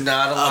anything.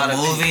 Not a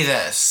movie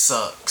that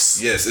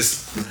sucks. Yes,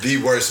 it's the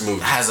worst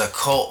movie. Has a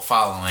cult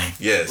following.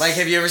 Yes. Like,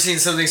 have you ever seen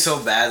something so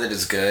bad that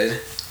it's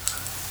good?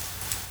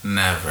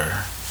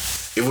 Never.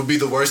 It would be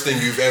the worst thing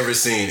you've ever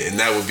seen, and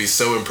that would be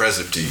so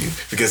impressive to you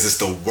because it's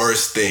the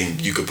worst thing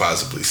you could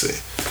possibly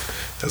see.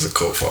 As a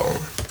cult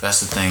following. That's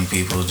the thing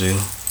people do.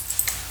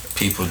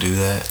 People do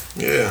that.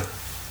 Yeah.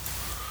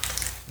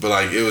 But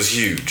like, it was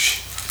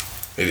huge.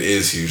 It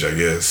is huge, I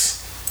guess.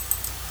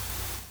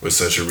 With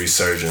such a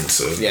resurgence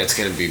of. Yeah, it's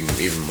gonna be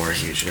even more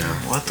huge now.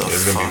 What the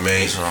it's fuck gonna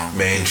be is wrong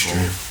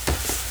mainstream.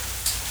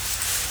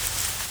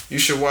 You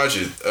should watch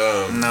it.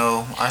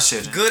 No, I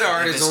shouldn't. Good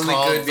art is only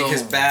good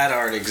because bad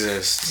art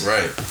exists.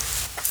 Right.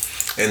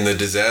 And the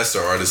disaster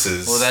artist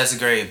is. Well, that's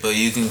great, but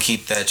you can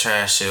keep that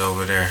trash shit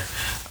over there.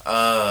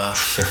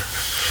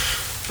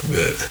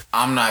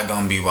 I'm not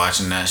gonna be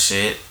watching that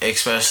shit,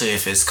 especially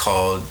if it's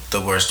called the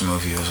worst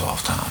movie of all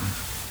time.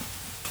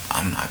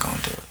 I'm not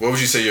gonna do it. What would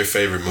you say your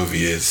favorite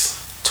movie is?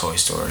 Toy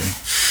Story.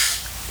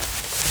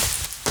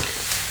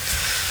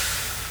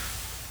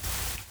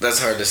 That's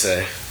hard to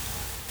say.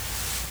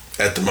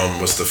 At the moment,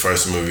 what's the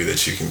first movie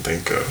that you can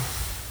think of?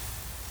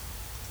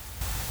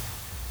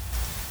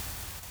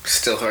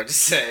 Still hard to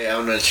say.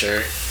 I'm not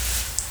sure.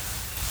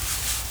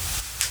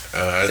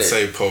 I'd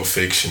say Pulp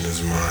Fiction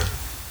is mine.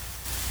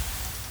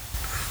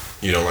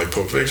 You don't like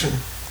Pulp Fiction?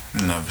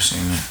 Never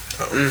seen it.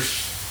 Oh.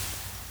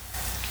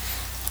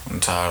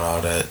 I'm tired of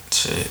all that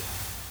shit.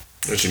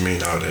 What you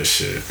mean all that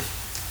shit?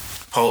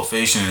 Pulp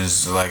Fiction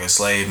is like a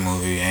slave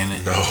movie, ain't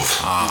it? No.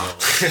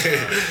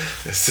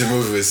 It's the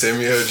movie with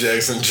Samuel L.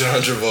 Jackson,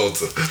 John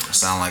Travolta.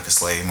 Sound like a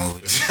slave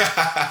movie.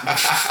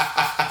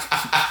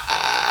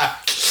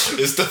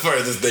 It's the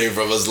furthest thing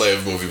from a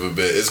slave movie,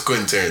 but it's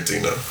Quentin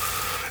Tarantino.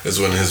 It's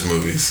one of his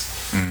movies.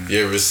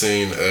 You ever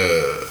seen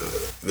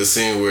the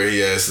scene where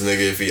he asked the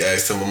nigga if he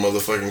asked him a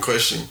motherfucking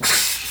question?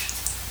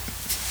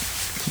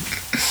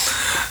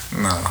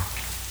 No.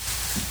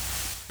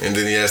 And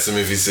then he asked him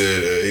if he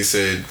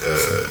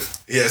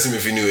asked him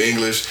if he knew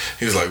English.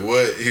 He was like,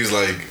 what? He was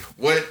like,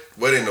 what?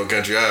 What ain't no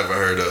country I ever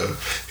heard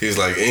of? He was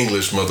like,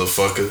 English,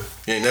 motherfucker.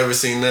 You ain't never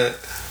seen that?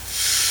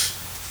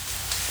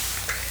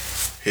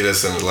 He done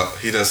sent a lot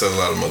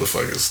of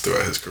motherfuckers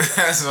throughout his career.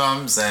 That's what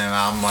I'm saying.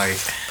 I'm like,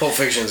 Pulp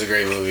Fiction's a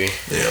great movie.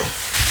 Yeah.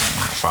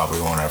 I probably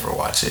won't ever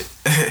watch it.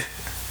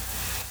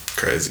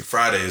 Crazy.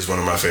 Friday is one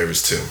of my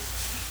favorites too.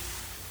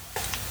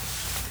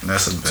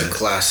 That's a It's a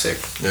classic.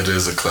 It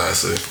is a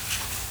classic.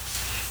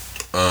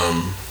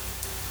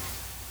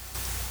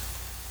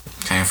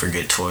 Can't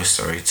forget Toy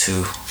Story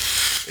 2.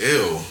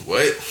 Ew,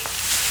 what?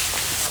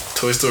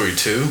 Toy Story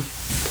 2?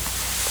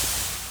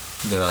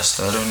 Did I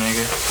stutter,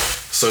 nigga?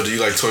 So do you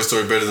like Toy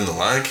Story better than The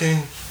Lion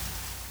King?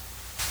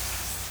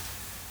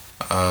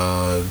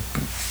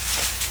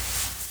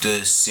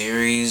 The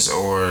series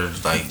or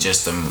like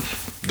just the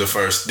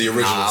originals?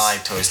 Nah, I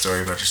like Toy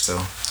Story better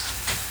still.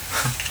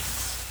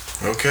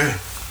 Okay.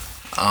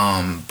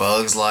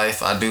 Bugs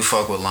Life. I do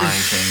fuck with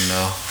Lion King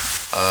though.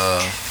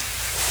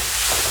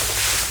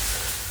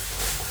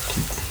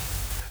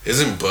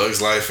 Isn't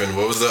Bugs Life and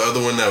what was the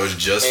other one that was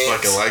just Ants.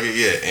 fucking like it?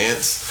 Yeah,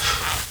 Ants.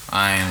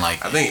 I ain't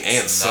like. I think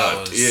Ants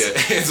sucked. Yeah,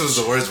 Ants was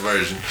the worst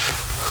version.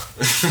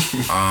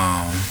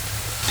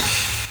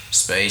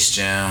 Space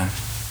Jam.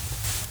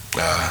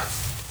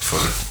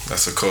 Fuck.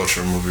 That's a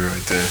culture movie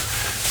right there.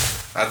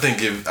 I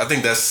think that's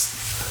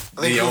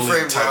I think the Who only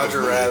Framed type of Roger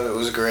movie. Rabbit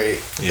was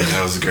great. Yeah,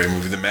 that was a great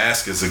movie. The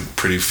Mask is a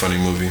pretty funny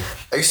movie.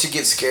 I used to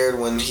get scared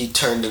when he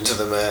turned into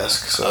the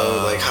mask, so I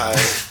would like hide.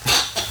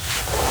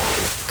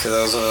 Cause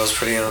that was when I was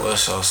pretty young.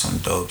 What's also some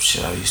dope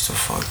shit I used to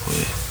fuck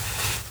with?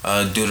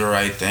 Do the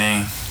Right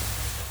Thing.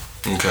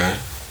 Okay,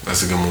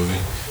 that's a good movie.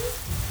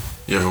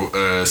 You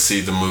ever see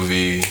the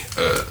movie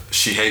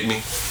She Hate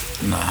Me?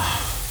 Nah.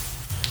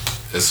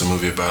 It's a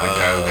movie about a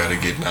guy who got to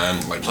get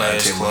 19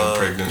 Players women Club.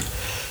 pregnant.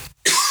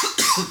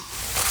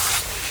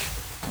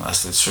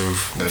 That's the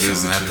truth. That You feel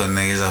is the me? I truth. put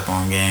niggas up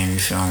on game, you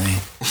feel me?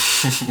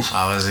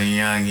 I was a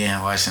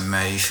youngin' watching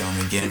that, you feel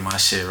me? Getting my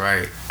shit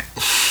right.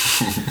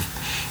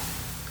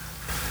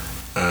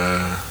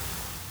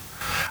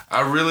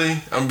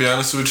 I'm be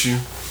honest with you,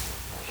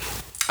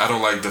 I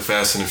don't like the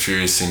Fast and the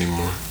Furious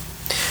anymore.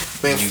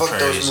 Man, You fuck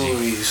those crazy.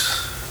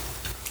 movies.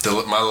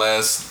 My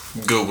last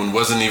good one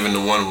wasn't even the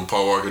one when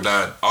Paul Walker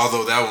died.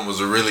 Although that one was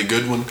a really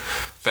good one.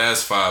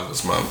 Fast 5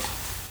 was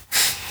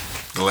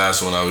the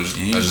last one I just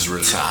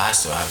really liked. I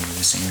still haven't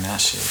even seen that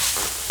shit.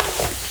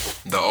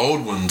 The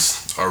old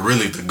ones are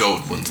really the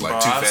GOAT ones, like Bro,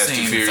 Too I've Fast, Too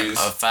seen Furious.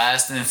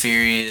 Fast and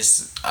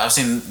Furious. I've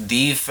seen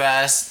the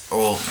Fast.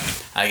 Well,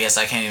 I guess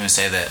I can't even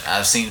say that.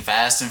 I've seen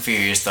Fast and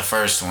Furious, the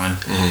first one.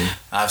 Mm-hmm.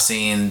 I've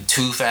seen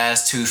Too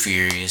Fast, Too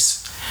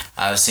Furious.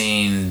 I've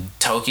seen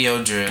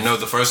Tokyo Drift. No,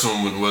 the first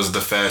one was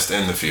the Fast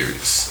and the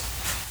Furious,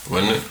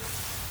 wasn't it?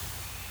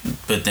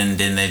 But then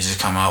didn't they just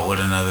come out with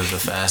another The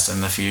Fast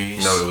and the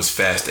Furious? No, it was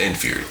Fast and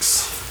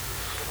Furious.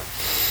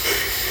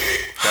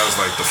 That was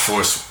like the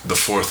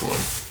fourth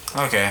one.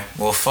 Okay,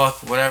 well,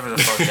 fuck whatever the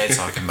fuck they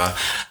talking about.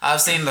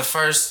 I've seen the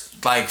first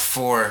like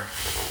 4.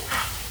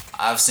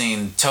 I've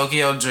seen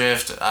Tokyo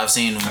Drift. I've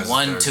seen That's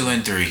 1, the third 2,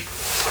 and 3.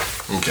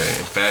 Okay,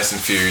 Fast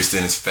and Furious.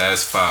 Then it's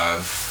Fast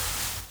 5,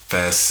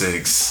 Fast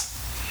 6,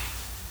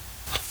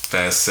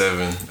 Fast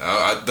 7.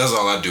 That's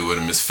all I do with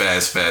them is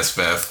Fast.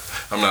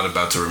 I'm not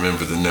about to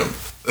remember the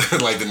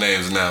like the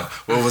names now.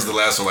 What was the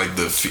last one? Like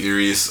the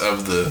Furious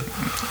of the.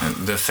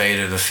 The Fate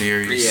of the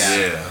Furious.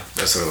 Yeah.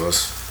 That's what it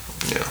was.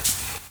 Yeah.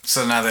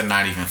 So now they're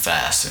not even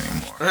fast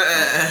anymore.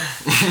 It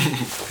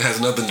has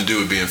nothing to do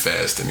with being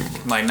fast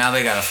anymore. Like now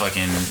they got a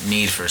fucking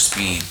Need for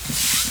Speed.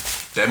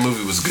 That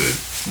movie was good.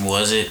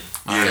 Was it?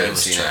 Yeah, it I've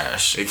was seen it.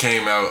 trash. It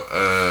came out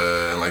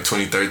in like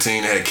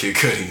 2013. It had Kid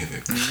Cudi in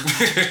it,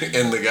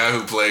 and the guy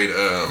who played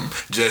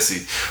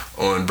Jesse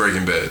on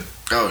Breaking Bad.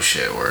 Oh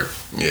shit, word.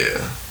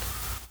 Yeah,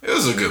 it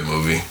was a good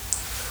movie.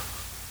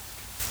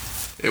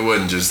 It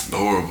wasn't just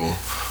horrible,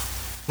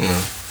 you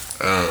know.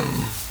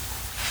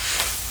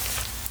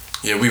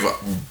 Yeah, we've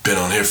been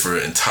on here for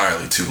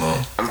entirely too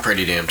long. I'm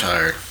pretty damn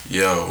tired.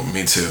 Yo,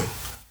 me too.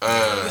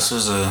 This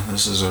is a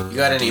You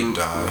got any deep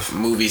dive.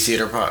 movie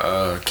theater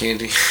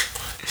candy?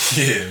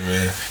 Yeah,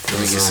 man. Let me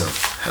get some.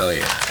 Hell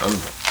yeah. I'm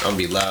gonna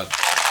be loud.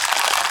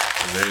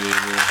 Is there any in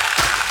there?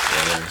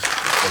 Yeah, there's.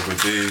 Fuck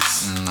with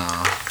these. No.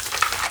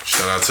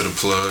 Shout out to the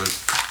plug.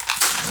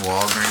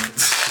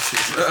 Walgreens.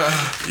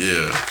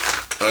 Yeah.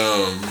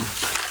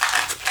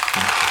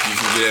 You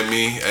can get at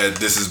me at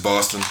This Is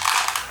Boston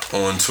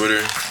on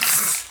Twitter.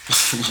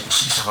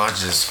 I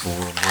just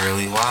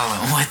really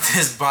wildin' with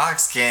this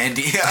box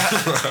candy.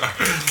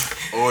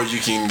 Or you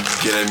can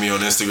get at me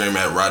on Instagram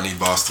at Rodney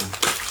Boston.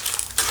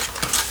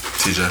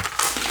 TJ.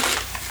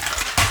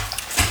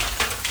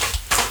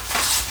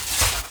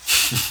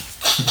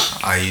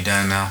 Are you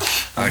done now?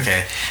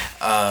 Okay.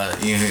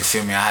 You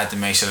feel me? I had to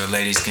make sure the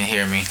ladies can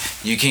hear me.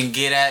 You can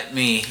get at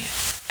me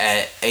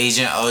at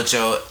Agent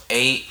Ocho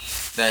 8.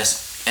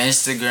 That's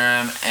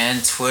Instagram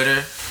and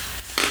Twitter.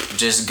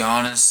 Just go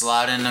on and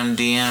slide in them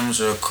DMs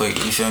real quick.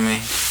 You feel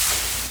me?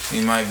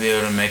 You might be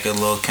able to make a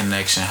little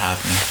connection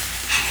happen.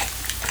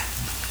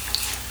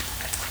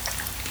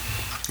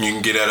 You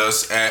can get at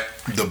us at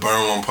the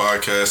Burn One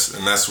Podcast,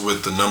 and that's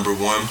with the number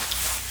 1.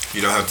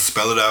 You don't have to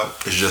spell it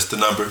out. It's just the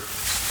number.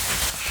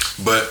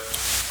 But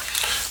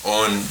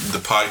on the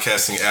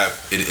podcasting app,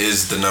 it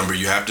is the number.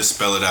 You have to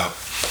spell it out,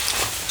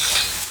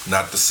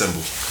 not the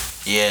symbol.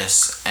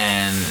 Yes,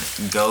 and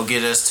go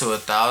get us to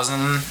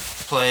 1,000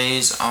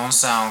 plays on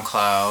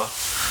SoundCloud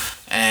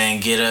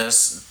and get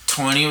us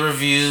 20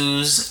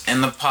 reviews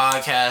in the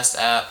podcast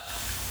app,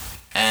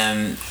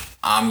 and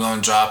I'm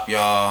gonna drop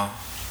y'all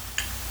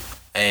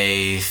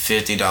a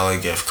 $50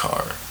 gift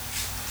card.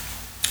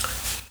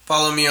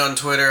 Follow me on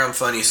Twitter. I'm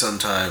funny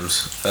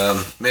sometimes.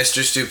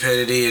 Mr.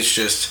 Stupidity is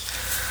just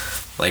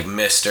like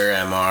Mr.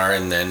 MR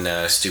and then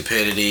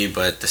Stupidity,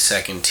 but the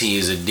second T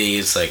is a D.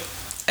 It's like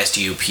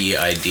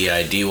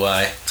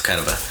STUPIDIDY. It's kind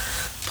of a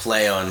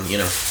play on, you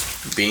know,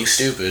 being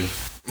stupid,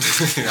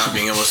 not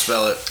being able to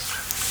spell it.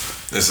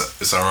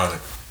 It's ironic.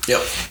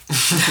 Yep.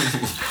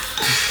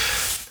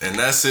 And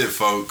that's it,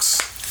 folks.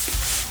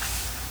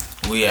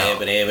 We out.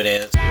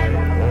 Then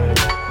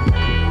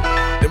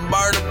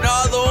burn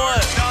another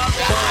one. Burn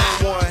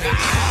one.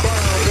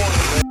 Burn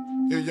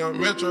one. If young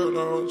Metro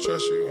don't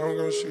trust you, I'm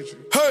gonna shoot you.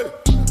 Hey!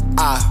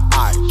 I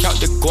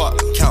count the guap,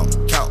 count,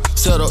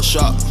 set up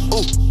shop.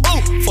 Ooh,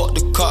 fuck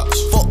the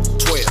cops, fuck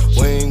 12.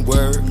 We ain't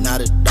worried,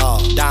 not at all.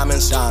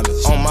 Diamonds, on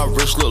my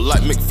wrist look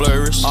like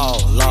McFlurries. All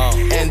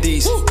long, and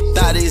these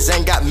thotties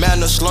ain't got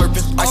manners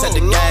slurping. Ice at the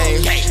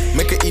game,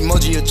 make an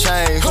emoji a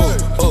chain.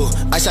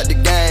 Ice at the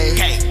game,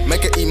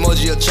 make an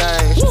emoji a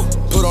chain.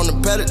 Put on the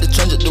pallet to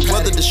change it, the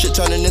weather, the shit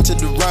turning into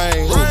the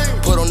rain.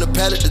 Put on the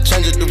pallet to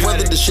change it, the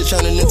weather, the shit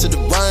turning into the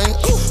rain.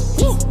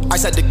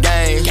 Ice at the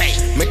game,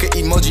 make an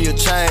emoji a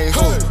chain.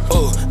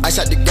 Ice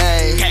at the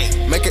game,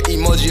 make an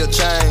emoji a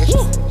chain.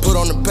 Put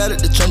on the pallet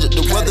to change it,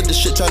 the weather, the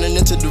shit turning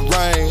into the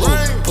rain.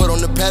 Put on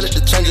the pallet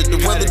to change it, the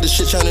weather, the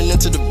shit turning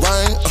into the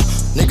rain.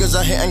 Niggas niggas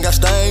out here ain't got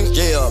stain.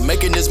 Yeah,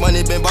 making this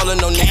money, been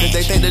ballin' on niggas.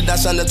 They think that I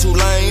sounded too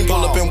lame.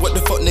 Pull up and what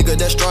the fuck, nigga,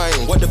 that's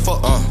strange. What the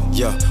fuck,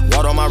 yeah.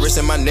 Water on my wrist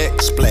and my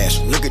neck, splash.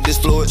 Look at this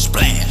fluid,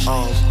 splash.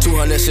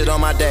 200 shit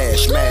on my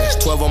dash, smash.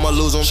 12 I'ma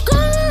lose them.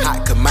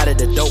 Hot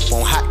commodity, dope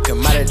on hot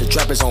commodity, the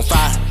trap is on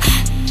fire.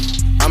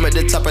 I'm at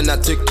the top and I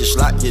took your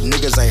slot, you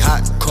niggas ain't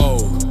hot,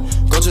 cold.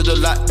 Go to the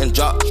lot and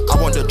drop,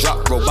 I want the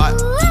drop robot.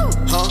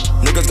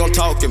 Niggas gon'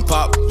 talk and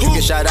pop, you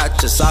get shot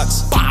out your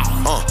socks.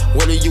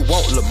 What do you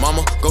want, lil'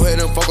 mama? Go ahead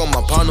and fuck on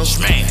my partner.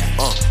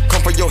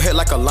 Come for your head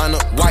like a liner.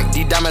 White,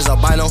 these diamonds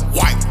albino.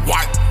 White.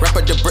 Wrap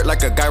up the brick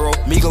like a gyro.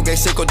 Migo get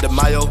Cinco de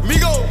Mayo.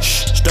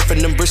 Stuffing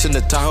them bricks in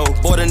the Tahoe.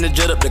 Boarding the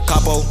jet up the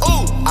capo.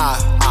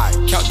 I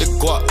count the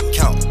guap,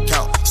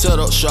 count. Set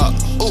up shop.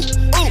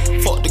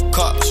 Fuck the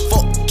cops,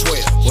 fuck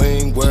 12. We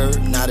ain't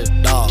worried, not at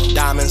all.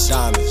 Diamonds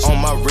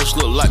on my wrist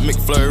look like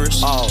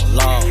McFlurries. Oh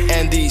Lord.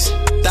 And these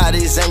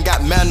thotties ain't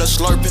got manners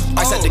slurping.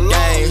 Ice at the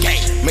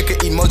game, make an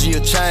emoji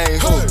a chain.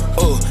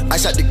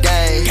 Ice at the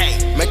game,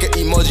 make an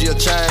emoji a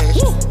chain.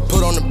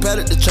 Put on the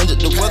pallet to change it,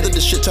 the weather,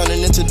 the shit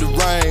turning into the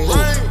rain.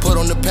 Put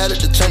on the pallet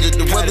to change it,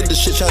 the weather, the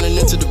shit turning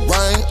into the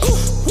rain.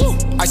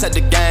 Ice at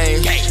the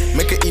game,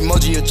 make an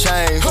emoji a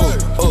chain.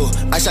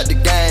 Ice at the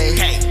game,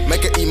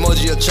 make an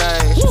emoji a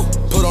chain.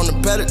 Put on the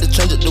pallet to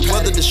change it, the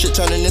weather, the shit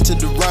turning into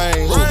the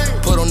rain.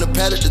 Put on the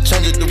pallet to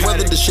change it, the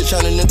weather, the shit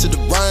turning into the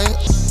rain.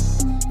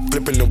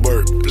 Flipping the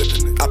work,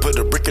 I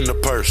put a brick in the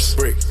purse.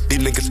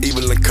 These niggas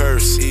evil and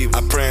curse.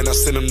 I pray and I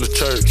send them to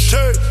church.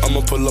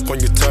 I'ma pull up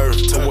on your turf.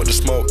 Who want the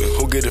smoke and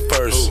who get it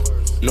first?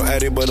 No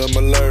addy, but I'm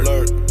alert.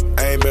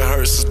 I ain't been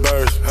hurt since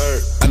birth.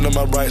 I know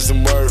my rights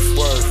and worth.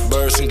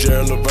 Birds and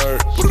Gerald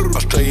Levert.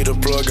 Australia the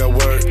plug, I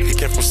work. He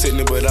came from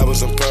Sydney, but I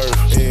was in Perth.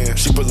 Yeah,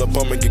 she pull up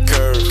on me, get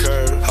curved.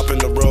 Hop in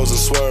the rolls and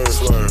swerve.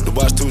 The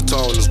watch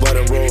two-tone, it's white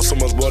and roll. So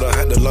much water, I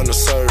had to learn to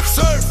surf.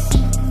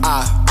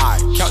 I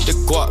count the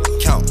guap,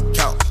 count.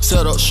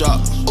 Set up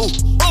shop,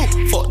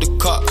 fuck the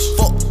cops,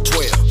 fuck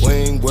 12. We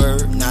ain't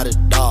worried, not at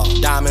all.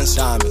 Diamonds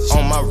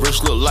on my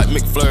wrist look like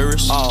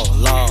McFlurries. Oh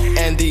Lord.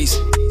 And these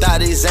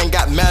thotties ain't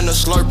got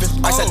manners slurping.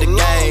 Ice at the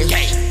game,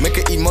 make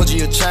an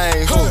emoji a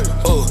chain.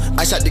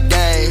 Ice at the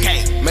game,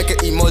 make an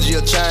emoji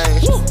a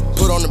chain.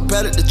 Put on the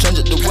pallet to change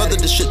it, the weather,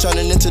 the shit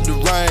turning into the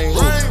rain.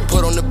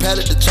 Put on the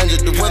pallet to change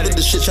it, the weather,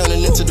 the shit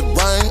turning into the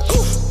rain.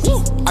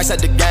 Ice at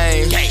the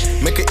game,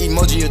 make an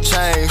emoji a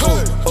chain.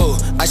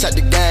 Ice at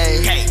the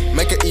game,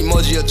 make an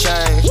emoji a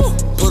chain.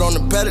 Put on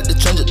the pallet to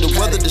change it, the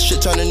weather, the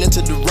shit turning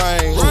into the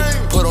rain.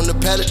 Put on the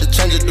pallet to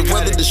change it, the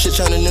weather, the shit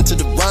turning into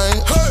the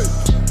rain.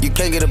 You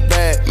can't get a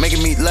bag,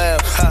 making me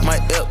laugh. My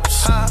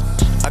ips,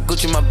 I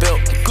Gucci my belt.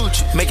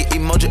 Make an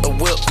emoji a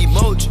whip.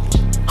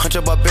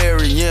 Hunter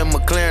Barbarian,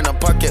 McLaren, I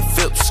park at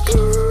Phipps.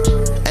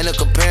 Ain't no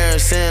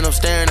comparison, I'm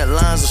staring at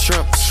lines of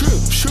shrimp.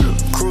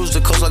 Cruise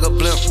the coast like a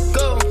blimp.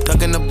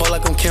 Dunking the ball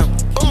like I'm Kemp.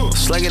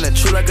 Slanging the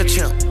true like a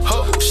chimp.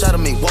 Shot at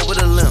me, walk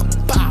with a limp.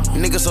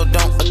 Niggas, so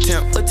don't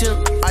attempt.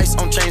 Ice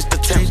on change the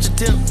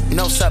temp.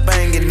 No stop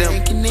banging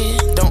them.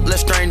 Don't let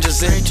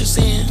strangers in.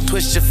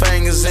 Twist your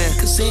fingers in.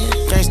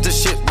 Gangsta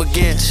shit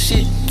begin.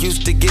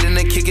 Used to getting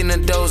and kicking the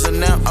doors, and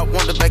now I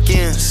want the back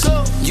ends.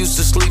 Used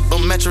to sleep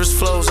on mattress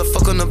floors. I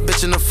fuck on a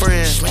bitch and a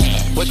friend.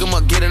 Wake 'em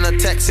up, get in a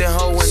taxi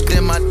hoe, and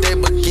then my day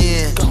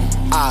begin.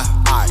 I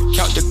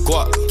count the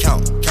guap,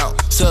 count.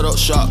 Set up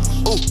shop,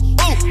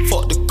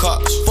 fuck the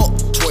cops, fuck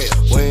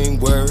 12. We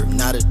ain't worried,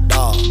 not at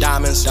all.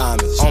 Diamonds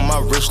on my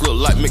wrist look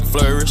like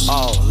McFlurries.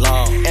 Oh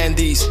Lord. And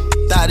these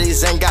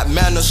thotties ain't got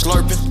manners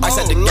slurping. Ice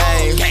at the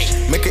game,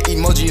 make an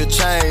emoji a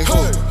chain.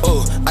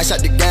 Ice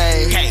at the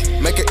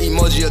game, make an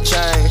emoji a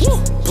chain.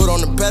 Put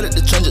on the pallet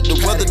to change it,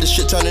 the weather, the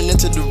shit turning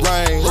into the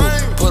rain.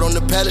 Put on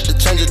the pallet to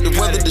change it, the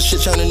weather, the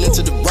shit turning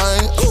into the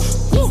rain.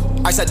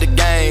 Ice at the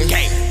game,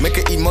 make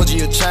an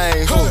emoji a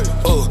chain.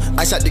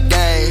 Ice at the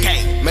game,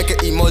 make an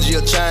emoji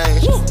a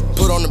chain.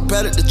 Put on the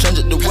pallet to change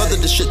it, the weather,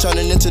 the shit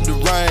turning into the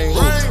rain.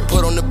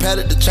 Put on the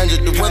pallet to change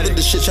it, the weather,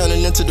 the shit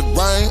turning into the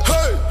rain.